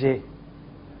J?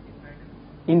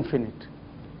 Infinite.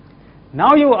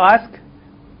 Now you ask,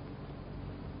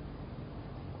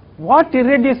 what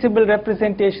irreducible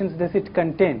representations does it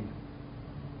contain?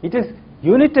 It is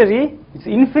unitary, it's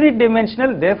infinite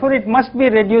dimensional, therefore it must be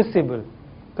reducible.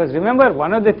 Because remember,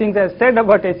 one of the things I've said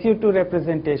about SU2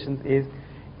 representations is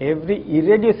every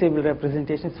irreducible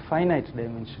representation is finite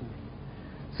dimensional.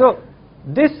 So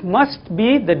this must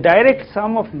be the direct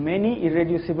sum of many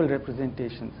irreducible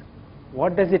representations.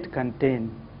 What does it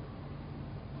contain?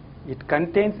 It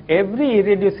contains every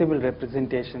irreducible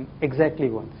representation exactly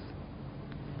once.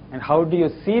 And how do you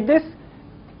see this?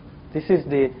 This is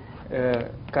the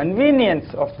convenience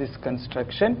of this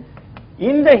construction.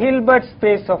 In the Hilbert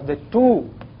space of the 2,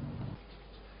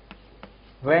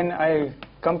 when I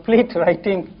complete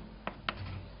writing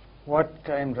what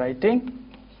I am writing,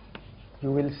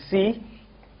 you will see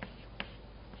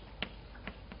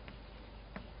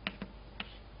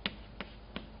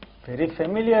very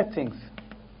familiar things.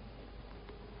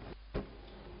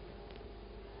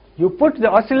 You put the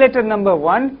oscillator number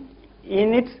 1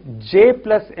 in its j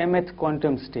plus mth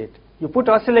quantum state. You put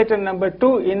oscillator number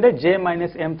 2 in the j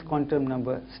minus mth quantum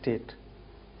number state.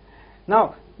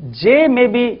 Now, j may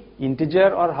be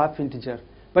integer or half integer,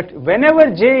 but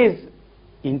whenever j is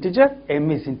integer, m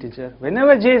is integer.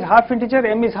 Whenever j is half integer,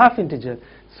 m is half integer.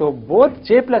 So both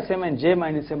j plus m and j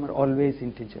minus m are always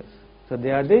integers. So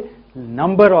they are the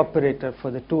number operator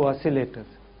for the two oscillators.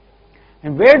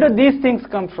 And where do these things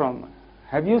come from?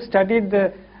 Have you studied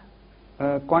the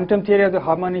quantum theory of the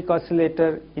harmonic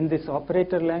oscillator in this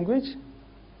operator language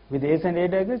with A's and A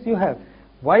daggers? You have.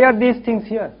 Why are these things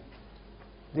here?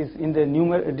 This in the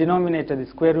denominator, the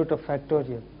square root of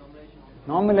factorial.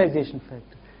 Normalization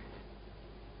factor.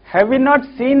 Have we not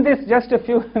seen this just a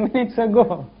few minutes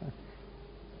ago?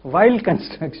 While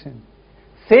construction.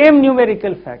 Same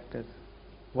numerical factors.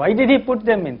 Why did he put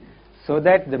them in? So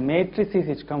that the matrices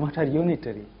which come out are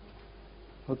unitary.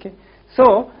 Okay.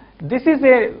 So this is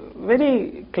a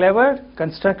very clever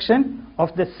construction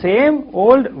of the same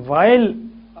old while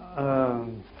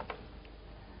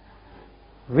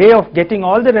way of getting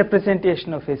all the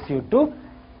representation of SU2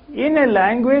 in a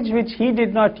language which he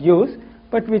did not use,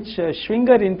 but which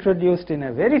Schwinger introduced in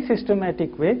a very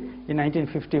systematic way in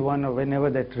 1951 or whenever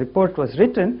that report was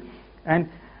written, and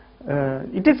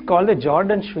it is called the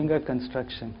Jordan-Schwinger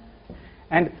construction.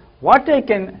 And what I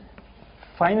can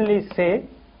finally say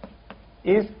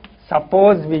is,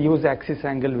 suppose we use axis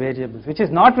angle variables, which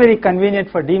is not very convenient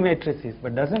for D matrices,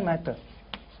 but doesn't matter.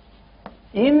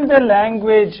 In the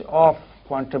language of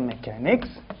quantum mechanics,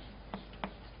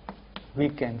 we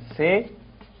can say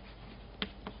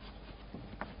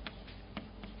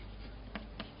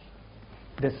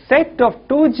the set of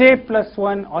 2j plus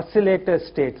 1 oscillator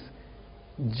states,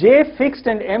 j fixed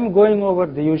and m going over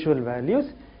the usual values,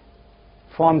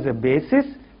 forms a basis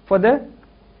for the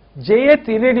jth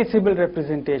irreducible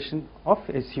representation of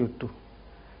SU2.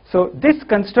 So this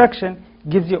construction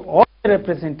gives you all the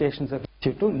representations of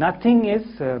SU2, nothing is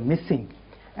missing.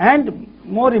 And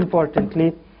more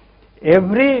importantly,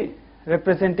 every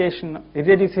representation,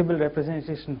 irreducible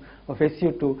representation of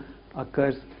SU2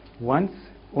 occurs once,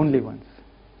 only once.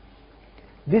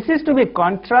 This is to be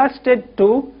contrasted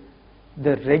to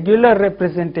the regular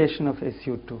representation of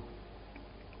SU2.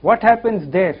 What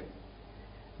happens there?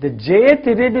 The jth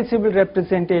irreducible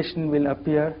representation will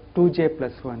appear 2j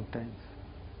plus 1 times.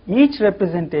 Each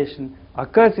representation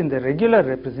occurs in the regular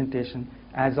representation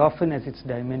as often as its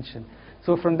dimension.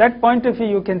 So from that point of view,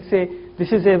 you can say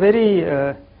this is a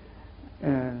very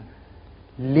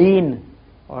lean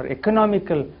or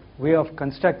economical way of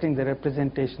constructing the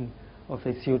representation of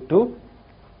SU2.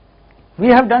 We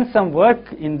have done some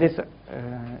work in this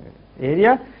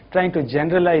area trying to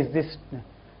generalize this.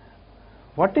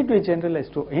 What did we generalize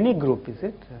to? Any group, is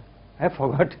it? I have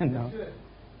forgotten now.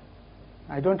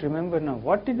 I don't remember now.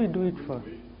 What did we do it for?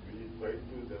 We tried to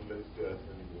generalize to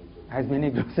as many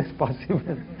groups as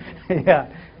possible. Yeah,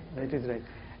 that is right.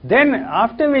 Then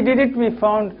after we did it, we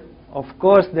found, of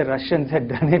course, the Russians had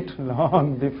done it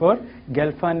long before,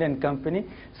 Gelfand and company.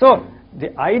 So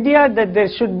the idea that there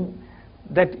should,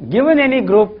 that given any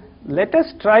group, let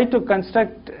us try to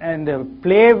construct and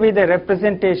play with a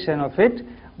representation of it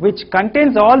which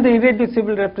contains all the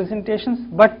irreducible representations,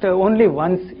 but only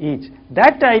once each.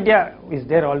 That idea is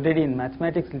there already in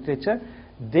mathematics literature.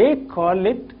 They call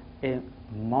it a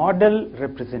model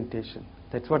representation.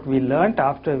 That's what we learnt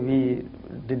after we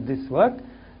did this work.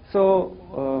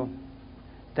 So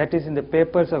that is in the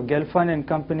papers of Gelfand and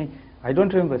company. I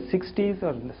don't remember, 60s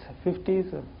or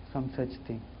 50s or some such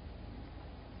thing.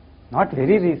 Not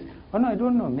very recent. Oh no, I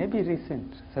don't know, maybe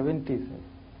recent, 70s.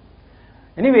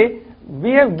 Anyway,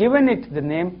 we have given it the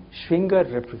name Schwinger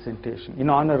representation in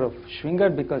honor of Schwinger,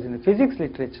 because in the physics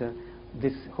literature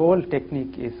this whole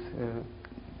technique is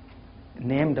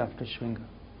named after Schwinger.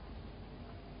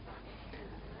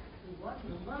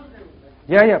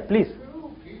 Yeah, please.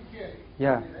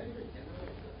 Yeah.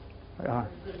 Yeah.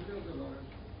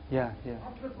 Yeah.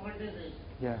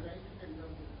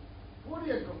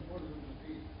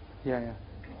 Yeah.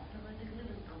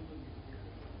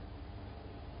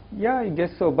 Yeah, I guess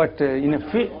so, but in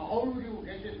a field. How would you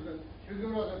get it? Because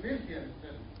Schwinger was a field theory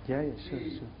itself. Yeah,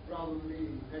 sure. Probably,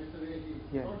 that's the way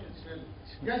he Yeah. wrote itself.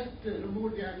 Just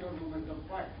remove the angular momentum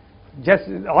part. Just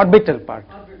orbital part.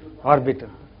 Orbital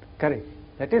part. Correct.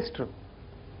 That is true.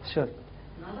 Sure.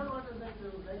 Another one is that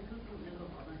you would like to make a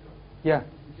comment on. Yeah.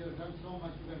 You have done so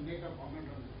much, you can make a comment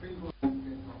on the spin moment.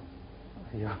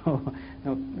 Yeah.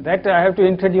 No, that I have to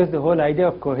introduce the whole idea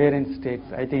of coherent states.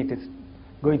 I think it is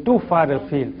going too far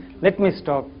afield. Let me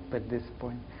stop at this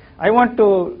point. I want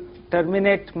to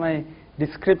terminate my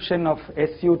description of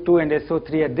SU2 and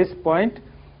SO3 at this point.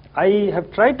 I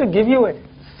have tried to give you a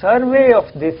survey of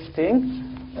this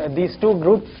thing, these two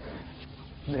groups,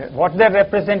 what their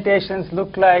representations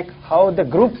look like, how the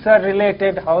groups are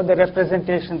related, how the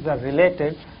representations are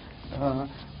related.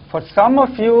 For some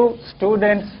of you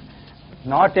students,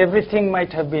 not everything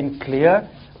might have been clear,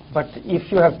 but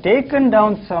if you have taken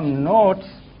down some notes,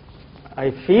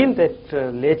 I feel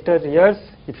that later years,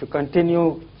 if you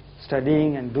continue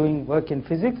studying and doing work in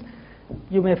physics,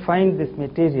 you may find this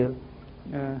material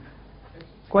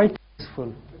quite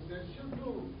useful.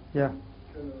 Yeah.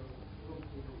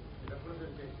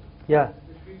 Yeah.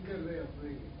 The Schwinger way of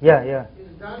doing it. Yeah.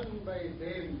 It's done by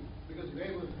Dave, because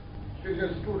Dave was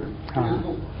Schwinger's student.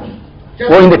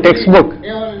 Oh, in the textbook?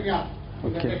 Yeah.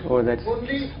 Okay. Oh, that's.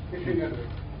 Only the Schwinger way.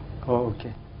 Oh,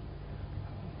 okay.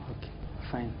 Okay,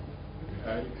 fine.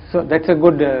 So that's a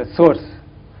good source.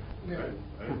 I would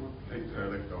like to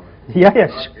add a comment. Yeah,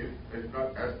 It's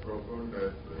not as profound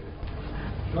as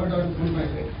Not on full my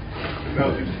head.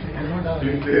 no, it's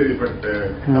in theory, but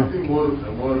something more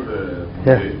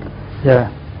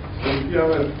Yeah. So if you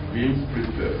have a beam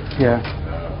splitter, Yeah.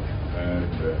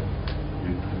 and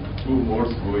with two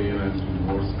modes go in and two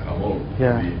modes come out,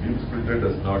 Yeah. the beam splitter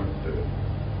does not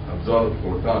absorb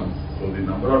photons. So the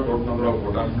total number of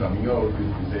photons coming out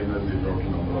is the same as the total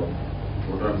number of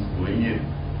photons going in.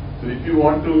 So if you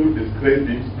want to describe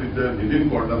beam splitter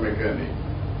within quantum mechanics,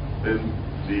 then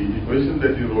the equation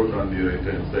that you wrote on the right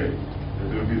hand side, that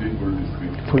will be the full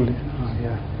description. Fully.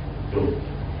 Yeah. So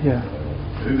Yeah.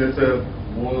 I think that's a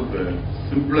more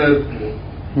simpler,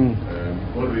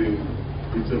 more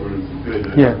reachable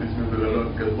situation. Yeah. This method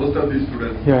alone, because most of the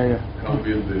students Yeah. come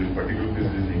with the particular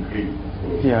business in Greek. So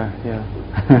Yeah.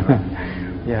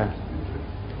 Yeah.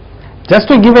 Just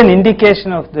to give an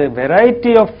indication of the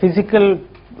variety of physical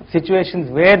situations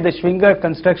where the Schwinger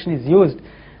construction is used,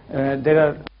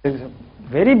 there is a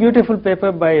very beautiful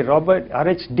paper by Robert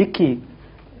R.H. Dickey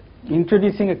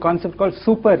introducing a concept called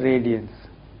super radiance,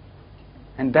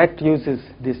 and that uses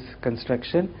this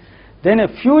construction. Then a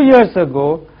few years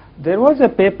ago, there was a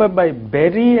paper by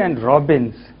Berry and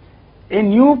Robbins, a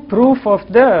new proof of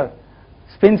the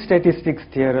spin statistics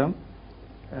theorem.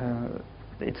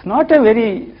 It's not a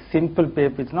very simple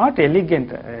paper, it's not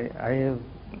elegant.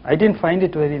 I didn't find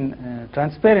it very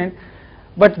transparent,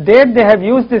 but there they have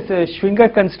used this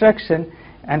Schwinger construction,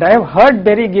 and I have heard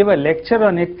Berry give a lecture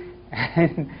on it,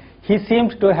 and he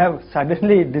seemed to have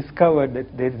suddenly discovered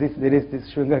that there is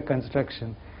this Schwinger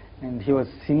construction, and he was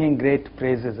singing great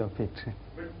praises of it.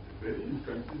 but very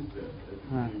consistent.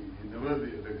 He never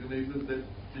recognizes that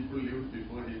people lived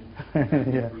before him,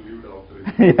 and Yeah. people lived after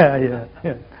him.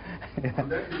 Yeah. On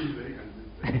that he is very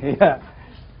consistent. Yeah,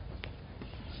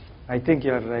 I think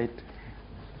you are right.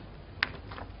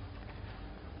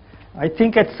 I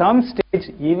think at some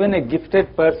stage even a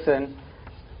gifted person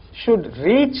should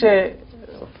reach a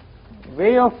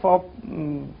way of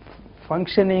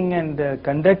functioning and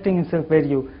conducting himself where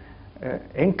you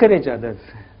encourage others.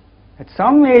 At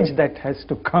some age that has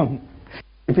to come.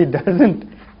 If it doesn't,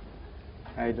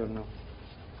 I don't know.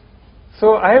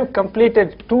 So I have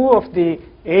completed 2 of the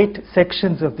 8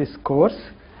 sections of this course,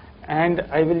 and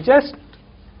I will just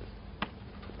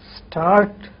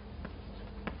start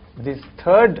this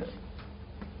 3rd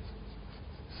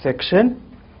section,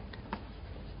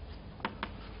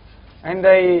 and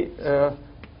I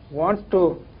want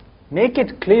to make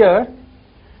it clear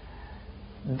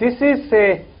this is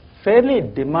a fairly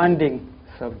demanding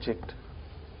subject.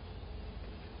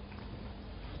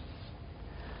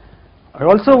 I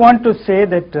also want to say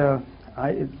that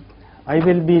I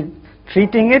will be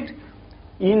treating it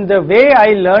in the way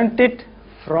I learnt it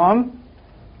from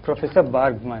Professor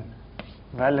Bergman,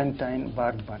 Valentine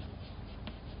Bergman.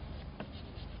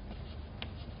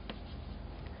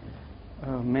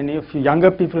 Many of you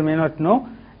younger people may not know,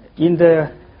 in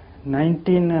the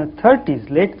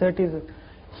 1930s, late 30s,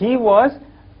 he was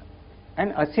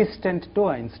an assistant to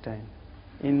Einstein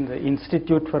in the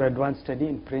Institute for Advanced Study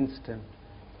in Princeton.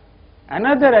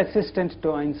 Another assistant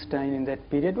to Einstein in that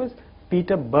period was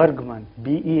Peter Bergman,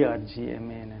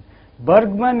 B-E-R-G-M-A-N.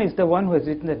 Bergman is the one who has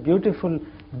written that beautiful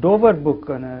Dover book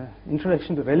on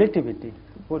Introduction to Relativity,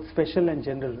 both special and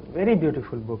general, very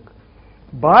beautiful book.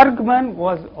 Bergman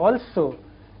was also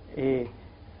a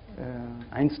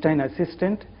Einstein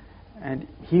assistant, and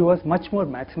he was much more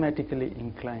mathematically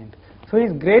inclined. So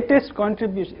his greatest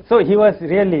contribution, so he was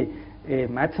really a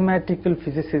mathematical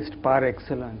physicist par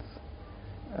excellence.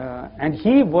 And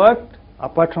he worked,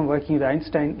 apart from working with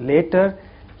Einstein, later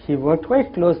he worked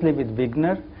quite closely with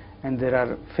Wigner, and there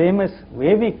are famous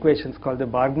wave equations called the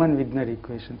Bergman-Wigner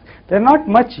equations. They are not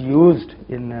much used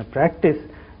in practice,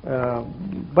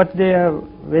 but they are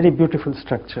very beautiful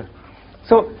structure.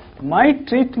 So my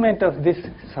treatment of this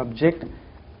subject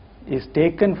is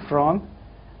taken from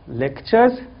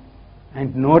lectures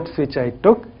and notes which I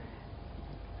took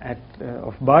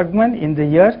of Bergman in the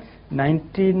year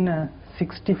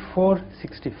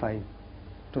 1964-65.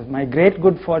 It was my great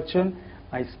good fortune.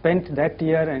 I spent that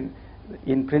year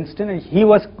in Princeton, and he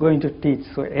was going to teach.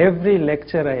 So every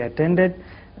lecture I attended,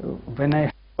 when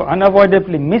I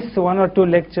unavoidably missed one or two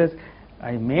lectures,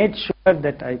 I made sure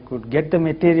that I could get the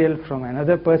material from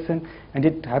another person, and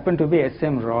it happened to be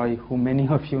S.M. Roy, who many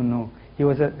of you know. He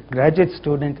was a graduate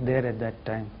student there at that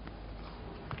time.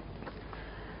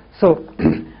 So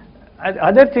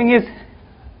other thing is,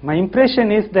 my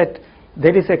impression is that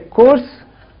there is a course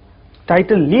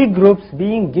titled Lie Groups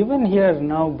being given here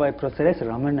now by Professor S.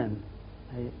 Ramanan.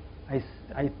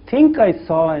 I think I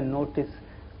saw a notice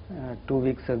 2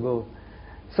 weeks ago.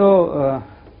 So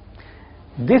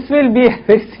this will be a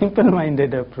very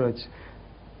simple-minded approach.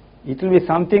 It will be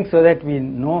something so that we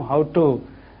know how to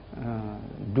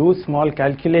do small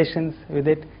calculations with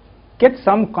it, get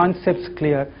some concepts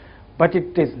clear, but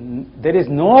there is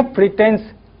no pretense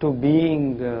to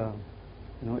being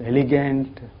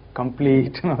elegant,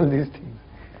 complete, and all these things.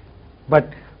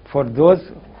 But for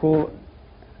those who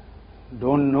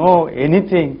don't know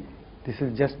anything, this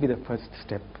will just be the first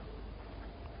step.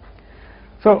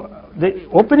 So the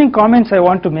opening comments I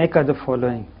want to make are the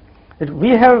following. That we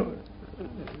have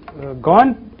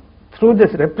gone through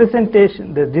this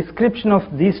representation, the description of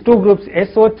these two groups,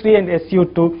 SO3 and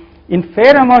SU2, in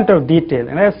fair amount of detail.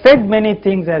 And I have said many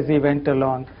things as we went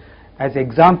along as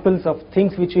examples of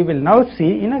things which we will now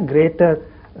see in a greater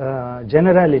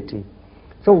generality.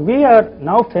 So we are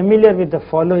now familiar with the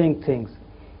following things.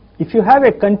 If you have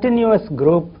a continuous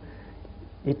group,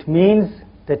 it means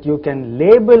that you can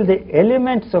label the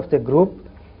elements of the group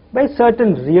by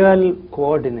certain real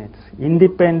coordinates,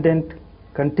 independent,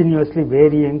 continuously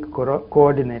varying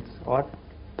coordinates or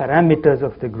parameters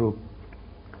of the group.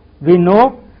 We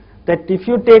know that if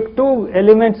you take two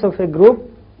elements of a group,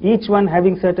 each one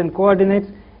having certain coordinates,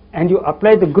 and you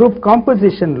apply the group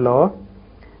composition law,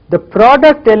 the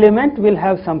product element will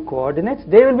have some coordinates.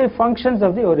 They will be functions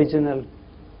of the original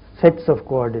sets of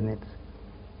coordinates.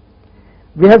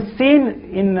 We have seen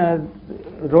in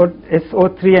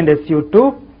SO3 and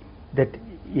SU2 that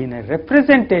in a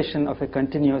representation of a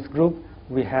continuous group,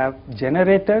 we have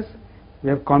generators, we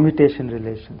have commutation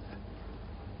relations.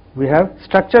 We have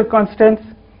structure constants,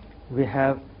 we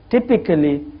have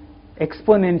typically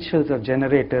exponentials of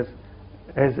generators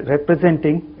as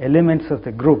representing elements of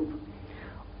the group.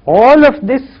 All of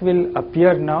this will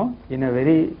appear now in a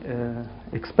very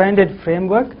expanded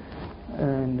framework,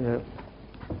 and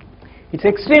it's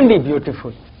extremely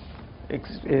beautiful.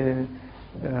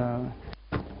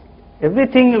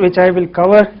 Everything which I will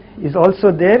cover is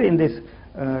also there in this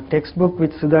textbook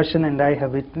which Sudarshan and I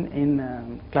have written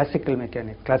in classical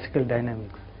mechanics, classical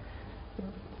dynamics.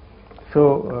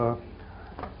 So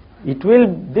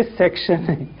this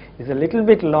section is a little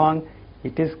bit long.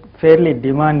 It is fairly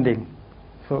demanding.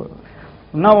 So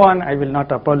from now on I will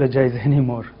not apologize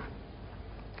anymore.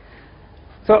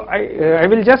 So I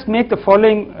will just make the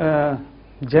following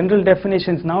general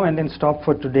definitions now and then stop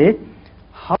for today.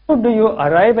 How do you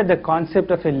arrive at the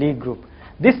concept of a Lie group?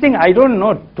 This thing I don't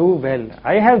know too well.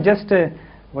 I have just a,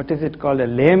 what is it called, a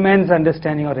layman's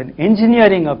understanding or an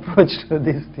engineering approach to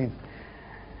these things.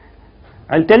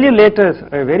 I'll tell you later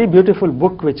a very beautiful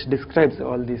book which describes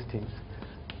all these things.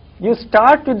 you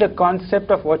start with the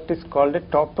concept of what is called a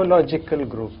topological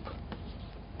group.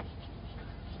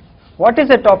 What is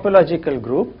a topological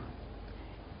group?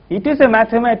 It is a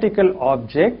mathematical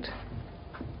object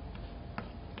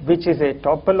which is a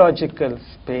topological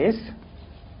space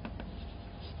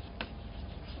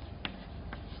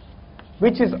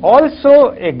which is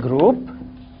also a group,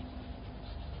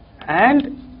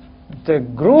 and the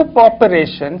group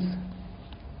operations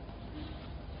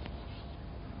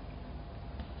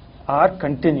are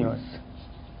continuous.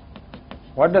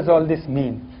 What does all this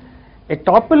mean? A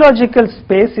topological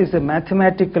space is a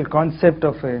mathematical concept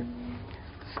of a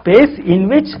space in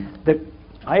which the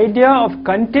idea of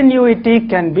continuity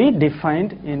can be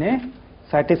defined in a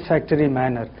satisfactory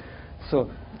manner.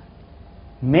 So,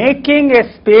 making a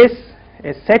space,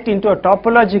 a set into a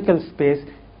topological space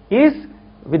is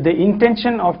with the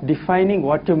intention of defining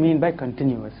what you mean by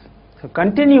continuous. So,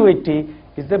 continuity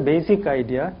is the basic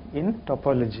idea in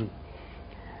topology.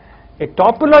 A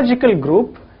topological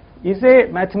group is a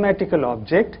mathematical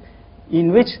object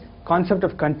in which concept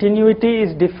of continuity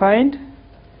is defined.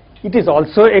 It is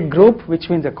also a group, which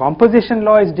means a composition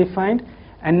law is defined,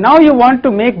 and now you want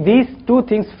to make these two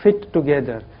things fit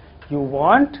together. You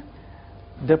want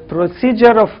the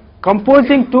procedure of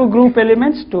composing two group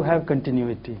elements to have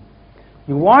continuity.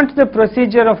 You want the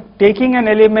procedure of taking an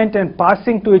element and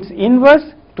passing to its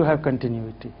inverse to have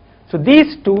continuity. So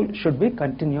these two should be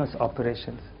continuous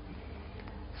operations.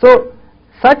 So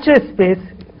such a space,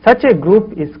 such a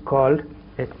group is called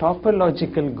a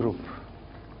topological group.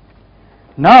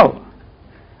 Now,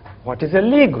 what is a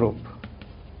Lie group?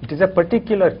 It is a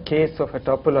particular case of a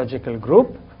topological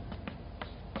group.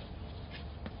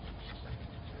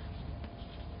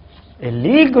 A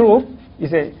Lie group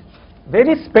is a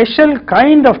very special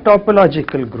kind of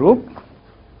topological group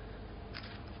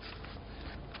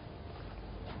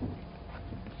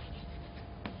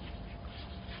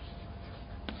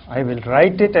I will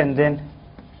write it and then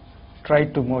try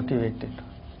to motivate it.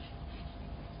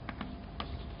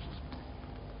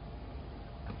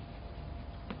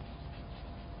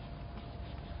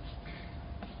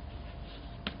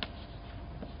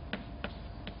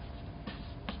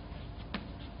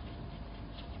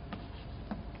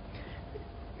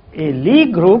 A Lie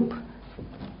group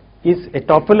is a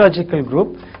topological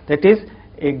group, that is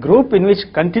a group in which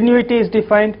continuity is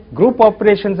defined, group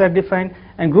operations are defined,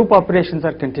 and group operations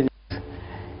are continuous.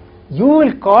 You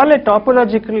will call a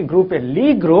topological group a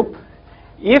Lie group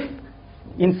if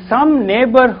in some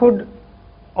neighborhood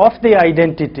of the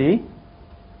identity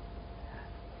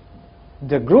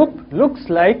the group looks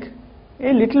like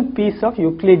a little piece of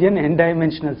Euclidean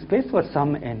n-dimensional space for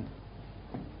some n.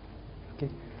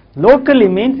 Locally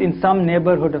means in some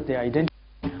neighborhood of the identity.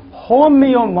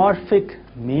 Homeomorphic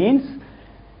means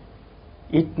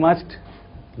it must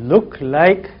look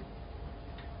like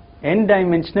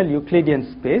n-dimensional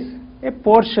Euclidean space, a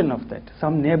portion of that,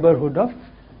 some neighborhood of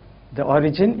the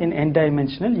origin in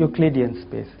n-dimensional Euclidean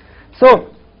space.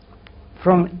 So,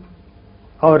 from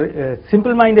our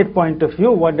simple-minded point of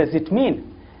view, what does it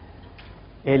mean?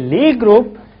 A Lie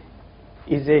group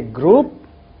is a group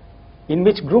in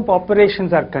which group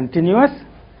operations are continuous,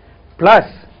 plus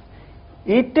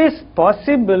it is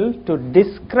possible to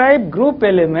describe group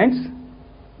elements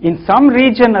in some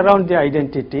region around the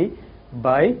identity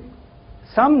by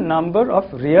some number of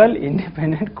real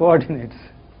independent coordinates.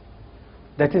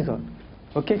 That is all.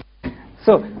 Okay.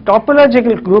 So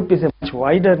topological group is a much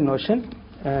wider notion.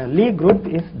 Lie group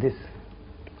is this.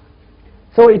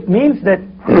 So it means that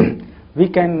we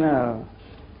can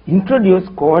introduce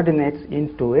coordinates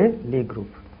into a Lie group.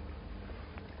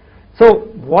 So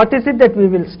what is it that we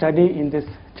will study in this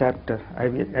chapter? I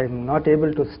am not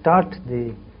able to start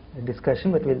the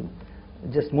discussion, but we'll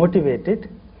just motivate it.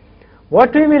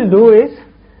 What we will do is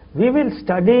we will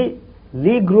study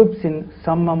Lie groups in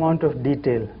some amount of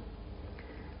detail.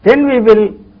 Then we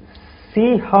will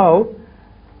see how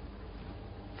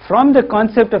from the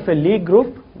concept of a Lie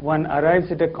group one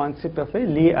arrives at a concept of a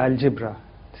Lie algebra.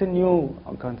 It's a new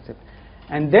concept.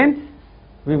 And then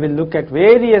we will look at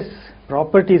various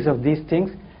properties of these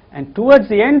things, and towards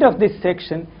the end of this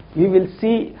section we will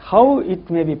see how it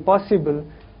may be possible,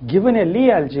 given a Lie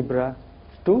algebra,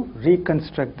 to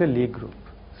reconstruct the Lie group.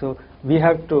 So we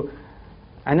have to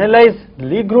analyze the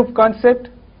Lie group concept,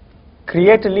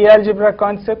 create a Lie algebra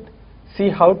concept, see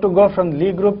how to go from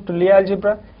Lie group to Lie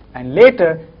algebra, and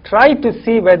later try to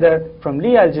see whether from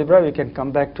Lie algebra we can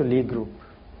come back to Lie group.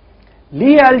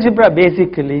 Lie algebra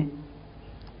basically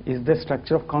is the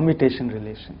structure of commutation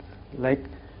relations, like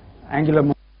angular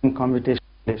momentum commutation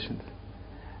relations.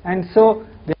 And so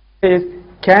the idea is,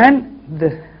 can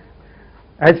the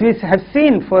as we have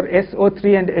seen for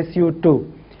SO3 and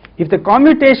SU2, if the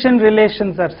commutation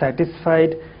relations are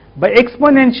satisfied, by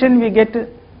exponentiation we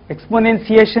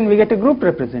get a group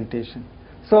representation.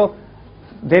 So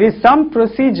there is some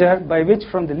procedure by which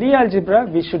from the Lie algebra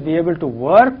we should be able to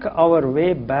work our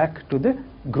way back to the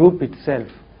group itself.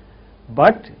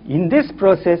 But in this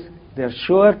process there are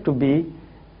sure to be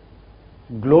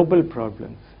global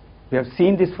problems. We have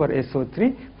seen this for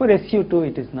SO3, for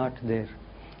SU2 it is not there.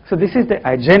 So this is the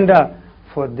agenda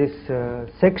for this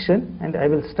section, and I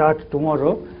will start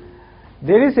tomorrow.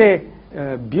 There is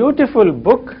a beautiful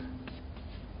book.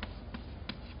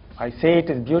 I say it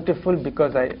is beautiful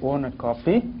because I own a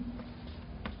copy,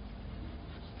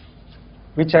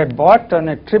 which I bought on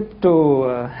a trip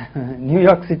to New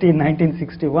York City in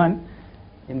 1961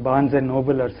 in Barnes and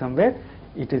Noble or somewhere.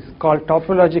 It is called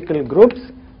Topological Groups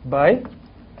by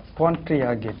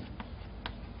Pontryagin.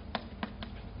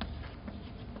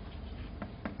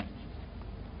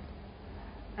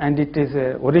 And it is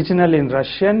original in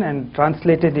Russian and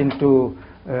translated into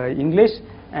English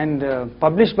and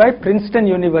published by Princeton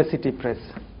University Press.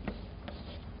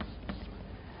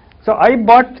 So I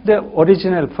bought the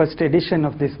original first edition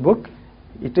of this book.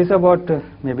 It is about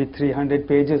maybe 300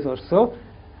 pages or so.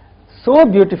 So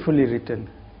beautifully written.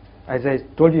 As I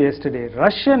told you yesterday,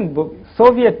 Russian book,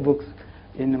 Soviet books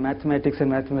in mathematics and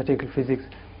mathematical physics,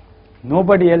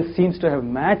 nobody else seems to have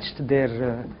matched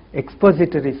their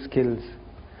expository skills.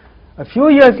 A few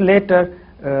years later,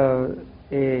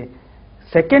 a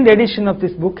second edition of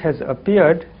this book has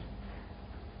appeared,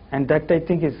 and that I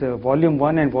think is volume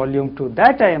 1 and volume 2.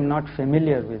 That I am not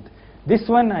familiar with. This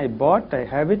one I bought, I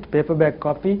have it, paperback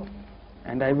copy,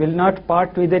 and I will not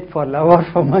part with it for love or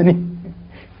for money.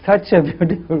 Such a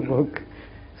beautiful book.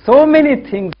 So many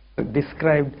things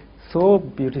described so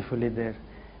beautifully there.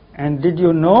 And did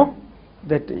you know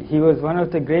that he was one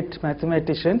of the great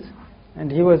mathematicians,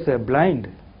 and he was blind?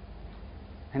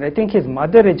 And I think his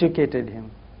mother educated him.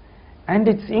 And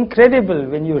it's incredible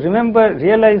when you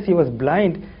realize he was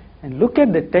blind and look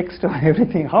at the text or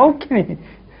everything. How can he?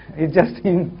 It's just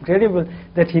incredible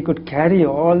that he could carry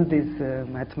all these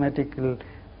mathematical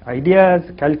ideas,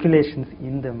 calculations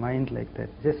in the mind like that.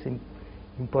 Just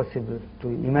impossible to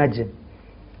imagine.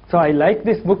 So I like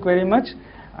this book very much.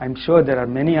 I'm sure there are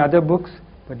many other books,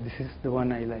 but this is the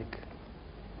one I like.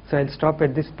 So I'll stop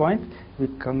at this point. We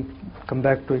come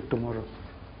back to it tomorrow.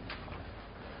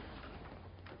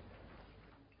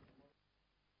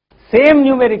 Same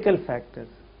numerical factors.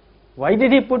 Why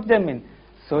did he put them in?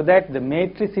 So that the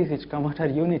matrices which come out are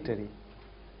unitary.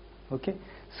 Okay.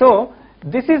 So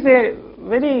this is a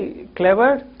very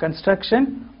clever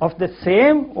construction of the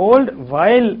same old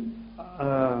while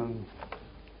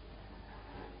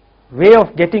way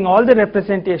of getting all the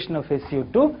representation of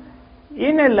SU2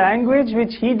 in a language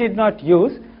which he did not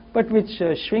use, but which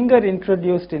Schwinger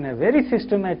introduced in a very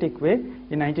systematic way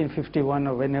in 1951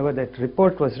 or whenever that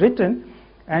report was written.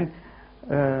 And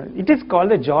it is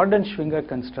called the Jordan-Schwinger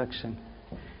construction.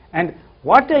 And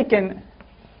what I can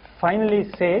finally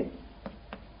say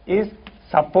is,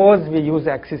 suppose we use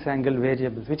axis angle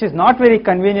variables, which is not very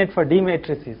convenient for D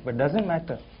matrices, but doesn't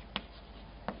matter.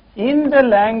 In the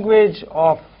language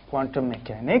of quantum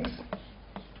mechanics,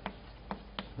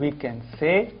 we can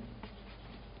say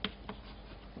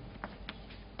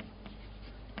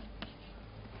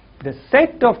the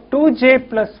set of 2j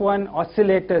plus 1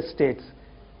 oscillator states,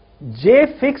 j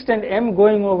fixed and m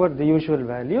going over the usual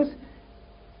values,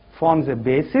 forms a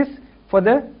basis for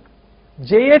the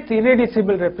jth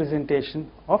irreducible representation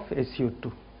of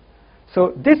SU2.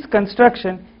 So this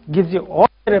construction gives you all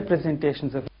the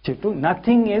representations of SU2.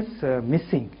 Nothing is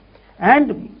missing.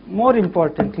 And more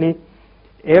importantly,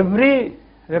 every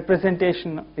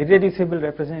representation, irreducible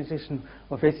representation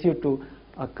of SU2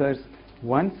 occurs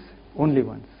once, only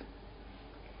once.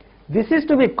 This is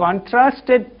to be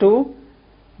contrasted to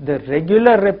the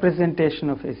regular representation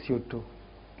of SU2.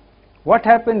 What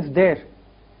happens there?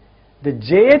 The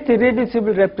jth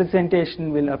irreducible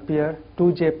representation will appear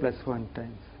 2j plus 1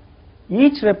 times.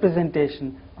 Each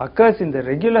representation occurs in the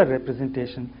regular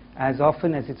representation as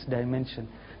often as its dimension.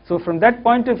 So from that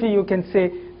point of view, you can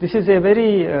say this is a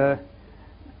very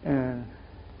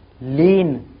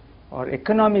lean or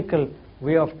economical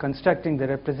way of constructing the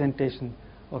representation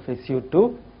of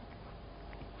SU2.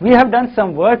 We have done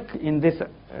some work in this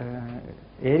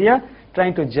area,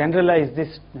 trying to generalize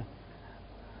this.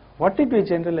 What did we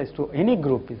generalize to? Any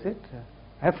group, is it?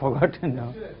 I have forgotten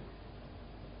now.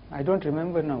 I don't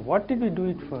remember now. What did we do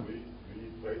it for? We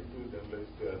tried to generalize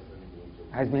to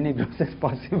as many groups as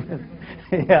possible.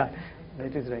 Yeah,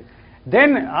 that is right.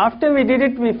 Then after we did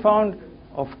it, we found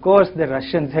Of course, the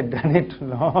Russians had done it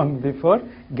long before,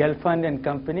 Gelfand and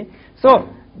company. So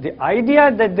the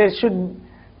idea that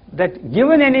that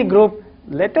given any group,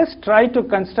 let us try to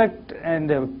construct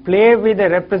and play with a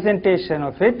representation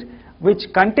of it which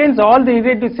contains all the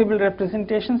irreducible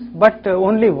representations, but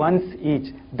only once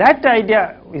each. That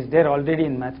idea is there already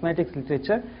in mathematics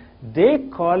literature. They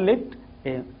call it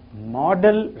a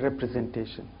model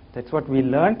representation. That's what we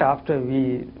learnt after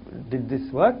we did this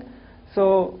work.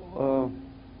 So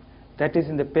that is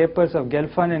in the papers of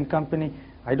Gelfand and company.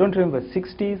 I don't remember,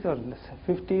 60s or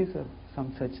 50s or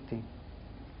some such thing.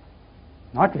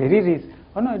 Not very recent.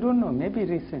 Oh no, I don't know, maybe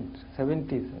recent,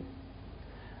 70s.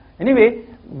 Anyway,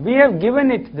 we have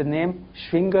given it the name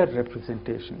Schwinger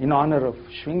representation in honor of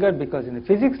Schwinger, because in the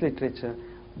physics literature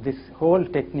this whole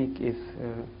technique is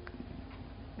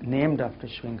named after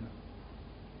Schwinger.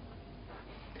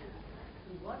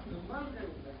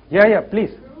 Yeah,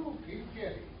 please.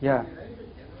 Yeah.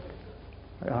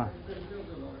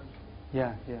 Yeah.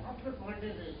 Yeah. After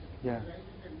quantization, Yeah.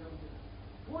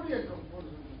 Fourier composed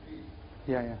of the field,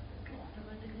 Yeah.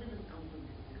 automatically will come to this.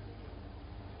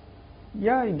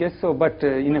 Yeah, I guess so. But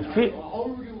in a field. How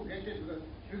would you get it? Because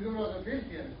Schwinger was a field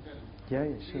theorist then. Yeah,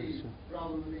 sure.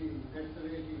 Probably that's the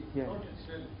way he Yeah. wrote it.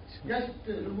 Just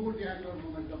remove the angular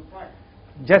momentum part.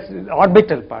 Just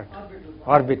orbital part. Orbital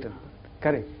part. Orbital.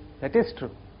 Correct. That is true.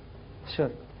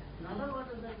 Sure. Another one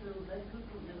is that we would like you to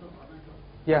give a comment on.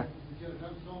 Yeah. Which you have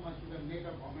done so much, you can make a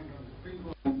comment on the spin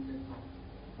moment.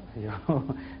 Yeah.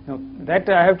 No, that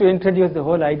I have to introduce the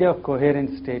whole idea of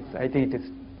coherent states. I think it is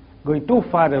going too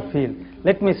far afield.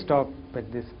 Let me stop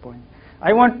at this point.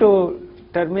 I want to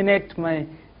terminate my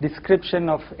description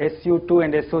of SU2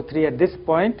 and SO3 at this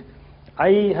point.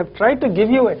 I have tried to give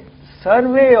you a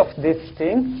survey of this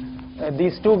thing,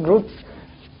 these two groups,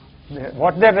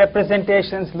 what their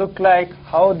representations look like,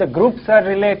 how the groups are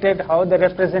related, how the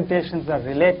representations are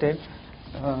related.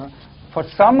 For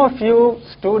some of you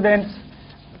students,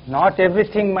 not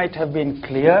everything might have been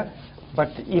clear, but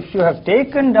if you have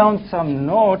taken down some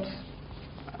notes,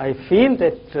 I feel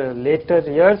that later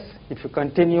years, if you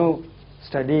continue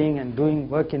studying and doing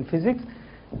work in physics,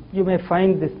 you may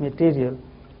find this material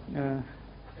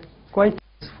quite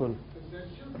useful.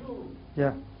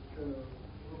 Yeah.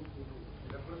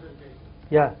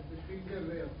 Yeah. The Schwinger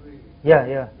way of doing it.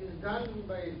 Yeah. Is done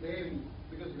by Wave,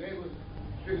 because Wave was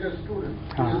Schwinger's student in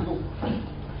Ah. his book.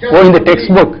 Oh, in the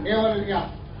textbook? Yeah. In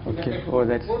the Okay. textbook. Oh,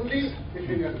 that's. Only the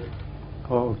Schwinger way.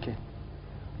 Oh, okay.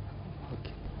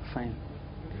 Okay, fine.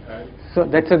 So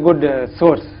that's a good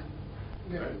source. I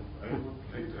would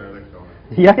like to add a comment.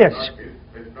 Yeah, It's sure.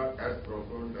 it's not as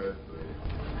profound as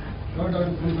No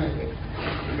doubt through my head.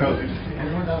 because it's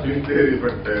in theory,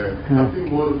 but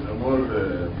something more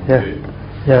Yeah. theory.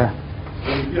 Yeah. So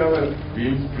if you have a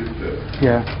beam splitter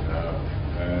Yeah.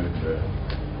 and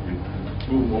with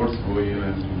two modes go in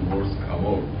and two modes come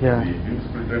out, Yeah. the beam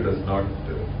splitter does not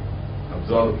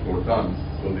absorb photons.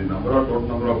 So the total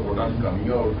number of photons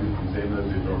coming out is the same as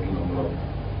the total number of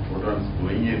photons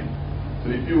going in. So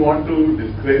if you want to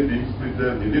describe beam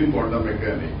splitter within quantum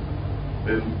mechanics,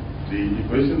 then the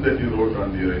equation that you wrote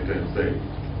on the right hand side,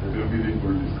 that will be the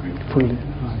full description. Fully.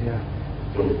 Yeah.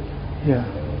 So Yeah.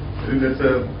 I think that's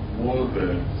a more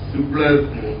simpler,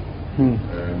 Hmm.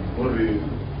 more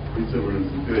reachable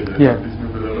situation. Yeah. This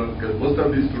method alone, because most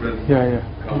of these students Yeah.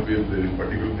 come with the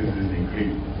particular physics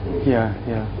inclined. So Yeah.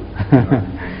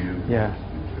 Yeah.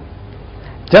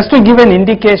 Just to give an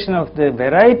indication of the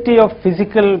variety of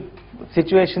physical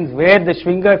situations where the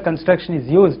Schwinger construction is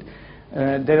used,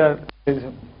 there is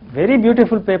a very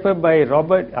beautiful paper by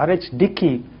Robert R.H.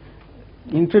 Dickey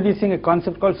introducing a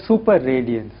concept called super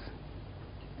radiance,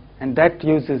 and that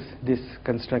uses this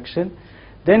construction.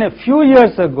 Then a few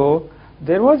years ago,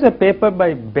 there was a paper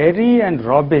by Berry and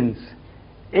Robbins,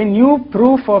 a new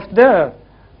proof of the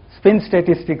spin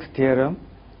statistics theorem.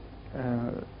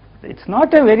 It's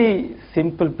not a very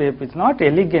simple paper, it's not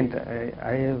elegant.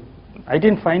 I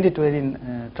didn't find it very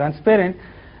transparent,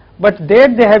 but there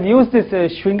they have used this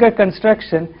Schwinger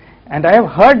construction, and I have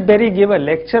heard Berry give a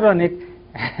lecture on it,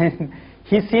 and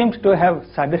he seemed to have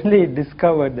suddenly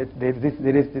discovered that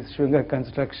there is this Schwinger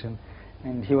construction,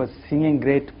 and he was singing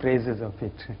great praises of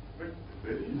it. but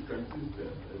very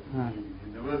inconsistent.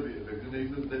 He never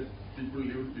recognizes that people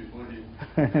lived before him,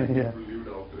 and Yeah. people lived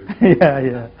after him.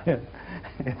 Yeah.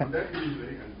 On that he is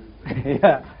very consistent.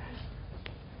 Yeah,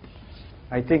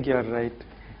 I think you are right.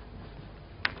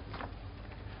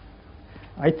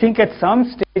 I think at some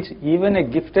stage even a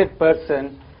gifted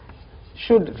person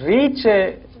should reach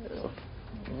a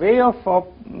way of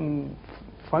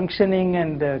functioning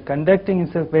and conducting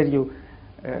himself where you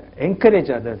encourage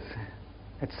others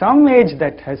At some age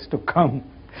that has to come.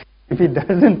 If it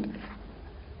doesn't,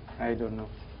 I don't know.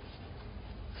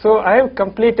 So I have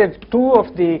completed 2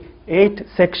 of the 8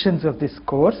 sections of this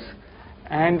course,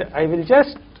 and I will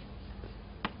just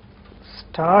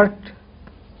start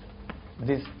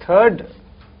this 3rd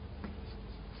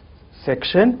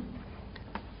section,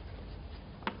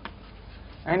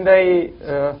 and I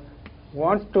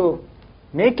want to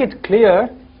make it clear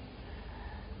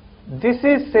this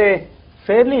is a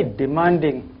fairly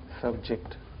demanding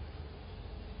subject.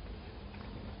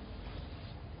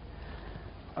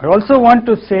 I also want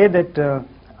to say that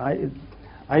I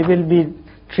will be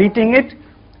treating it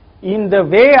in the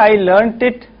way I learnt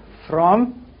it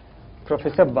from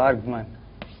Professor Bargmann,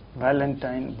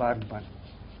 Valentine Bargmann.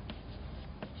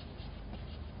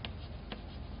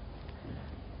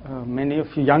 Many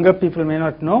of you younger people may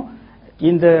not know,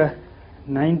 in the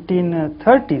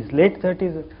 1930s, late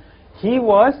 30s, he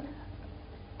was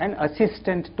an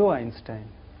assistant to Einstein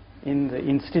in the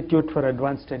Institute for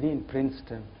Advanced Study in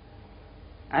Princeton.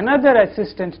 Another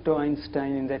assistant to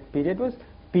Einstein in that period was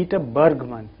Peter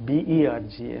Bergman,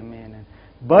 B-E-R-G-M-A-N-N.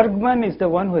 Bergman is the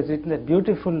one who has written that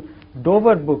beautiful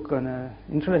Dover book on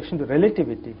Introduction to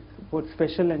Relativity, both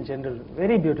special and general,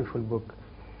 very beautiful book.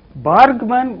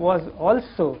 Bergman was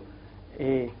also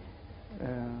a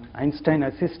Einstein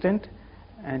assistant,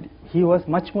 and he was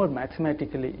much more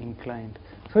mathematically inclined.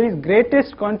 So his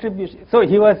greatest contribution, so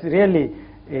he was really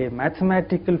a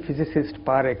mathematical physicist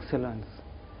par excellence.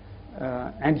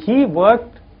 And he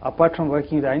worked, apart from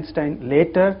working with Einstein,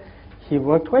 later he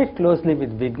worked quite closely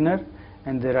with Wigner,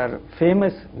 and there are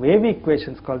famous wave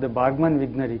equations called the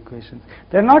Bargmann-Wigner equations.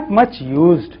 They are not much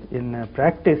used in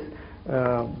practice,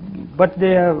 but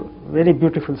they have very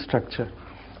beautiful structure.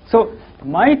 So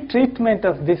my treatment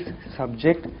of this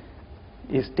subject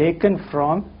is taken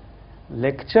from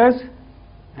lectures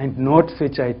and notes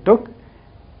which I took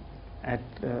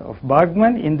of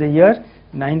Bargmann in the year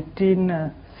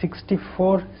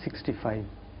 1964-65.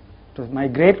 It was my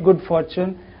great good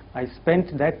fortune. I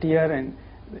spent that year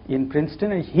in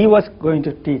Princeton, and he was going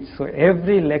to teach. So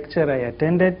every lecture I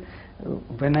attended,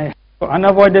 when I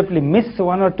unavoidably missed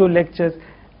 1 or 2 lectures,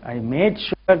 I made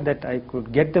sure that I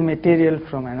could get the material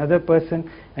from another person,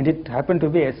 and it happened to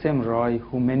be S.M. Roy,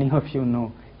 who many of you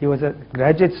know. He was a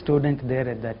graduate student there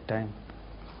at that time.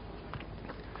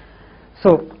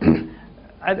 So,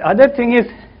 other thing is,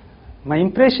 my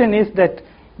impression is that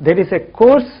there is a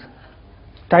course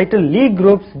titled Lie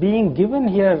Groups being given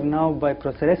here now by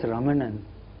Professor S. Ramanan.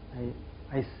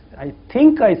 I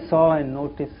think I saw a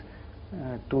notice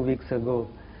 2 weeks ago.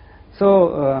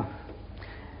 So,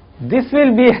 this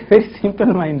will be a very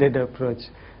simple-minded approach.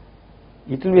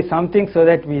 It will be something so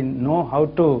that we know how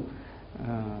to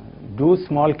do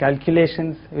small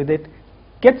calculations with it,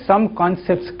 get some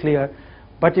concepts clear,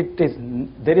 but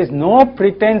there is no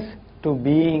pretense to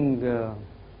being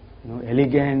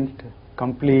elegant,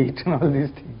 complete, and all these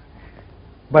things.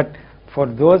 But for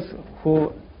those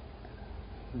who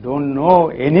don't know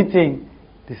anything,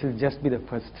 this will just be the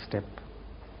first step.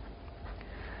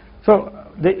 So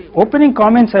the opening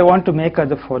comments I want to make are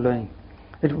the following.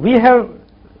 That we have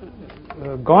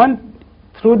gone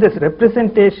through this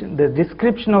representation, the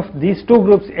description of these 2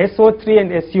 groups, SO3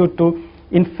 and SU2,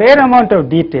 in fair amount of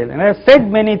detail. And I have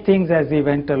said many things as we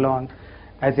went along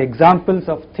as examples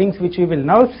of things which we will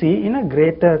now see in a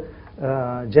greater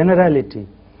generality.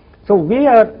 So we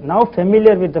are now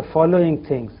familiar with the following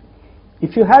things.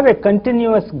 If you have a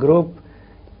continuous group,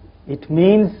 it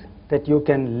means that you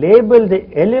can label the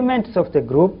elements of the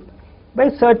group by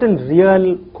certain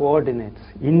real coordinates,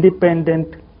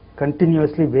 independent,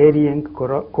 continuously varying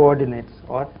coordinates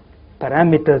or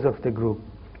parameters of the group.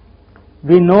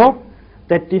 We know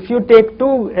that if you take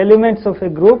 2 elements of a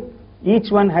group,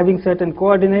 each one having certain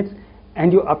coordinates,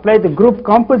 and you apply the group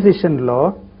composition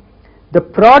law, the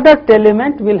product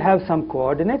element will have some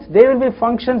coordinates. They will be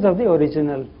functions of the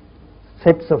original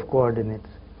sets of coordinates.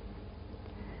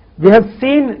 We have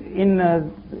seen in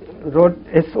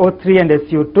SO3 and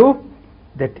SU2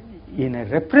 that in a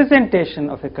representation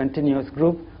of a continuous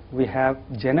group, we have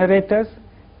generators,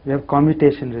 we have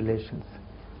commutation relations.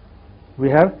 We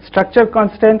have structure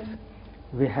constants,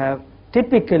 we have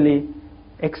typically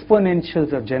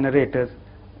exponentials of generators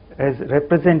as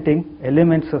representing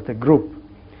elements of the group.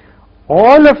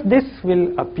 All of this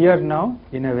will appear now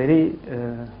in a very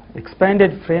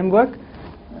expanded framework,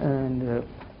 and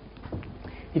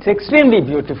it's extremely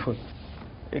beautiful.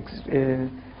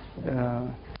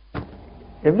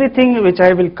 Everything which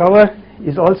I will cover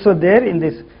is also there in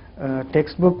this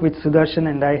textbook which Sudarshan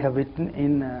and I have written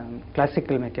in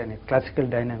classical mechanics, classical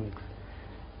dynamics.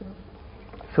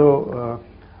 So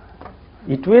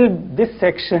This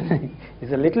section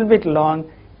is a little bit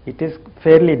long, it is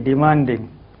fairly demanding.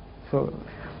 So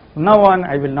from now on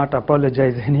I will not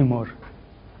apologize anymore.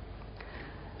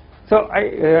 So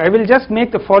I will just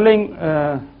make the following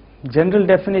general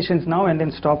definitions now and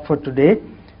then stop for today.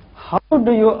 How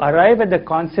do you arrive at the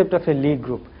concept of a Lie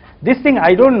group? This thing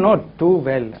I don't know too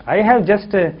well. I have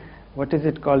just a, what is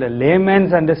it called, a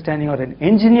layman's understanding or an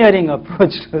engineering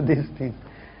approach to this thing.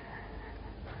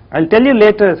 I'll tell you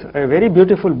later a very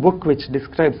beautiful book which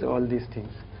describes all these things.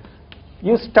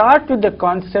 You start with the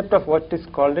concept of what is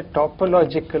called a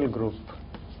topological group.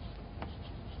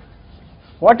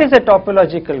 What is a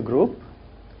topological group?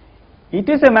 It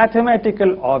is a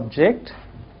mathematical object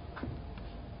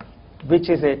which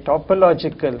is a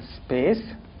topological space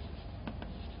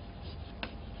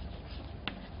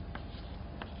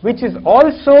which is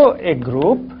also a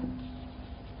group,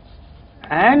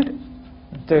 and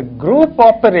the group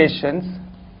operations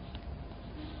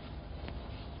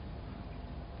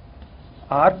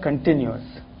are continuous.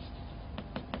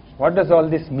 What does all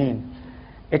this mean?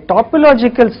 A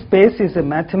topological space is a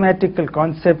mathematical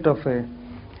concept of a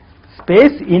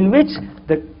space in which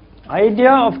the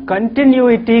idea of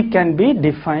continuity can be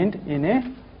defined in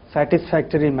a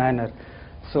satisfactory manner.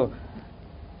 So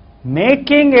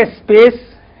making a space,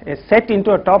 a set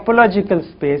into a topological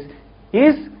space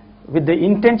is with the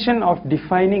intention of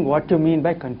defining what you mean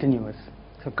by continuous.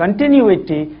 So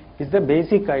continuity is the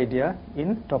basic idea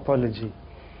in topology.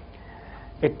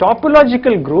 A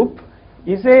topological group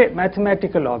is a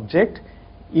mathematical object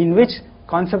in which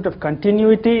concept of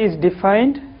continuity is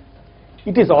defined.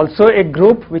 It is also a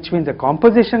group, which means the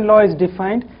composition law is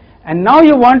defined, and now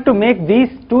you want to make these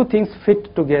two things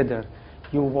fit together.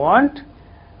 You want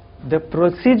the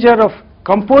procedure of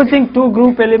composing two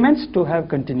group elements to have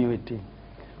continuity.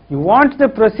 You want the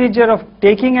procedure of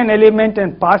taking an element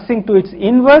and passing to its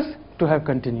inverse to have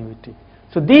continuity.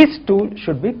 So these two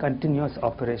should be continuous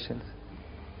operations.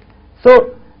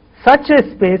 So such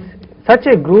a space, such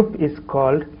a group is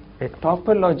called a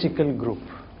topological group.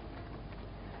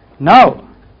 Now,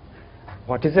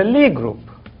 what is a Lie group?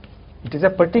 It is a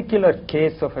particular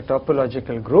case of a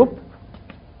topological group.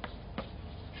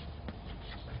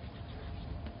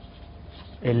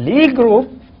 A Lie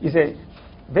group is a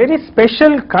very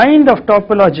special kind of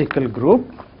topological group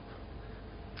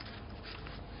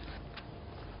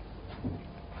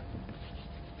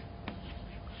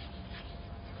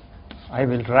I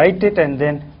will write it and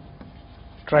then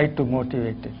try to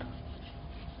motivate it.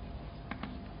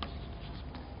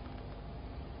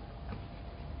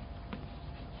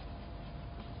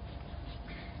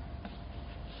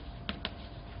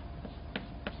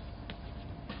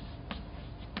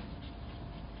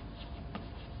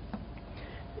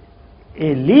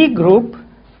 A Lie group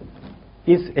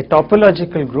is a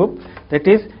topological group, that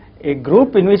is a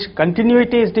group in which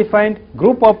continuity is defined,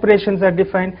 group operations are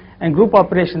defined, and group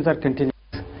operations are continuous.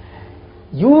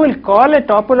 You will call a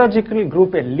topological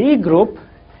group a Lie group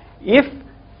if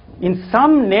in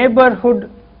some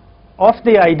neighborhood of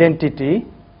the identity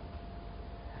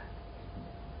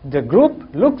the group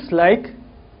looks like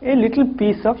a little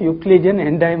piece of Euclidean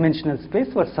n-dimensional space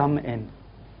for some n.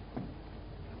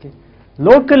 Okay.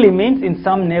 Locally means in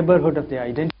some neighborhood of the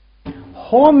identity.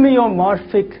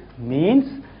 Homeomorphic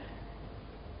means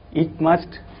it must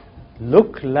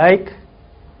look like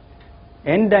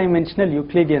n-dimensional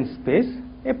Euclidean space,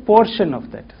 a portion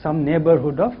of that, some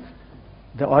neighborhood of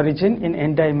the origin in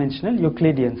n-dimensional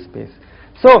Euclidean space.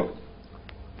 So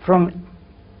from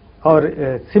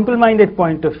our simple-minded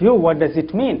point of view, what does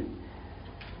it mean?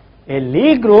 A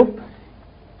Lie group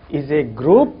is a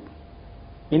group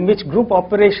in which group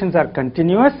operations are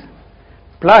continuous,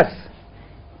 plus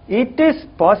it is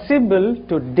possible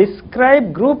to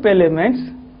describe group elements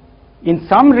in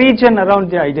some region around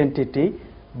the identity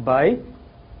by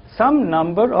some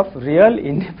number of real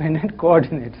independent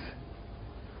coordinates.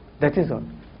 That is all.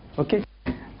 Okay.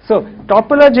 So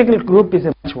topological group is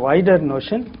a much wider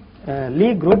notion.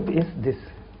 Lie group is this.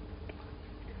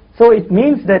 So it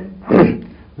means that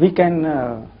we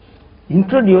can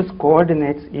introduce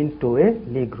coordinates into a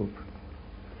Lie group.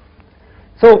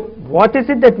 So what is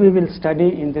it that we will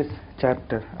study in this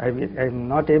chapter? I am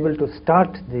not able to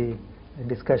start the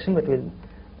discussion, but we'll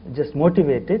just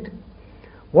motivate it.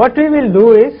 What we will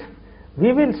do is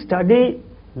we will study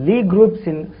Lie groups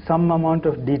in some amount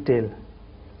of detail.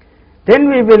 Then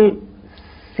we will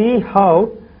see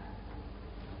how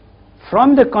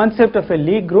from the concept of a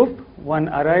Lie group one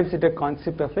arrives at a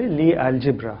concept of a Lie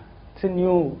algebra. It's a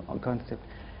new concept.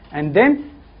 And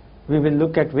then we will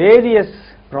look at various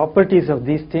properties of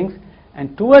these things,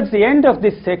 and towards the end of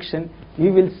this section we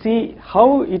will see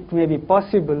how it may be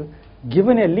possible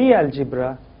given a Lie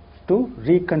algebra to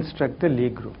reconstruct the Lie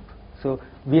group. So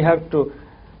we have to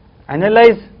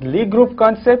analyze the Lie group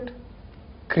concept,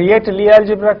 create a Lie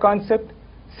algebra concept,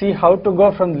 see how to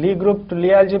go from Lie group to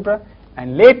Lie algebra,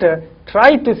 and later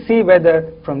try to see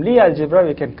whether from Lie algebra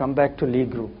we can come back to Lie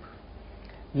group.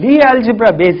 Lie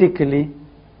algebra basically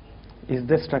is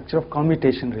the structure of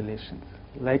commutation relations,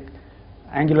 like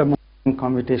angular momentum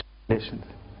commutation relations.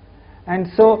 And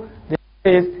so the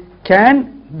is,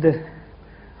 can the,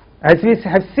 as we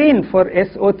have seen for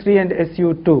SO3 and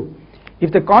SU2,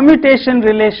 if the commutation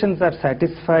relations are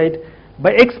satisfied,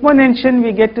 by exponentiation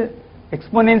we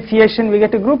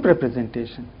get a group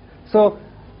representation. So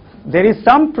there is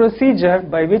some procedure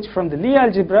by which from the Lie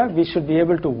algebra we should be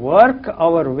able to work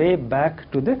our way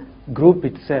back to the group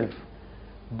itself.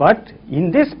 But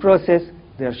in this process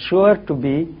there are sure to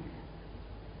be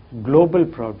global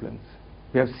problems.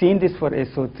 We have seen this for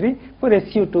SO3, for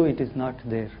SU2 it is not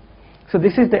there. So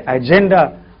this is the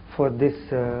agenda for this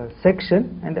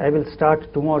section, and I will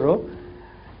start tomorrow.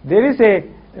 There is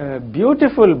a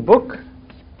beautiful book.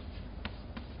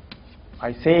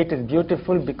 I say it is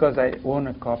beautiful because I own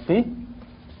a copy,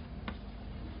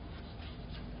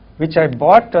 which I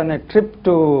bought on a trip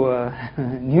to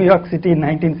New York City in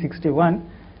 1961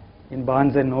 in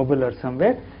Barnes and Noble or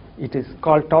somewhere. It is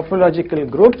called Topological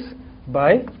Groups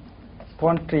by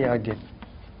Pontryagin.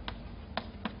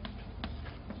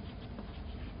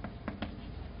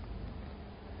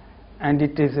 And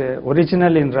it is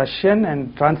original in Russian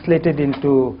and translated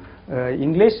into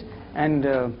English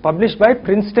and published by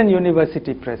Princeton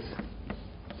University Press.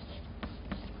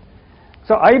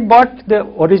 So I bought the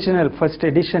original first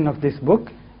edition of this book.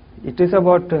 It is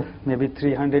about maybe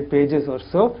 300 pages or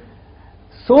so.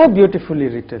 So beautifully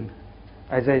written.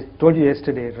 As I told you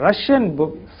yesterday, Russian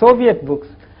book, Soviet books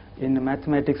in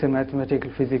mathematics and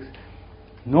mathematical physics,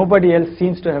 nobody else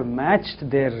seems to have matched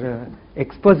their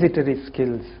expository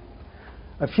skills.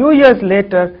 A few years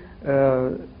later,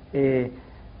 a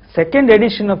second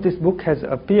edition of this book has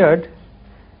appeared,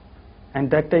 and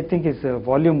that I think is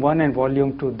volume 1 and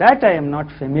volume 2. That I am not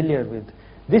familiar with.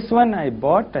 This one I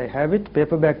bought, I have it,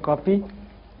 paperback copy,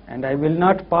 and I will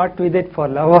not part with it for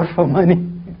love or for money.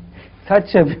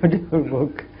 Such a beautiful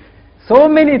book. So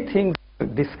many things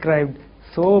described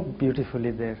so beautifully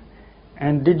there.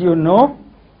 And did you know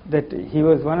that he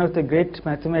was one of the great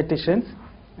mathematicians,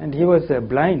 and he was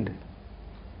blind?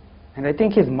 And I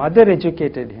think his mother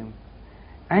educated him.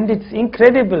 And it's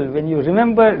incredible when you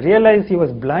realize he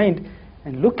was blind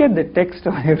and look at the text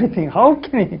of everything. How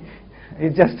can he?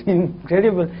 It's just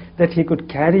incredible that he could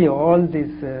carry all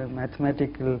these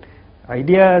mathematical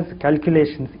ideas,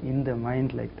 calculations in the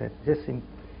mind like that. Just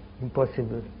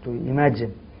impossible to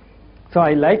imagine. So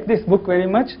I like this book very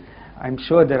much. I'm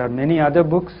sure there are many other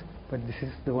books, but this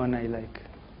is the one I like.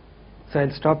 So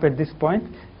I'll stop at this point.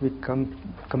 We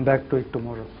come back to it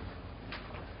tomorrow.